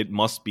carceral, it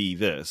must be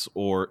this,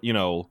 or,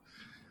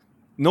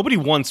 nobody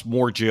wants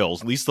more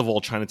jails, least of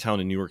all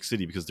Chinatown in New York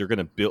City, because they're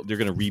going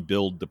to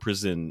rebuild the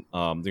prison.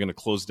 They're going to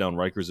close down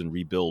Rikers and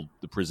rebuild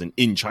the prison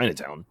in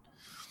Chinatown.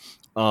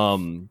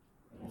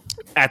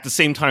 At the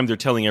same time, they're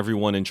telling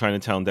everyone in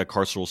Chinatown that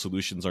carceral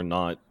solutions are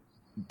not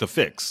the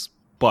fix,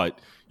 but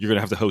you're going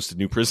to have to host a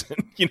new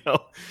prison.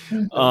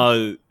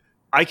 Mm-hmm.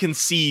 I can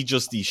see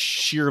just the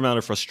sheer amount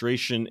of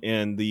frustration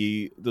and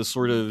the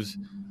sort of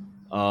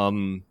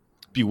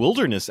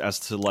bewilderness as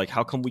to like,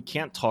 how come we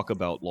can't talk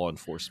about law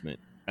enforcement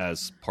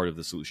as part of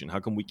the solution? How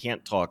come we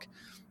can't talk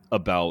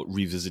about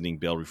revisiting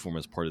bail reform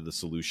as part of the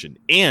solution,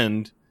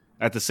 and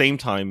at the same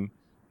time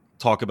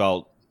talk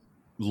about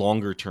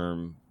longer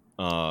term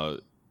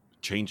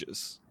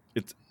changes?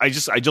 I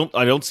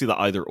don't see the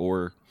either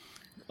or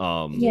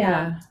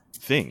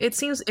thing. It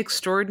seems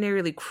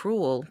extraordinarily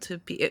cruel to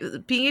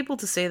being able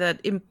to say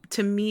that.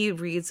 To me,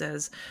 reads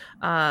as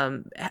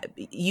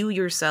you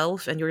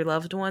yourself and your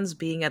loved ones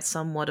being at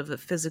somewhat of a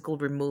physical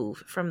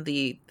remove from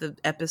the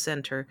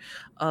epicenter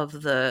of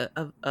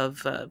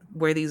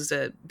where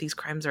these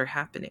crimes are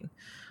happening.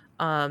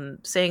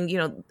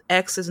 Saying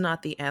X is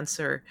not the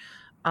answer.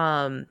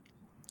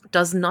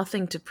 Does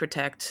nothing to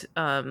protect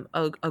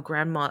a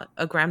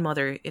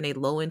grandmother in a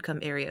low income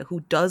area who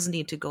does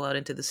need to go out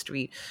into the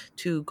street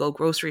to go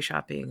grocery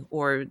shopping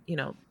or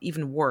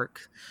even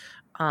work,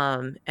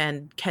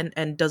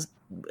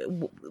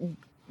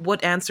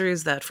 what answer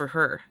is that for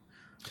her?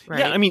 Right?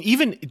 Yeah, I mean,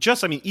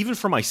 even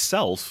for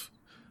myself,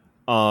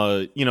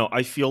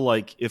 I feel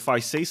like if I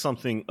say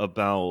something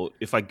about,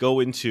 if I go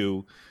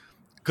into,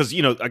 because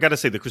I got to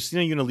say, the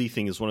Christina Yunali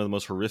thing is one of the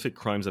most horrific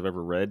crimes I've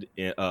ever read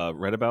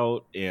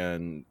about,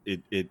 and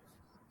it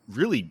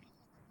really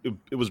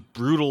was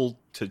brutal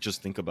to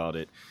just think about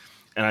it.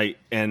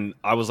 And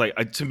I was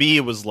like, to me,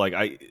 it was like,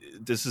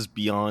 this is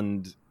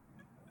beyond,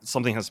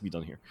 something has to be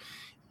done here.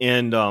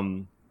 And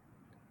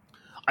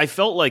I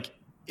felt like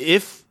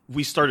if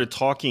we started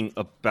talking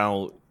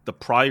about the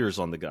priors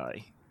on the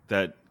guy,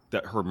 that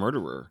her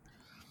murderer,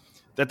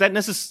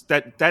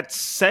 that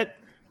set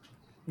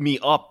me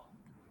up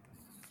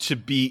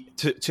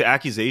to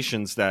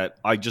accusations that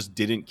I just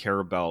didn't care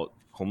about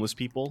homeless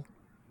people.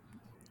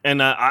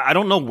 And I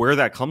don't know where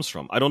that comes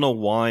from. I don't know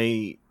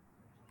why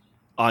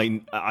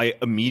I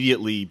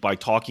immediately, by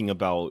talking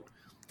about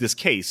this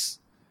case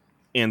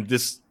and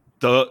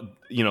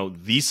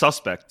the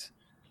suspect,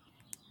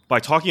 by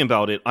talking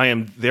about it, I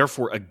am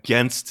therefore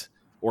against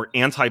or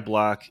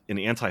anti-Black and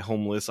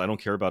anti-homeless. I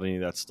don't care about any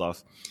of that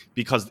stuff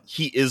because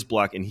he is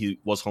Black and he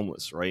was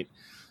homeless, right?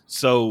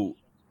 So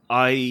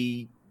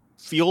I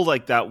feel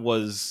like that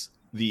was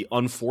the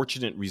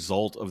unfortunate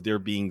result of there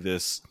being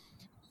this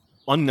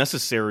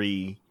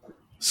unnecessary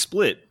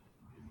split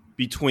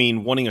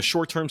between wanting a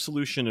short-term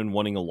solution and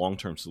wanting a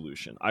long-term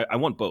solution. I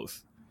want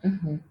both.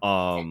 Mm-hmm.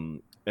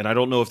 And I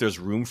don't know if there's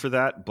room for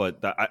that, but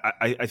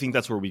I think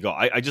that's where we go.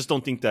 I just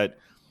don't think that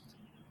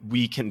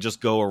we can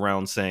just go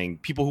around saying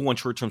people who want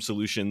short-term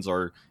solutions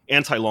are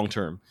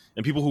anti-long-term,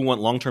 and people who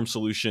want long-term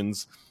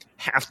solutions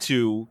have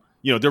to,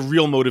 their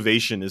real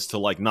motivation is to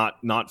like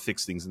not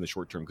fix things in the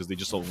short term because they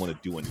just don't want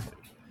to do anything.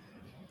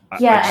 I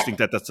just think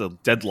that that's a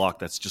deadlock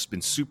that's just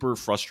been super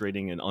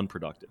frustrating and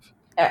unproductive.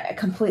 I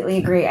completely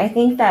agree. I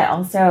think that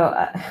also,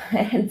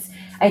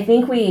 I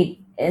think we,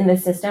 in the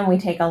system, we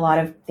take a lot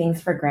of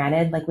things for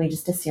granted. Like we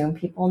just assume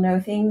people know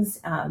things.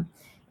 And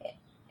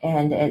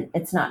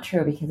it's not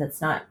true because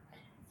it's not,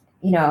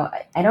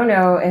 I don't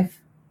know if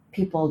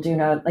people do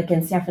know, like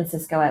in San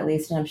Francisco at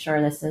least, and I'm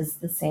sure this is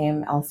the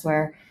same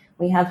elsewhere,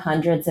 we have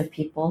hundreds of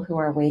people who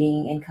are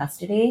waiting in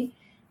custody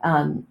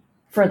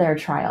for their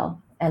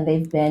trial, and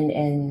they've been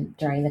in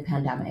during the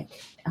pandemic.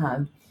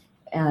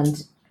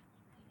 And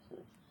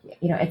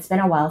it's been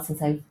a while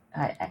since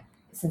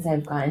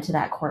I've gone into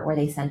that court where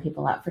they send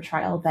people out for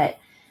trial, but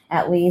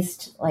at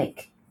least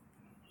 8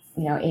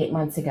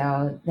 months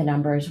ago, the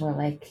numbers were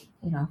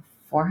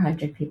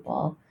 400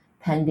 people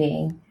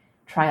pending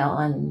trial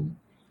on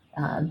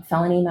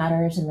felony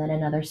matters, and then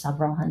another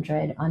several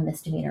hundred on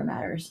misdemeanor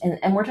matters.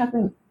 And we're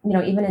talking,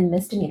 even in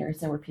misdemeanors,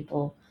 there were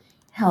people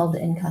held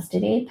in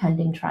custody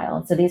pending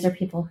trial. So these are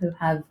people who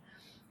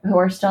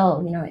are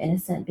still,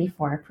 innocent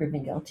before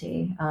proven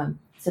guilty.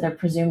 So they're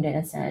presumed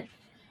innocent,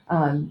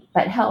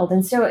 but held.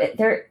 And so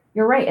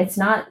you're right.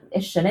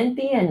 It shouldn't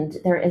be. And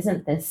there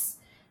isn't this,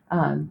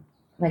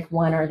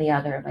 one or the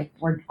other. Like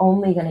we're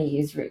only going to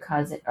use root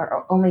cause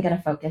or only going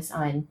to focus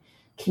on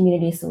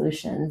community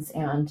solutions,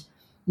 and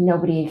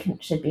nobody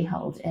should be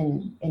held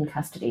in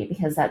custody,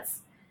 because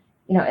that's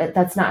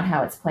not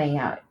how it's playing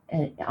out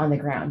on the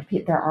ground.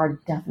 There are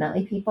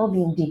definitely people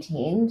being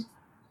detained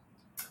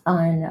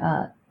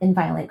in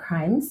violent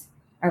crimes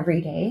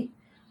every day,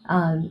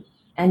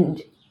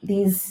 and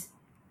these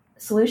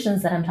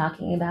solutions that I'm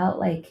talking about,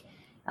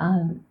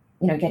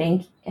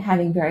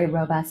 having very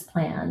robust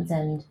plans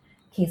and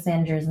case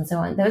managers and so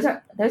on,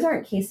 those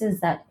aren't cases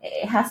that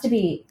it has to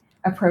be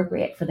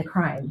appropriate for the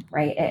crime,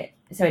 right?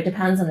 So it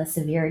depends on the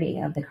severity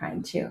of the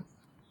crime too.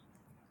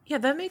 Yeah,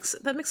 that makes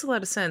a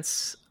lot of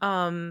sense.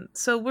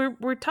 So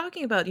we're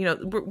talking about,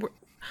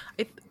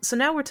 so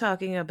now we're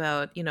talking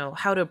about,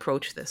 how to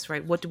approach this,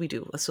 right? What do we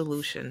do? A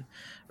solution,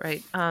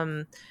 right?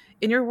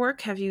 In your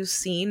work, have you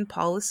seen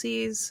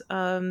policies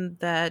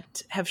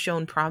that have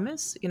shown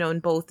promise, in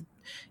both,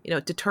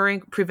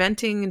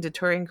 preventing and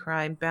deterring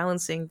crime,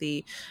 balancing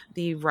the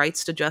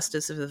rights to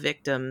justice of the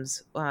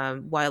victims,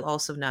 while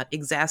also not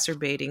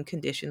exacerbating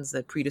conditions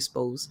that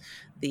predispose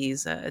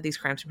these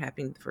crimes from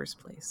happening in the first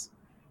place?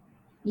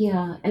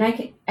 Yeah,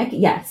 and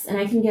yes, and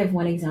I can give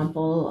one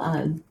example.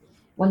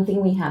 One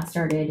thing we have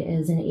started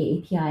is an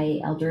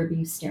AAPI Elder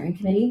Abuse Steering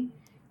Committee.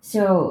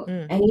 So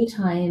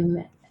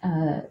anytime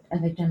a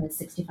victim is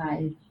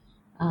 65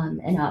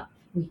 and up,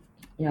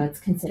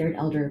 it's considered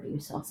elder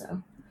abuse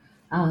also.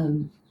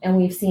 And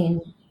we've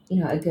seen,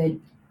 a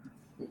good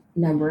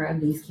number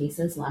of these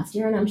cases last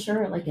year, and I'm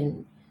sure,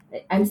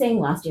 I'm saying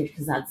last year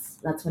because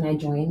that's when I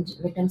joined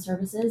Victim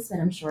Services,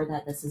 but I'm sure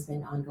that this has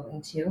been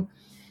ongoing too.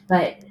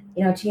 But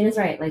Tina's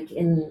right. Like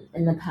in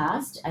the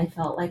past, I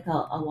felt like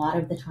a lot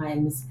of the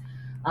times,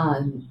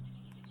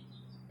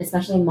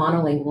 especially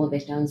monolingual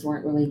victims,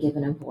 weren't really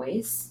given a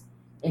voice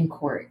in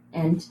court,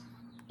 and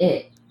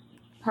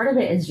part of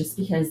it is just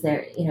because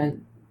it's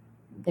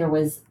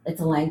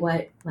a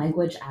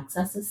language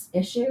access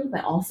issue,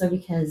 but also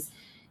because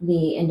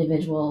the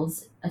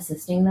individuals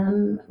assisting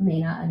them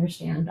may not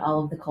understand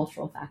all of the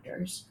cultural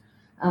factors.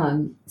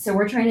 So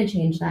we're trying to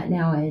change that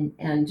now, and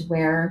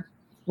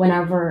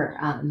whenever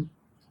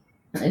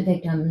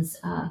victims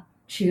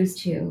choose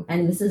to,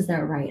 and this is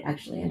their right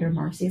actually under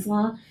Marsy's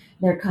law,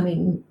 they're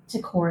coming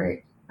to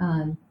court,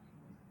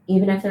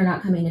 even if they're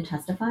not coming to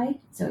testify.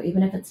 So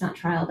even if it's not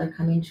trial, they're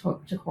coming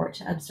to court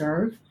to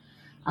observe,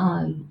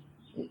 and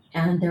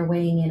they're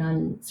weighing in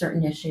on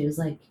certain issues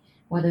like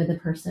whether the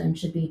person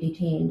should be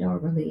detained or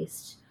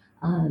released.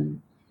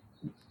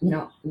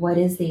 What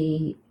is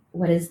the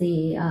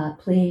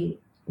plea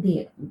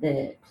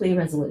the plea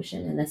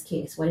resolution in this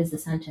case? What is the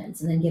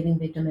sentence? And then giving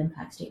victim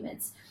impact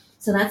statements.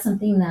 So that's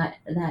something that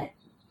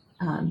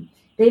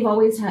they've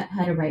always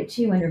had a right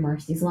to under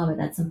Marsy's law, but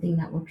that's something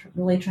that we're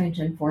really trying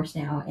to enforce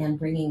now, and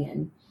bringing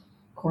in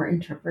court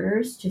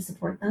interpreters to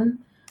support them.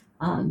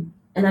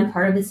 And then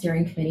part of the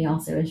steering committee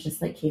also is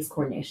just case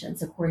coordination.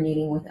 So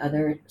coordinating with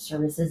other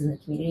services in the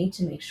community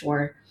to make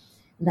sure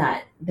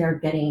that they're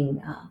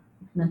getting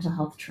mental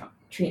health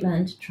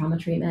treatment, trauma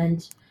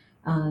treatment,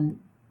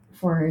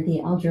 for the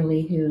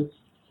elderly who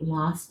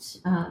lost,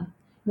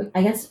 who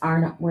I guess are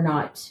not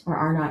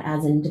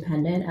as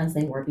independent as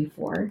they were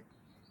before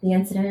the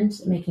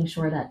incident, making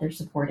sure that they're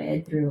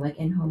supported through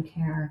in-home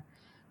care.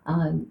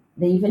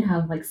 They even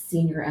have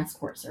senior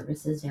escort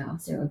services now.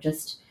 So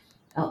just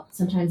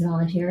sometimes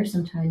volunteers,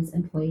 sometimes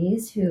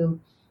employees who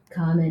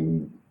come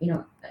and,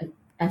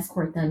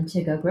 escort them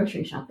to go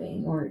grocery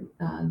shopping or,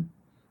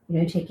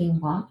 taking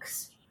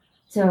walks.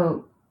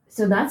 So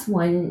that's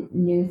one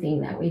new thing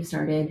that we've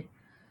started.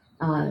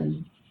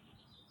 And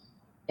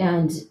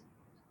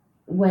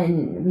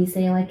when we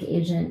say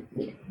agent,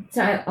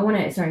 so I want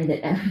to, sorry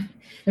that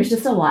there's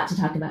just a lot to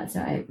talk about.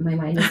 So my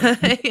mind is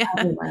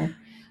everywhere.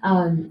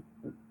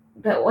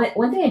 But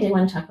one thing I did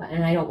want to talk about,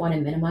 and I don't want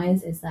to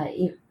minimize, is that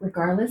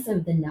regardless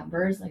of the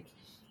numbers,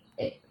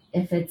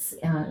 if it's,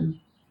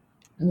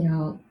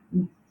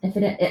 if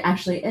it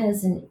actually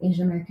is an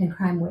Asian American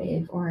crime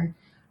wave or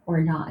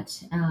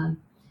not.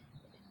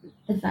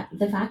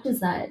 The fact is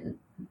that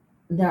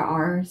there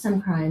are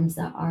some crimes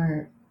that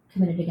are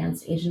committed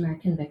against Asian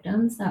American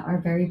victims that are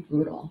very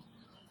brutal.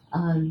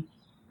 And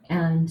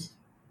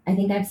I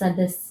think I've said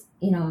this,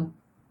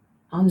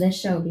 on this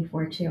show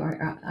before too,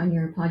 or on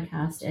your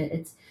podcast.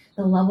 It's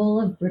the level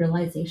of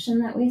brutalization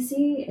that we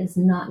see is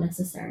not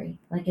necessary.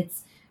 Like,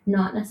 it's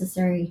not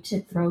necessary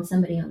to throw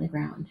somebody on the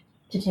ground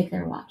to take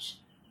their watch.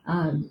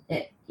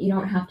 You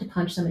don't have to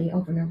punch somebody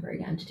over and over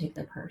again to take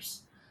their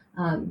purse.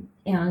 And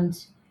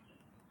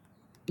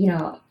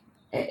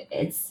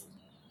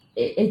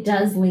it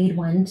does lead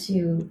one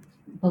to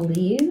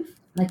believe,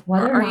 like,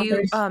 whether or not you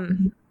there's.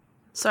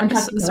 sorry I'm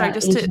talking sorry about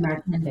just Asian to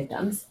American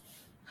victims.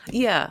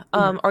 yeah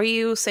are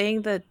you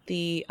saying that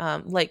the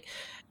like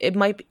it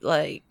might be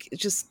like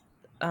just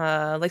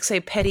like say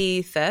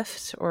petty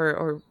theft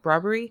or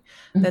robbery,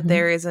 that Mhm.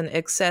 there is an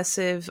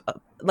excessive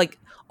like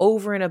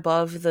over and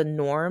above the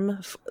norm,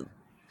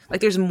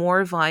 like there's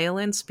more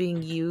violence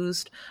being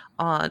used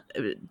on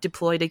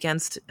deployed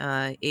against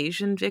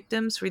Asian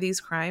victims for these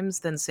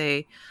crimes than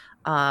say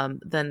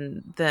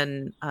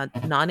than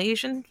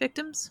non-Asian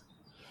victims?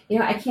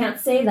 I can't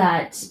say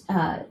that,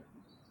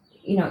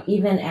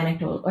 even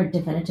anecdotal or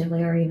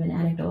definitively or even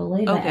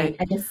anecdotally, but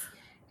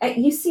Okay.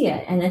 you see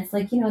it, and it's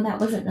like, that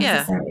wasn't Yeah.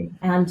 necessary.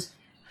 And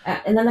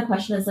then the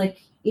question is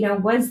like,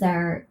 is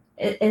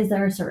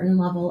there a certain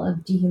level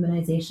of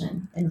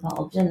dehumanization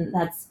involved? And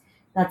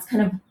that's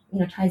kind of,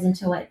 ties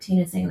into what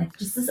Tina's saying, like,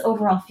 just this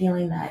overall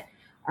feeling that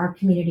our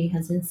community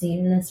has been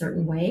seen in a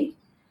certain way.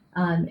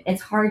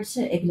 It's hard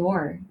to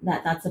ignore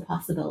that that's a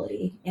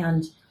possibility.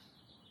 And,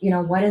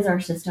 what is our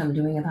system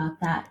doing about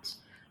that?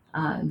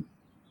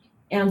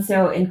 And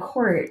so in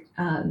court,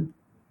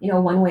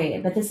 one way,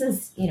 but this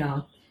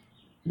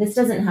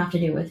doesn't have to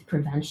do with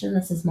prevention.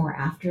 This is more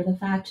after the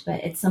fact,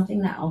 but it's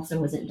something that also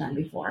wasn't done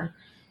before.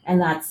 And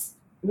that's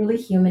really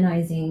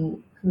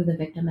humanizing who the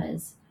victim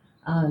is.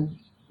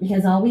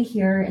 Because all we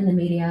hear in the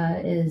media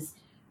is,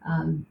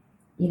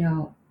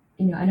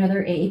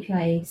 another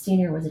AAPI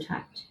senior was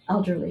attacked,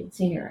 elderly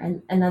senior,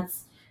 and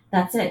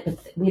that's it. But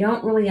we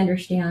don't really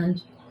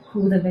understand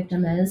who the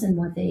victim is and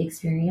what they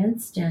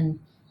experienced, and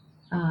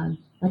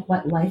like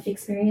what life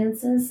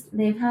experiences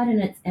they've had.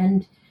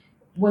 And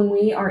when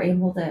we are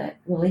able to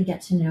really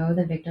get to know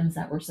the victims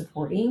that we're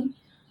supporting,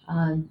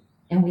 and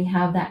we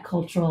have that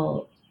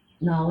cultural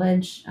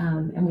knowledge,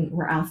 and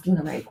we're asking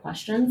the right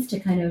questions to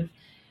kind of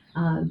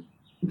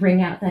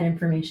bring out that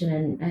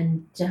information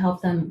and to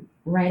help them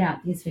write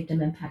out these victim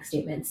impact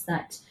statements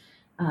that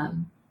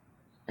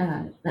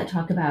that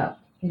talk about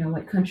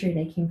what country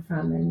they came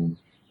from and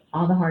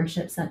all the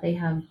hardships that they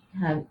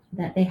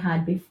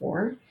had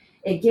before.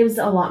 It gives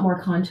a lot more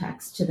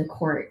context to the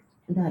court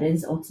that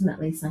is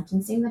ultimately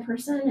sentencing the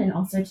person, and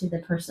also to the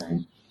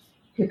person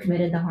who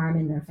committed the harm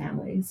and their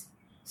families.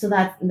 So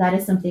that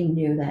is something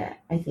new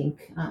that I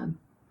think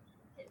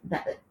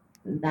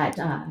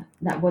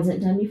that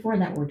wasn't done before,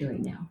 that we're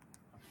doing now.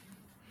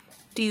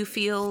 Do you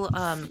feel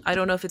I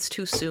don't know if it's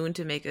too soon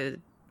to make a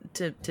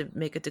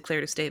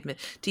declarative statement.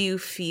 Do you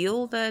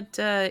feel that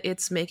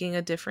it's making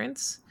a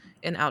difference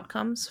in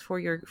outcomes for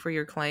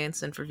your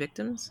clients and for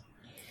victims?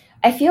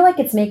 I feel like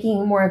it's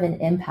making more of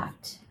an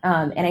impact.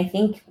 And I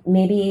think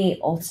maybe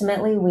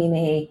ultimately we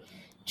may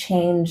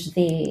change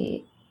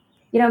maybe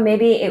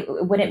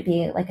it wouldn't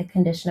be like a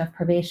condition of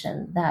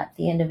probation that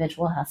the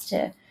individual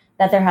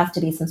that there has to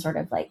be some sort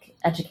of like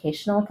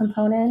educational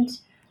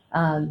component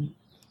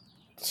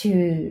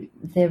to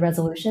the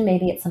resolution.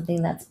 Maybe it's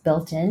something that's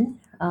built in.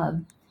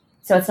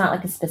 So it's not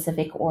like a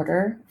specific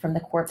order from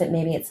the court, but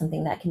maybe it's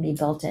something that can be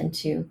built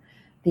into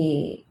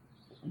the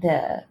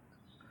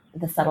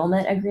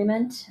settlement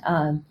agreement.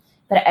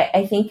 But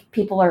I think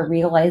people are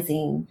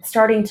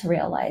starting to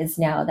realize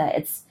now that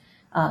it's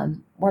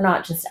we're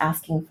not just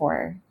asking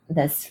for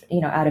this,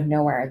 out of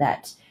nowhere,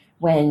 that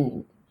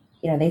when,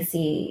 they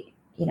see,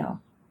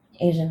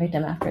 Asian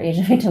victim after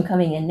Asian victim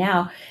coming in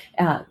now,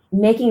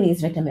 making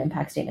these victim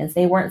impact statements.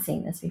 They weren't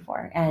seeing this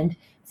before, and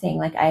saying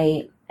like,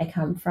 I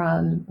come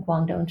from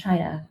Guangdong,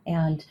 China,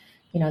 and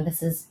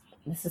this is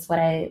what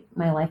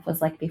my life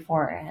was like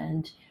before,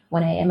 and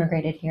when I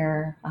immigrated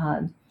here,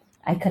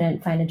 I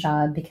couldn't find a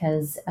job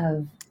because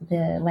of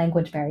the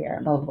language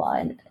barrier, blah blah blah.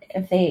 And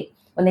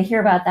when they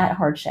hear about that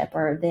hardship,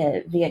 or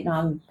the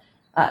Vietnam,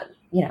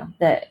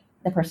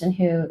 the person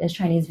who is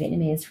Chinese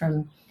Vietnamese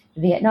from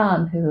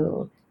Vietnam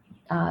who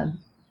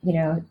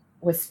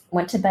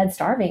went to bed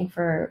starving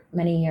for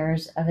many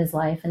years of his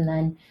life, and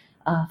then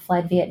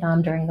fled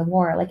Vietnam during the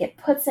war. Like, it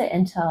puts it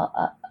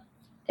into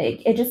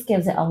it just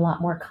gives it a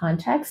lot more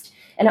context,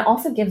 and it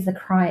also gives the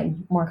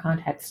crime more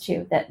context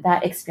too.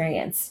 That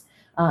experience,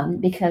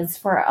 because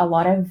for a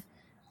lot of,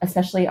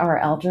 especially our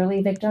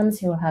elderly victims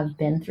who have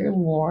been through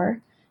war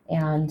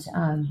and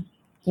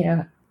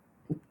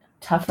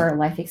tougher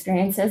life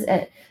experiences,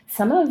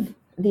 some of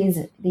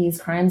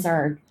these crimes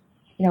are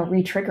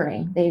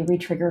re-triggering. They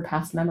re-trigger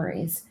past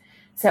memories.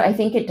 So I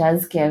think it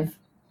does give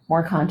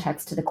more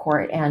context to the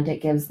court, and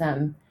it gives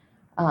them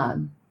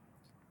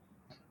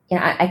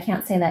I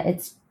can't say that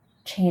it's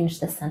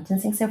changed the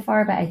sentencing so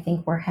far, but I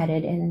think we're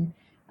headed in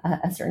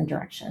a certain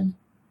direction.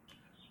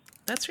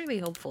 That's really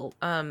helpful.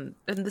 And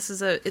this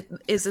is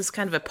is this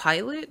kind of a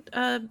pilot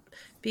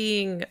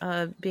being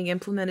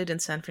implemented in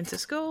San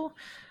Francisco,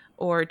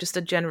 or just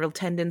a general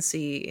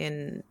tendency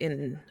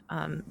in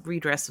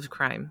redress of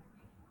crime?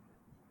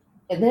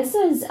 This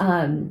is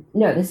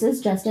no, this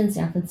is just in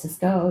San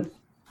Francisco,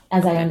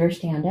 as I Okay.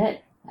 understand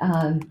it.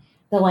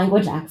 The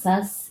language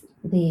access,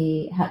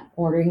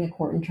 ordering a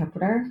court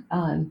interpreter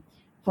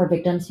for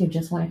victims who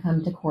just want to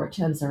come to court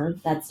to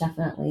observe. That's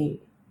definitely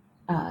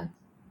uh,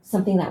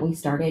 something that we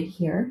started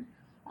here.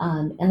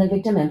 And the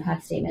victim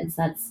impact statements.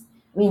 I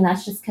mean,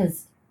 that's just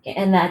because,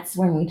 and that's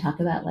when we talk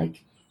about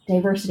like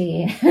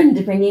diversity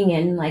and bringing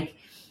in like,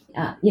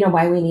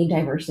 why we need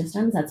diverse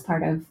systems. That's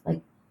part of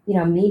like,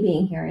 me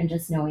being here and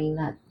just knowing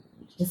that,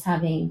 just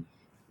having,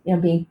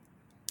 being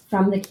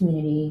from the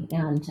community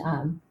and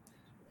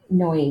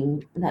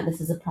knowing that this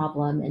is a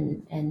problem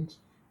and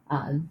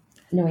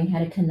knowing how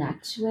to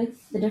connect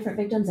with the different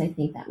victims, I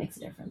think that makes a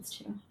difference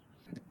too.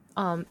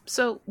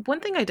 So one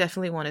thing I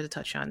definitely wanted to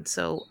touch on.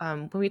 So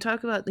when we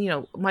talk about,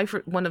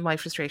 one of my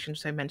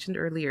frustrations I mentioned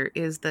earlier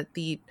is that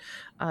the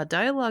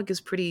dialogue is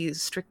pretty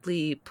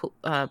strictly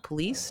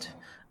policed.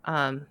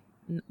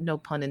 No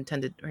pun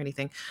intended or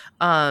anything.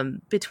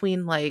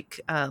 Between like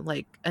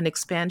an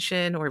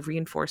expansion or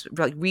reinforcement,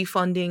 like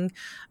refunding,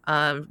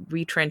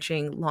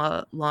 retrenching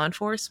law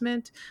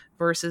enforcement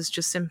versus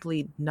just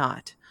simply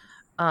not.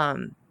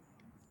 Um,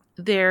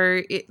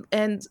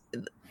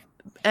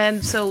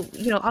 and so,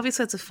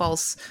 obviously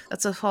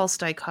that's a false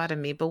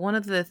dichotomy, but one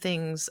of the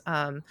things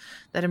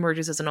that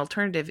emerges as an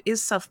alternative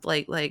is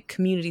like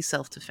community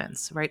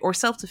self-defense, right, or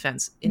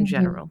self-defense in Mm-hmm.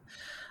 general.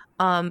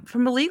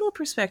 From a legal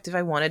perspective,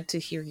 I wanted to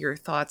hear your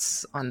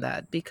thoughts on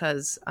that,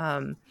 because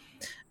I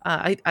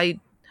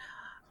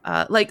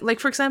like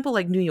for example,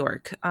 like New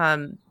York,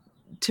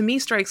 to me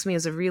strikes me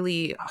as a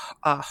really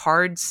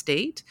hard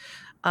state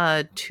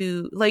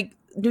to like.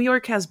 New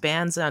York has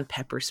bans on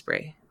pepper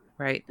spray,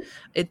 right?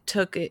 It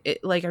took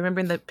like I remember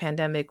in the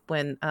pandemic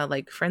when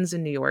like friends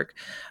in New York,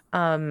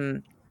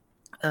 um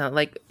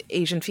like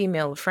Asian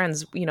female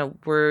friends,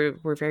 were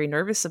very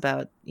nervous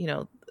about,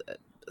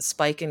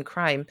 spike in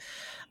crime,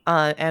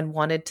 and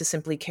wanted to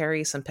simply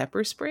carry some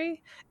pepper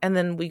spray. And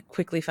then we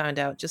quickly found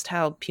out just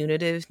how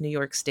punitive New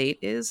York State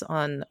is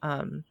on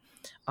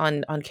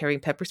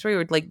carrying pepper spray,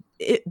 or like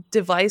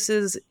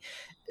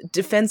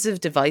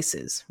defensive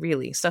devices,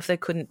 really stuff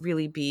that couldn't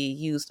really be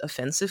used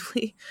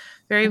offensively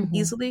very Mm-hmm.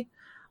 easily.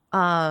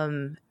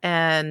 And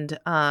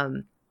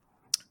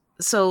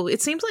So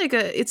it seems like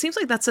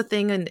that's a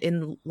thing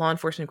in law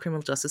enforcement and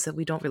criminal justice that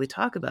we don't really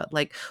talk about.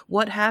 Like,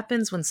 what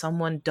happens when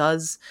someone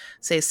does,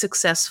 say,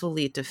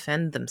 successfully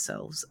defend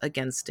themselves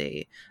against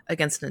an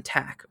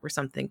attack or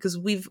something? Because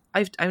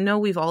I know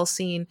we've all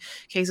seen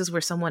cases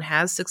where someone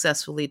has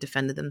successfully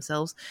defended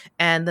themselves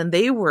and then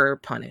they were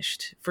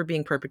punished for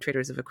being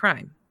perpetrators of a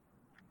crime.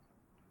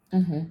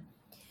 Mm-hmm.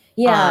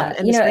 Yeah,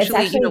 And it's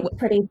especially, actually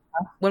pretty.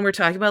 when we're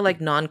talking about like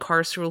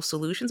non-carceral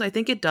solutions, I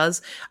think we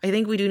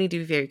do need to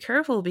be very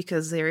careful,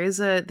 because there is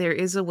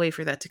a way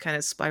for that to kind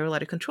of spiral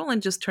out of control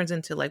and just turns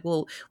into like,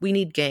 well, we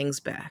need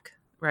gangs back,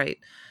 right?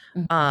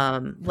 Mhm.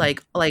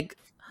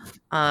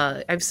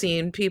 I've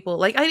seen people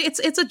like,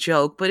 it's a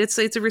joke, but it's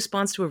a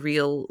response to a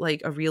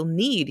real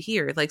need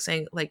here, like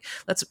saying like,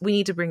 we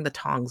need to bring the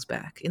tongs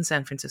back in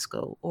San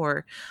Francisco,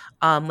 or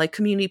like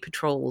community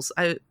patrols.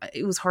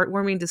 It was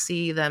heartwarming to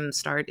see them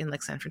start in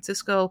like San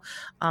Francisco.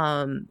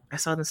 I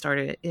saw them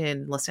start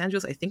in Los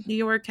Angeles. I think New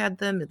York had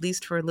them at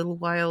least for a little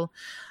while.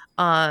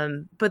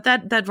 But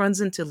that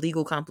runs into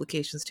legal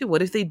complications too.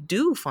 What if they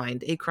do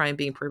find a crime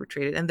being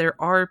perpetrated and there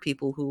are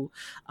people who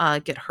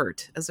get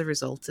hurt as a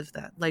result of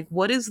that? Like,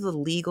 what is the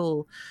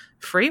legal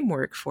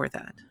framework for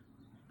that?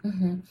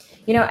 Hmm.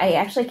 I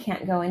actually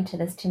can't go into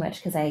this too much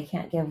because I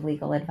can't give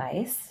legal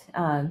advice.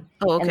 Oh,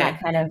 And okay.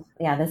 that kind of,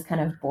 yeah, this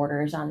kind of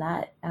borders on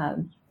that.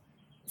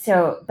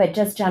 But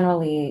just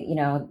generally,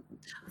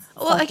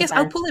 Well, I self guess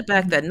I'll defense. pull it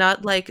back then.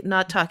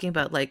 Not talking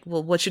about like,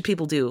 well, what should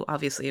people do,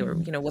 obviously, or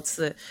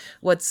Mhm.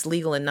 what's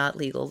legal and not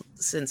legal,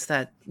 since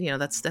that,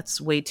 that's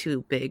way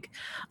too big.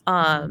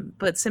 Mhm.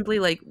 But simply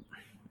like,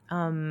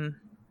 um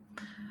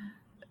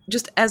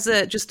just as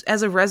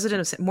a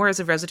resident more as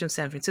a resident of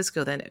San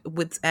Francisco, then,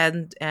 with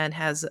and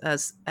has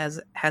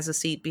a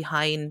seat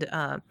behind,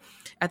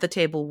 at the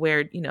table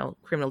where,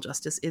 criminal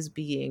justice is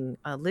being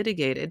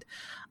litigated.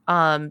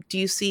 Do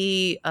you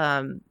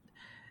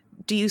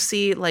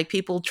see, like,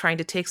 people trying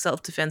to take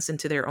self defense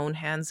into their own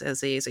hands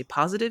as a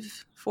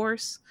positive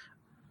force,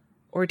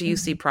 or do you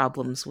see Mhm.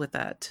 problems with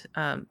that,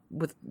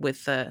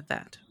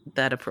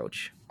 that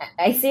approach?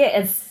 I see it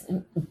as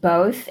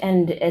both,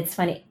 and it's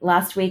funny.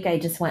 Last week, I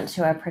just went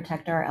to a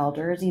Protect Our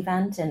Elders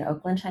event in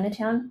Oakland,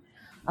 Chinatown,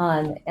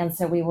 and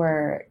so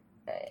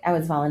I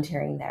was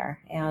volunteering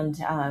there,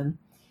 and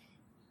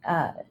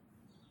uh,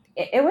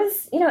 it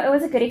was, it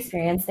was a good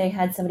experience. They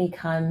had somebody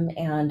come,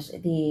 and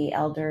the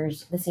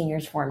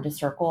seniors formed a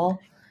circle,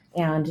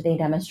 and they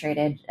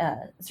demonstrated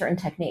certain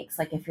techniques.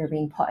 Like if you're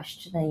being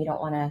pushed, then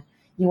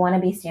you want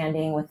to be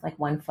standing with like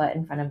one foot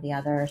in front of the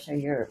other so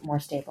you're more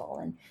stable.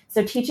 And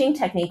so teaching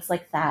techniques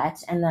like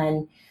that, and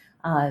then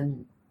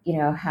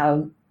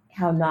how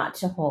not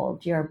to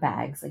hold your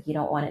bags. Like you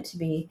don't want it to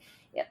be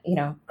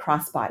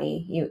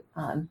crossbody,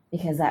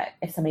 because that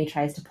if somebody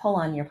tries to pull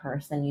on your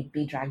purse, then you'd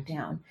be dragged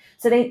down.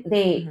 So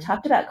they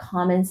talked about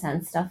common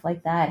sense stuff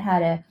like that, how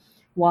to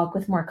walk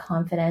with more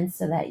confidence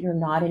so that you're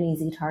not an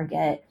easy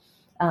target.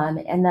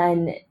 And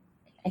then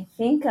I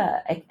think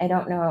I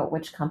don't know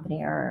which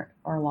company or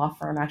law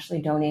firm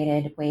actually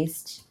donated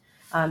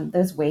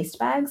those waste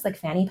bags, like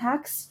fanny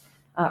packs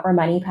or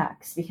money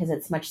packs, because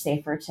it's much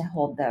safer to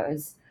hold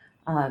those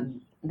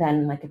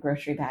than like a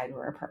grocery bag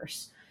or a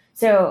purse.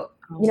 So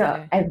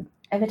Okay. I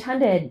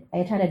attended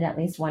at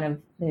least one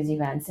of those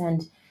events,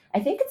 and I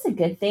think it's a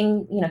good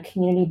thing,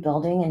 community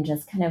building and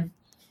just kind of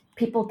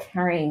people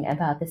caring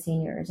about the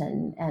seniors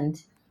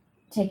and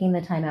taking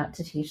the time out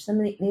to teach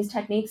them these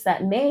techniques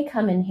that may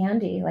come in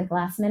handy like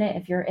last minute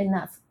if you're in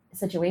that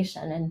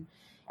situation,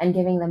 and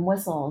giving them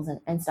whistles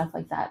and stuff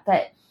like that.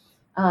 But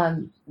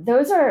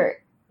those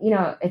are,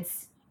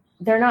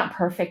 they're not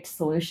perfect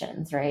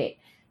solutions, right?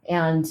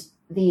 And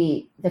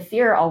the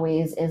fear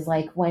always is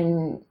like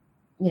when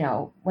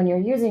you're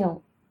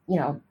using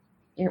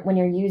when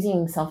you're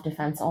using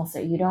self-defense,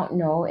 also you don't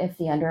know if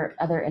the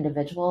other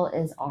individual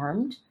is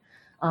armed,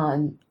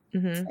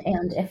 Mm-hmm.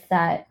 and if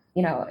that,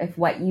 if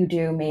what you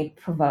do may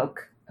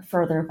provoke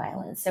further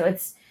violence. So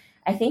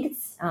I think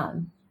it's,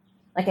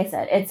 like I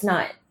said, it's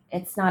not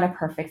a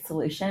perfect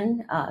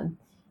solution, and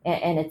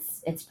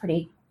it's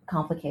pretty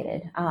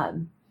complicated,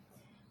 and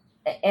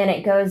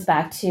it goes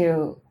back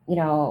to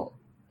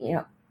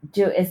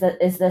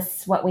is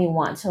this what we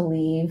want to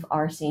leave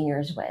our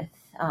seniors with,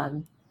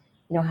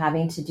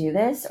 having to do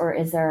this, or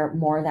is there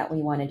more that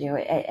we want to do?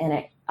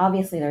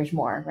 Obviously there's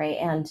more, right?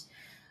 And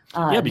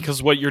Yeah,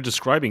 because what you're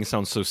describing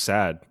sounds so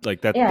sad.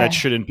 Like that yeah,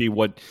 shouldn't be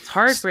what It's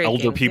heartbreaking.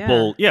 elder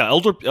people. Yeah,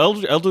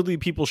 elderly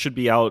people should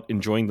be out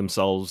enjoying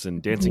themselves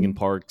and dancing in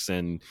parks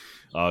and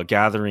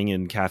gathering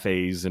in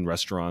cafes and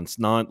restaurants,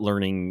 not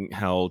learning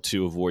how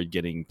to avoid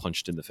getting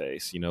punched in the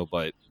face.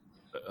 But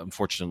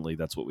unfortunately,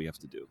 that's what we have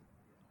to do.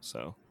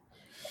 So,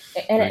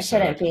 and very it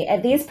shouldn't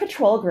sad. be. These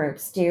patrol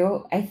groups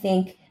do, I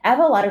think, I have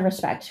a lot of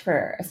respect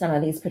for some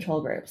of these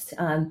patrol groups.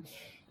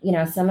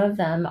 Some of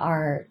them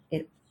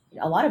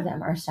a lot of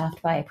them are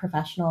staffed by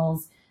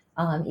professionals,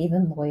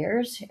 even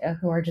lawyers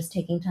who are just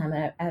taking time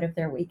out of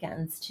their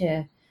weekends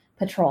to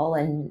patrol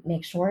and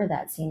make sure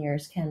that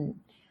seniors can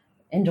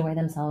enjoy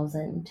themselves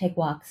and take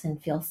walks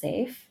and feel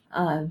safe.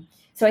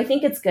 So I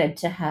think it's good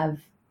to have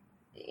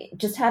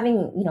just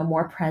having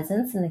more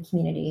presence in the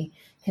community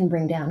can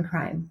bring down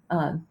crime.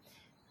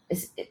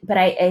 But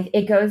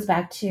it goes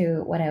back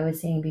to what I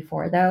was saying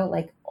before, though.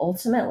 Like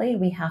ultimately,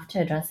 we have to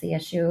address the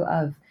issue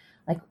of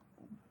like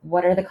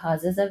what are the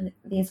causes of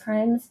these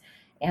crimes,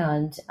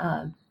 and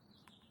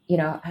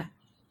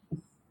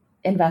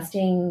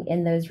investing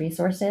in those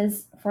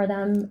resources for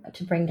them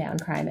to bring down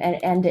crime,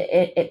 and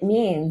it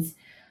means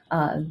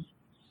um,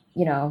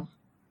 you know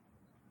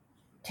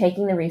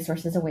taking the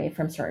resources away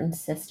from certain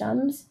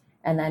systems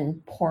and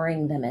then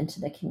pouring them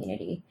into the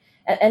community.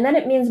 And then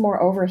it means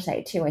more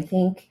oversight too. I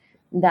think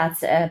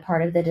that's a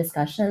part of the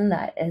discussion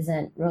that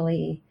isn't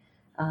really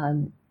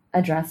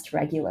addressed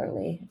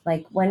regularly.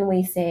 Like when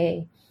we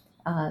say,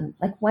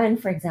 like when,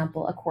 for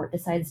example, a court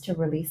decides to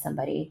release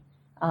somebody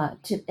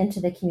into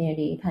the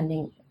community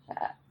pending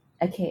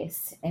a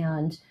case,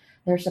 and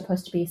they're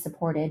supposed to be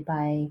supported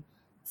by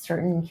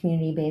certain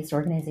community-based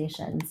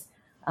organizations.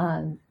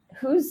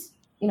 Who's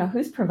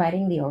who's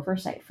providing the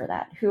oversight for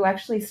that? Who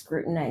actually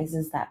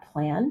scrutinizes that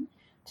plan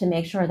to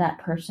make sure that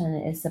person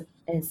is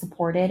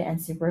supported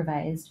and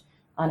supervised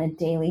on a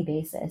daily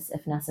basis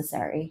if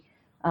necessary,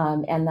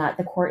 and that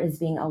the court is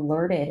being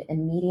alerted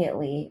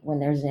immediately when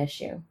there's an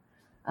issue?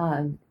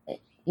 Um,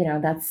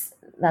 that's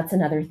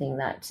another thing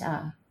that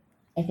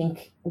I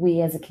think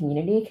we as a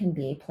community can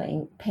be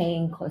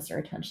paying closer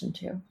attention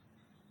to.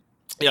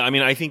 Yeah, I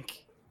mean, I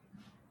think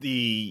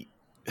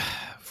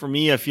for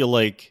me, I feel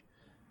like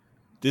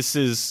this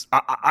is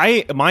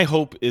my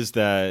hope is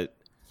that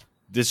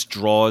this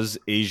draws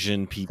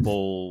Asian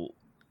people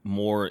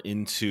more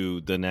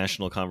into the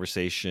national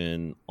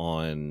conversation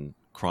on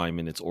crime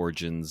and its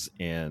origins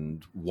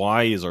and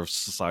why is our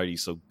society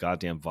so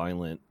goddamn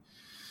violent.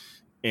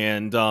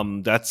 And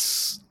I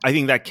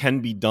think that can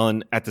be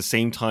done at the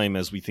same time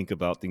as we think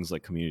about things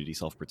like community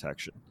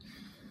self-protection.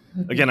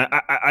 Mm-hmm. Again,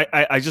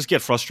 I just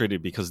get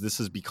frustrated because this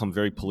has become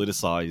very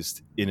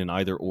politicized in an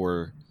either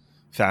or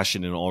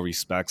fashion in all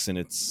respects, and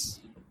it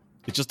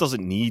just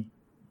doesn't need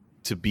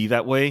to be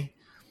that way.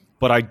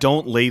 But I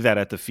don't lay that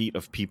at the feet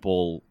of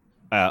people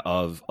I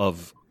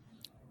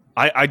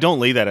don't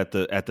lay that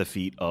at the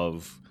feet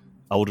of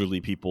elderly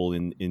people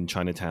in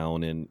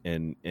Chinatown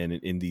and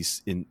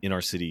in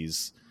our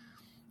cities.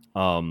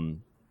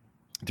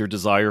 Their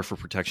desire for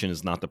protection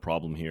is not the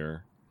problem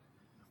here.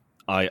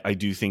 I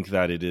do think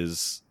that it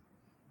is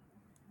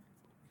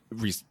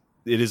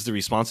it is the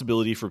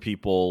responsibility for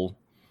people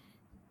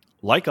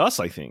like us,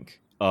 I think,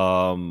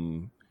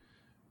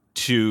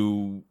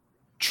 to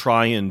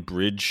try and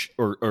bridge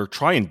or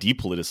try and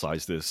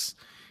depoliticize this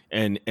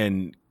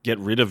and get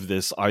rid of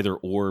this either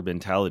or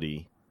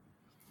mentality.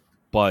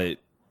 But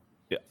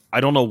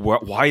I don't know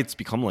why it's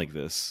become like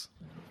this.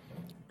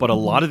 But a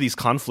lot of these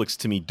conflicts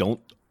to me don't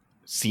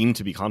seem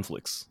to be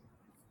conflicts.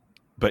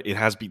 But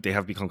they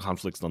have become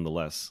conflicts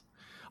nonetheless.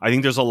 I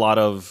think there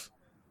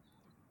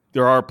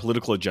are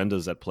political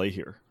agendas at play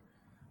here,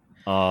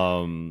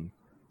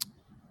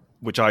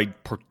 which I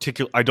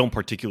don't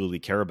particularly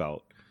care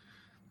about.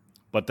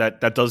 But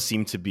that does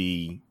seem to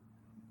be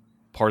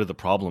part of the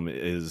problem,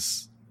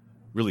 is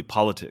really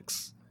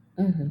politics.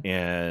 Mm-hmm.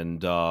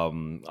 And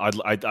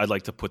I'd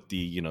like to put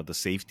the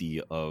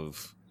safety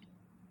of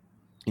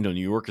New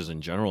Yorkers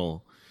in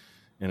general,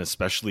 and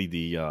especially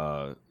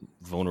the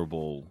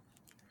vulnerable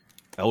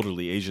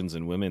elderly Asians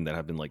and women that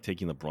have been like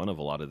taking the brunt of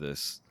a lot of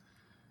this.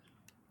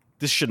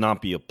 This should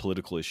not be a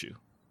political issue.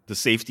 The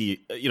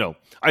safety,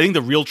 I think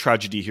the real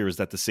tragedy here is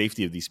that the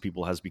safety of these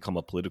people has become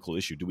a political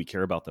issue. Do we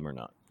care about them or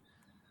not?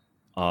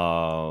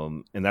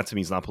 And that to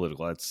me is not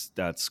political.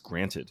 That's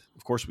granted.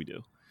 Of course we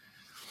do.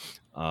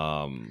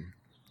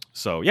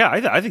 So yeah,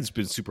 I think it's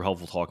been super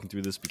helpful talking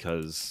through this,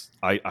 because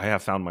I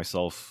have found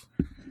myself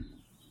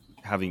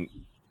having,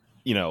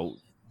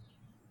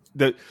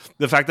 the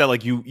fact that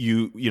like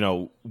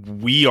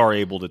we are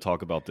able to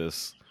talk about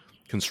this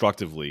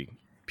constructively.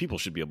 People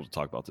should be able to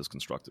talk about this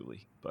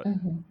constructively, but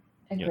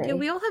yeah,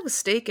 we all have a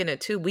stake in it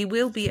too. We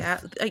will be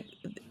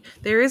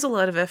there is a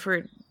lot of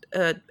effort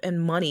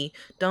and money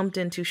dumped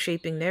into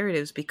shaping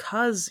narratives,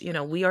 because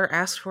we are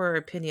asked for our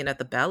opinion at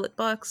the ballot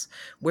box,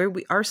 where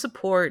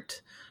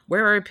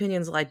our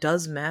opinions lie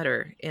does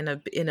matter in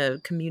a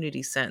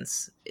community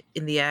sense,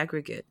 in the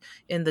aggregate,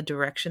 in the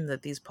direction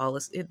that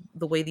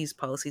the way these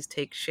policies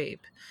take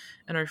shape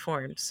and are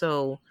formed.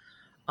 So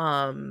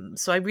I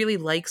really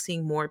like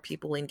seeing more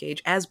people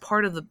engage as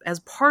part of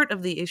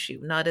the issue,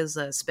 not as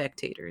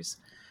spectators,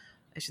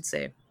 I should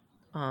say.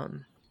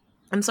 I'm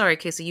sorry,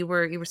 Casey, you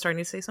were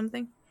starting to say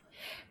something?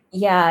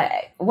 Yeah,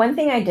 one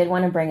thing I did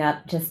want to bring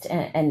up,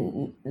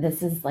 and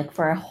this is like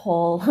for a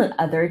whole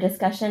other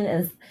discussion,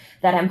 is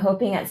that I'm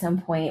hoping at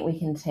some point we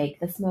can take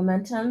this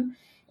momentum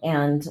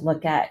and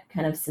look at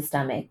kind of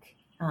systemic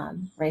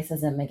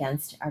racism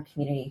against our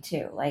community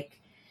too. Like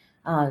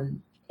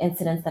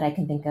incidents that I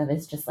can think of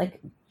is just like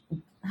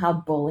how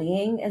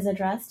bullying is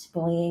addressed,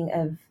 bullying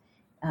of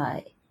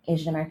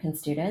Asian American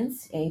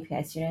students,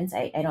 AAPI students.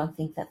 I don't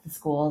think that the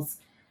schools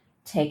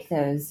take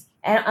those,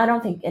 and I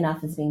don't think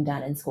enough is being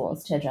done in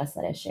schools to address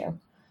that issue.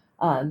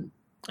 I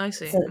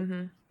see.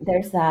 So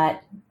there's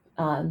that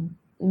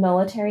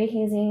military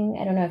hazing.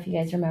 I don't know if you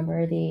guys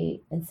remember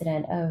the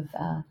incident of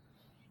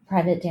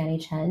Private Danny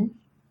Chen.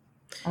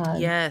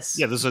 Yes.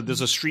 Yeah,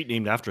 there's a street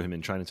named after him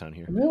in Chinatown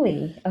here.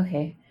 Really?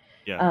 Okay.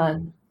 Yeah.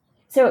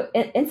 So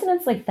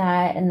incidents like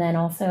that, and then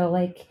also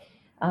like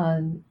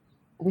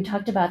we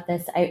talked about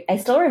this. I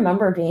still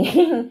remember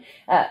being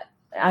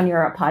on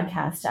your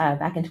podcast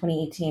back in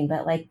 2018,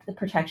 but like the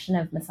protection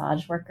of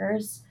massage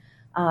workers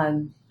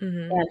and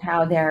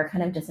how they're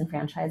kind of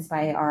disenfranchised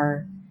by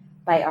our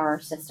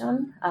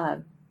system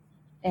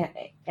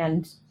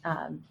and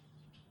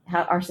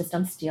how our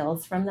system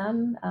steals from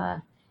them.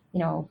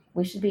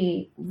 We should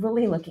be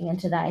really looking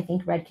into that. I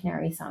think Red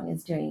Canary Song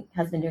has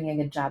been doing a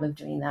good job of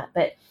doing that,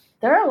 but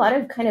there are a lot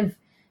of kind of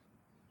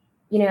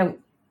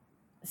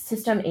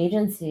system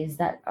agencies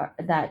that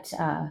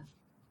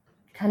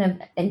kind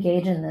of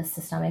engage in this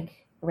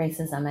systemic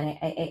racism, and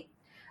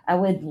I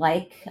would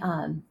like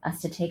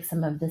us to take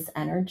some of this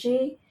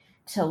energy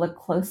to look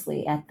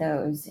closely at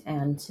those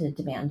and to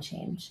demand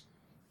change.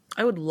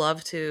 I would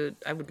love to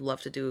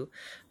do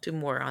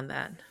more on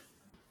that.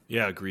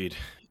 Yeah, agreed.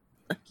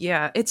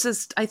 Yeah, it's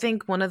just, I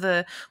think one of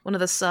the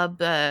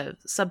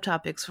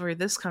subtopics for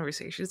this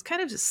conversation is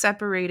kind of just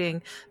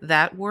separating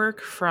that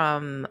work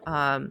from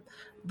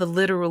the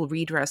literal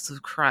redress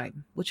of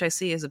crime, which I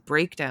see as a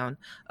breakdown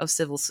of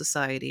civil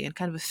society and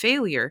kind of a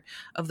failure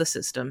of the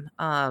system.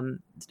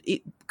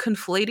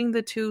 Conflating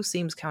the two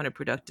seems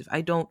counterproductive.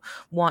 I don't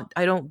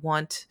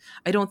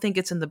think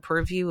it's in the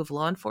purview of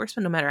law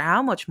enforcement, no matter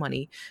how much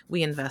money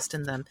we invest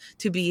in them,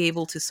 to be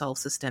able to solve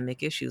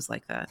systemic issues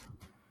like that.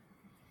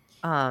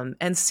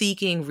 And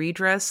seeking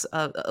redress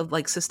of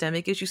like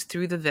systemic issues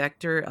through the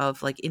vector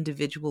of like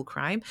individual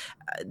crime,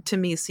 to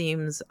me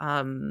seems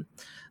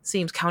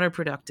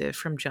counterproductive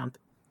from jump,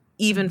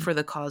 even for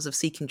the cause of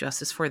seeking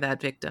justice for that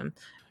victim.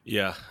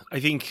 Yeah, I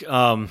think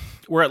we're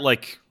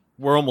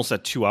almost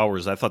at 2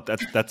 hours. I thought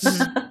that's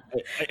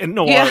and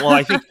no, yeah. Well,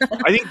 I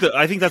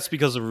think that's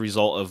because of a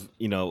result of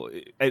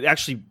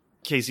actually,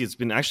 Casey, it's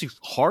been actually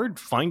hard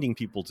finding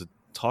people to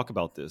talk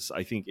about this.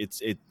 I think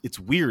it's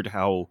weird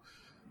how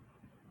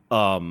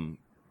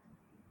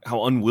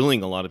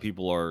unwilling a lot of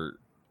people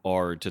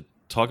are to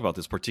talk about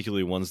this,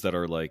 particularly ones that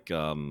are like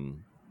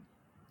you,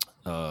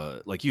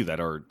 that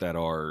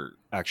are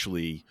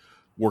actually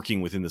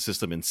working within the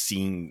system and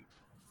seeing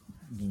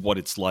what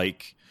it's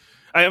like.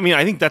 I mean,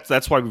 I think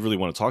that's why we really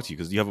want to talk to you,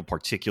 because you have a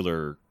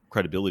particular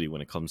credibility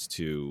when it comes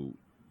to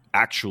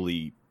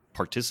actually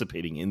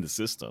participating in the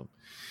system.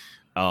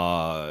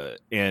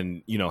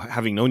 And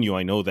having known you,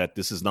 I know that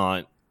this is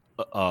not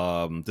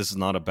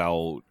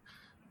about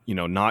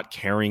not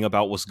caring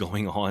about what's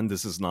going on.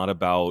 This is not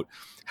about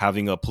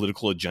having a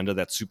political agenda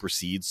that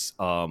supersedes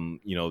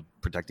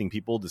protecting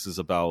people. This is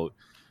about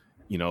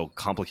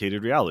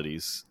complicated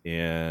realities,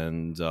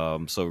 and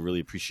so really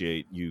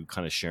appreciate you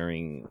kind of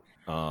sharing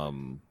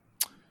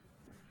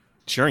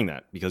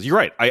that, because you're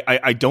right.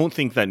 I don't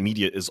think that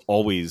media is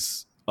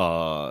always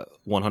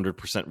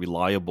 100%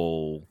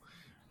 reliable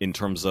in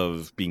terms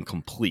of being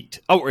complete.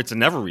 Or it's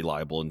never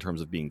reliable in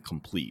terms of being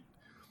complete.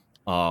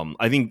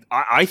 I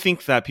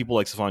think that people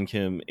like Stefan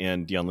Kim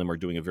and Dion Lim are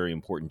doing a very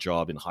important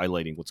job in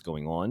highlighting what's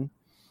going on.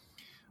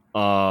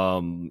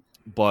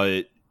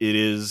 But it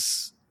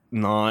is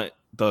not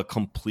the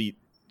complete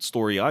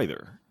story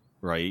either,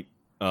 right?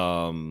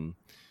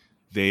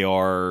 They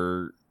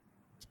are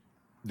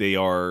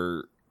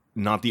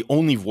not the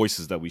only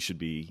voices that we should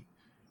be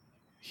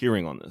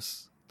hearing on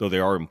this, though they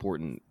are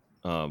important,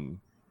 in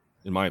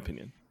my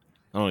opinion.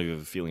 I don't even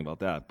have a feeling about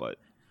that, but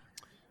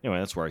anyway,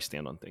 that's where I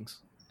stand on things.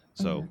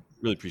 So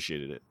really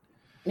appreciated it.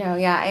 No,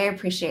 yeah, I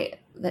appreciate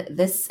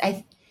this.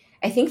 I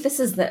think this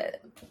is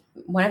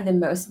one of the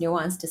most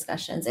nuanced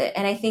discussions,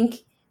 and I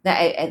think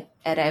that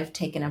I've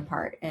taken a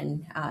part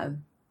in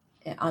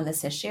on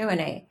this issue, and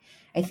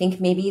I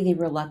think maybe the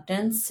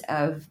reluctance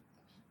of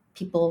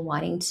people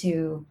wanting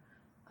to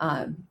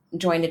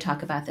join to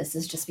talk about this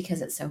is just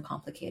because it's so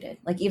complicated.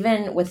 Like,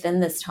 even within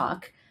this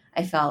talk,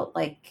 I felt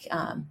like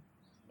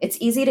it's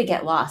easy to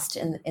get lost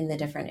in the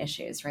different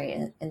issues,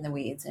 right, in the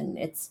weeds, and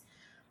it's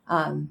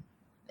and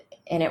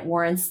it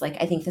warrants, like,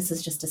 I think this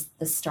is just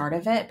the start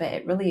of it, but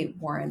it really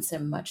warrants a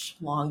much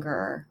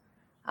longer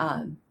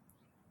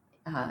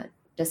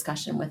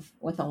discussion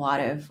with a lot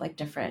of like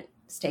different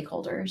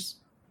stakeholders.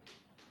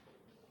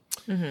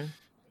 Mm-hmm.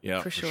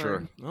 Yeah, for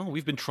sure. Oh,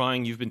 we've been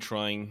trying. You've been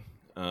trying.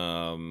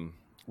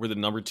 We're the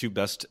number 2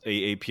 best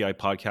AAPI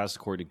podcast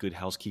according to Good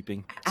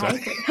Housekeeping. So.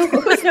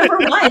 Who's number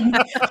 1?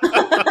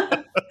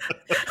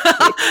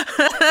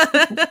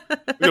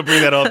 We'll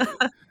bring that up.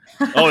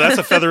 Oh, that's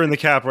a feather in the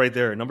cap right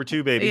there. Number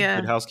 2, baby. Yeah.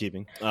 Good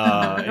housekeeping.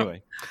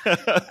 Anyway.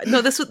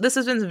 No, this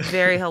has been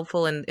very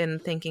helpful in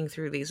thinking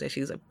through these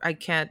issues. I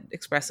can't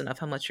express enough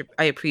how much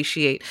I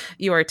appreciate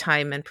your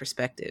time and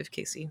perspective,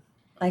 Casey.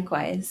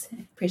 Likewise.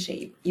 I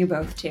appreciate you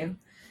both too.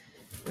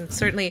 And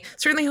certainly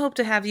hope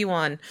to have you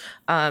on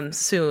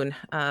soon,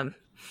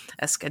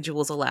 as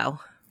schedules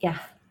allow. Yeah.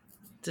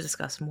 To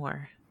discuss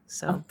more.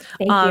 So,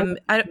 thank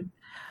you.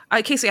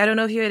 Casey, I don't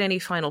know if you had any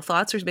final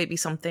thoughts, or maybe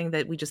something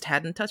that we just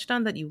hadn't touched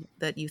on that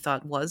you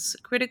thought was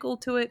critical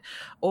to it,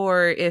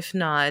 or if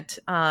not,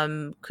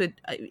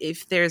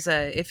 if there's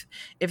a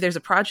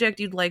project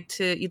you'd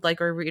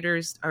like our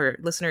readers or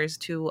listeners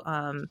to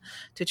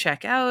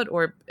check out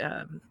or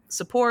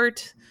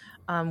support,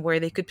 where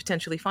they could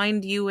potentially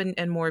find you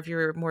and more of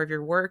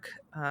your work,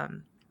 that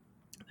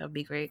would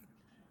be great.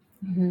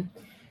 Mm-hmm.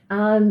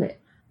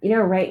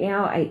 Right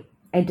now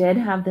I did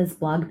have this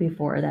blog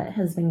before that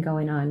has been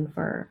going on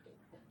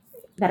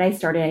that I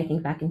started, I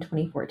think, back in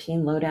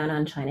 2014, Lowdown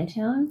on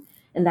Chinatown.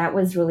 And that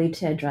was really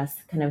to address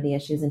kind of the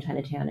issues in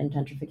Chinatown and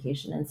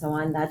gentrification and so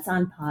on. That's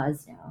on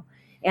pause now.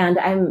 And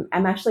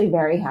I'm actually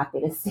very happy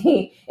to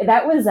see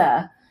that was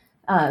it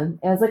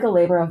was like a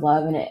labor of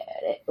love, and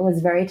it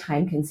was very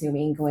time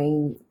consuming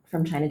going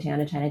from Chinatown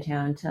to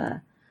Chinatown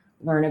to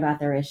learn about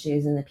their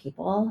issues and the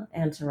people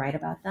and to write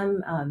about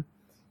them.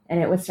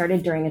 And it was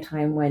started during a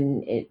time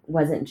when it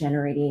wasn't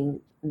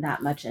generating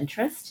that much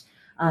interest.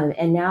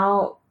 And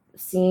now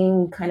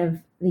seeing kind of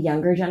the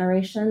younger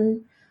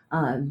generation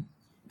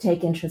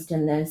take interest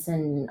in this,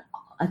 and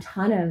a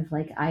ton of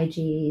like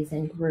IGs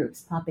and groups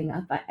popping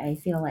up, I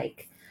feel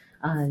like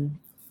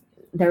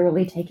they're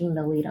really taking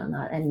the lead on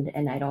that.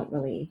 And I don't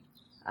really,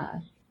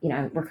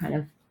 we're kind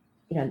of,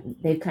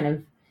 they've kind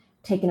of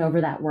taken over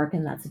that work,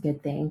 and that's a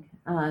good thing.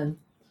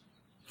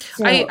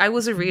 So, I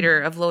was a reader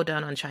of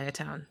Lowdown on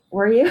Chinatown.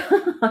 Were you?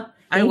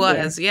 I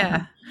was,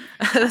 yeah.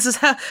 This is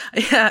how.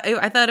 Yeah,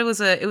 I thought it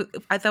was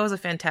a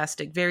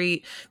fantastic,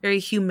 very, very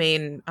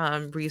humane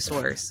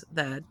resource.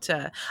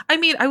 That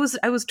I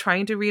was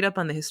trying to read up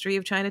on the history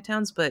of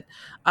Chinatowns, but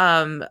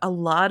a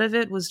lot of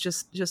it was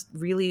just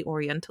really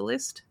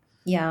Orientalist.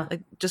 Yeah,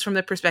 like just from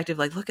the perspective,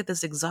 like, look at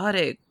this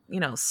exotic,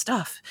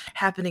 stuff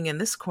happening in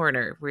this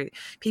corner where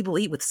people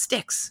eat with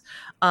sticks.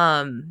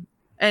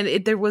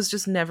 And there was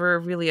just never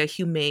really a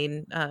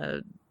humane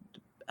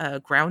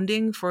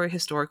grounding for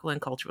historical and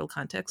cultural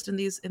context in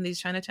these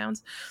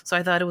Chinatowns. So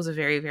I thought it was a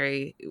very,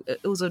 very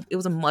it was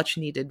a much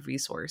needed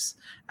resource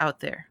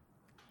out there.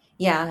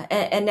 Yeah,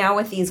 and now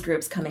with these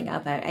groups coming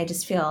up, I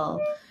just feel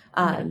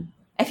I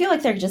feel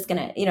like they're just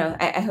gonna,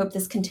 I hope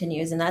this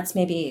continues, and that's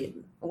maybe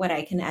what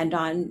I can end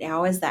on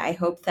now, is that I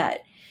hope that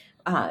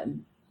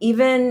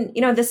even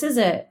this is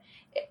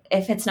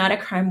if it's not a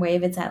crime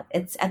wave, it's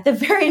at the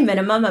very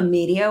minimum a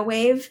media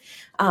wave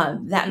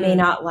that may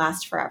not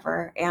last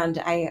forever. And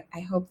I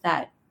hope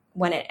that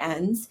when it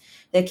ends,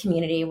 the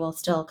community will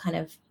still kind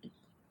of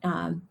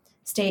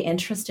stay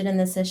interested in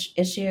this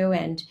issue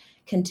and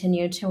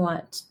continue to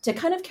want to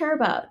kind of care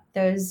about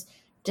those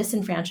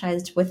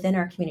disenfranchised within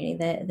our community,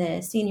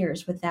 the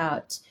seniors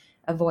without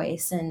a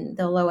voice and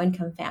the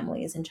low-income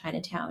families in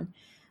Chinatown.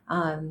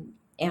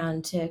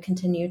 And to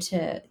continue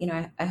to,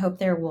 I hope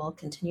there will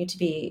continue to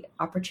be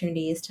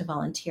opportunities to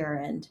volunteer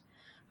and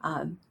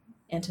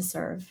to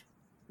serve.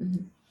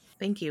 Mm-hmm.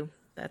 Thank you.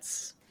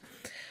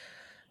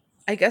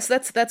 I guess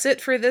that's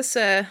it for this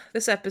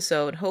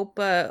episode. Hope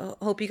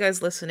you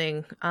guys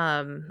listening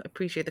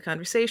appreciate the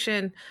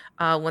conversation.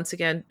 Once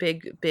again,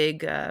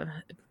 big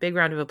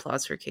round of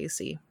applause for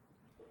Casey.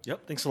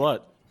 Yep. Thanks a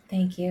lot.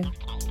 Thank you.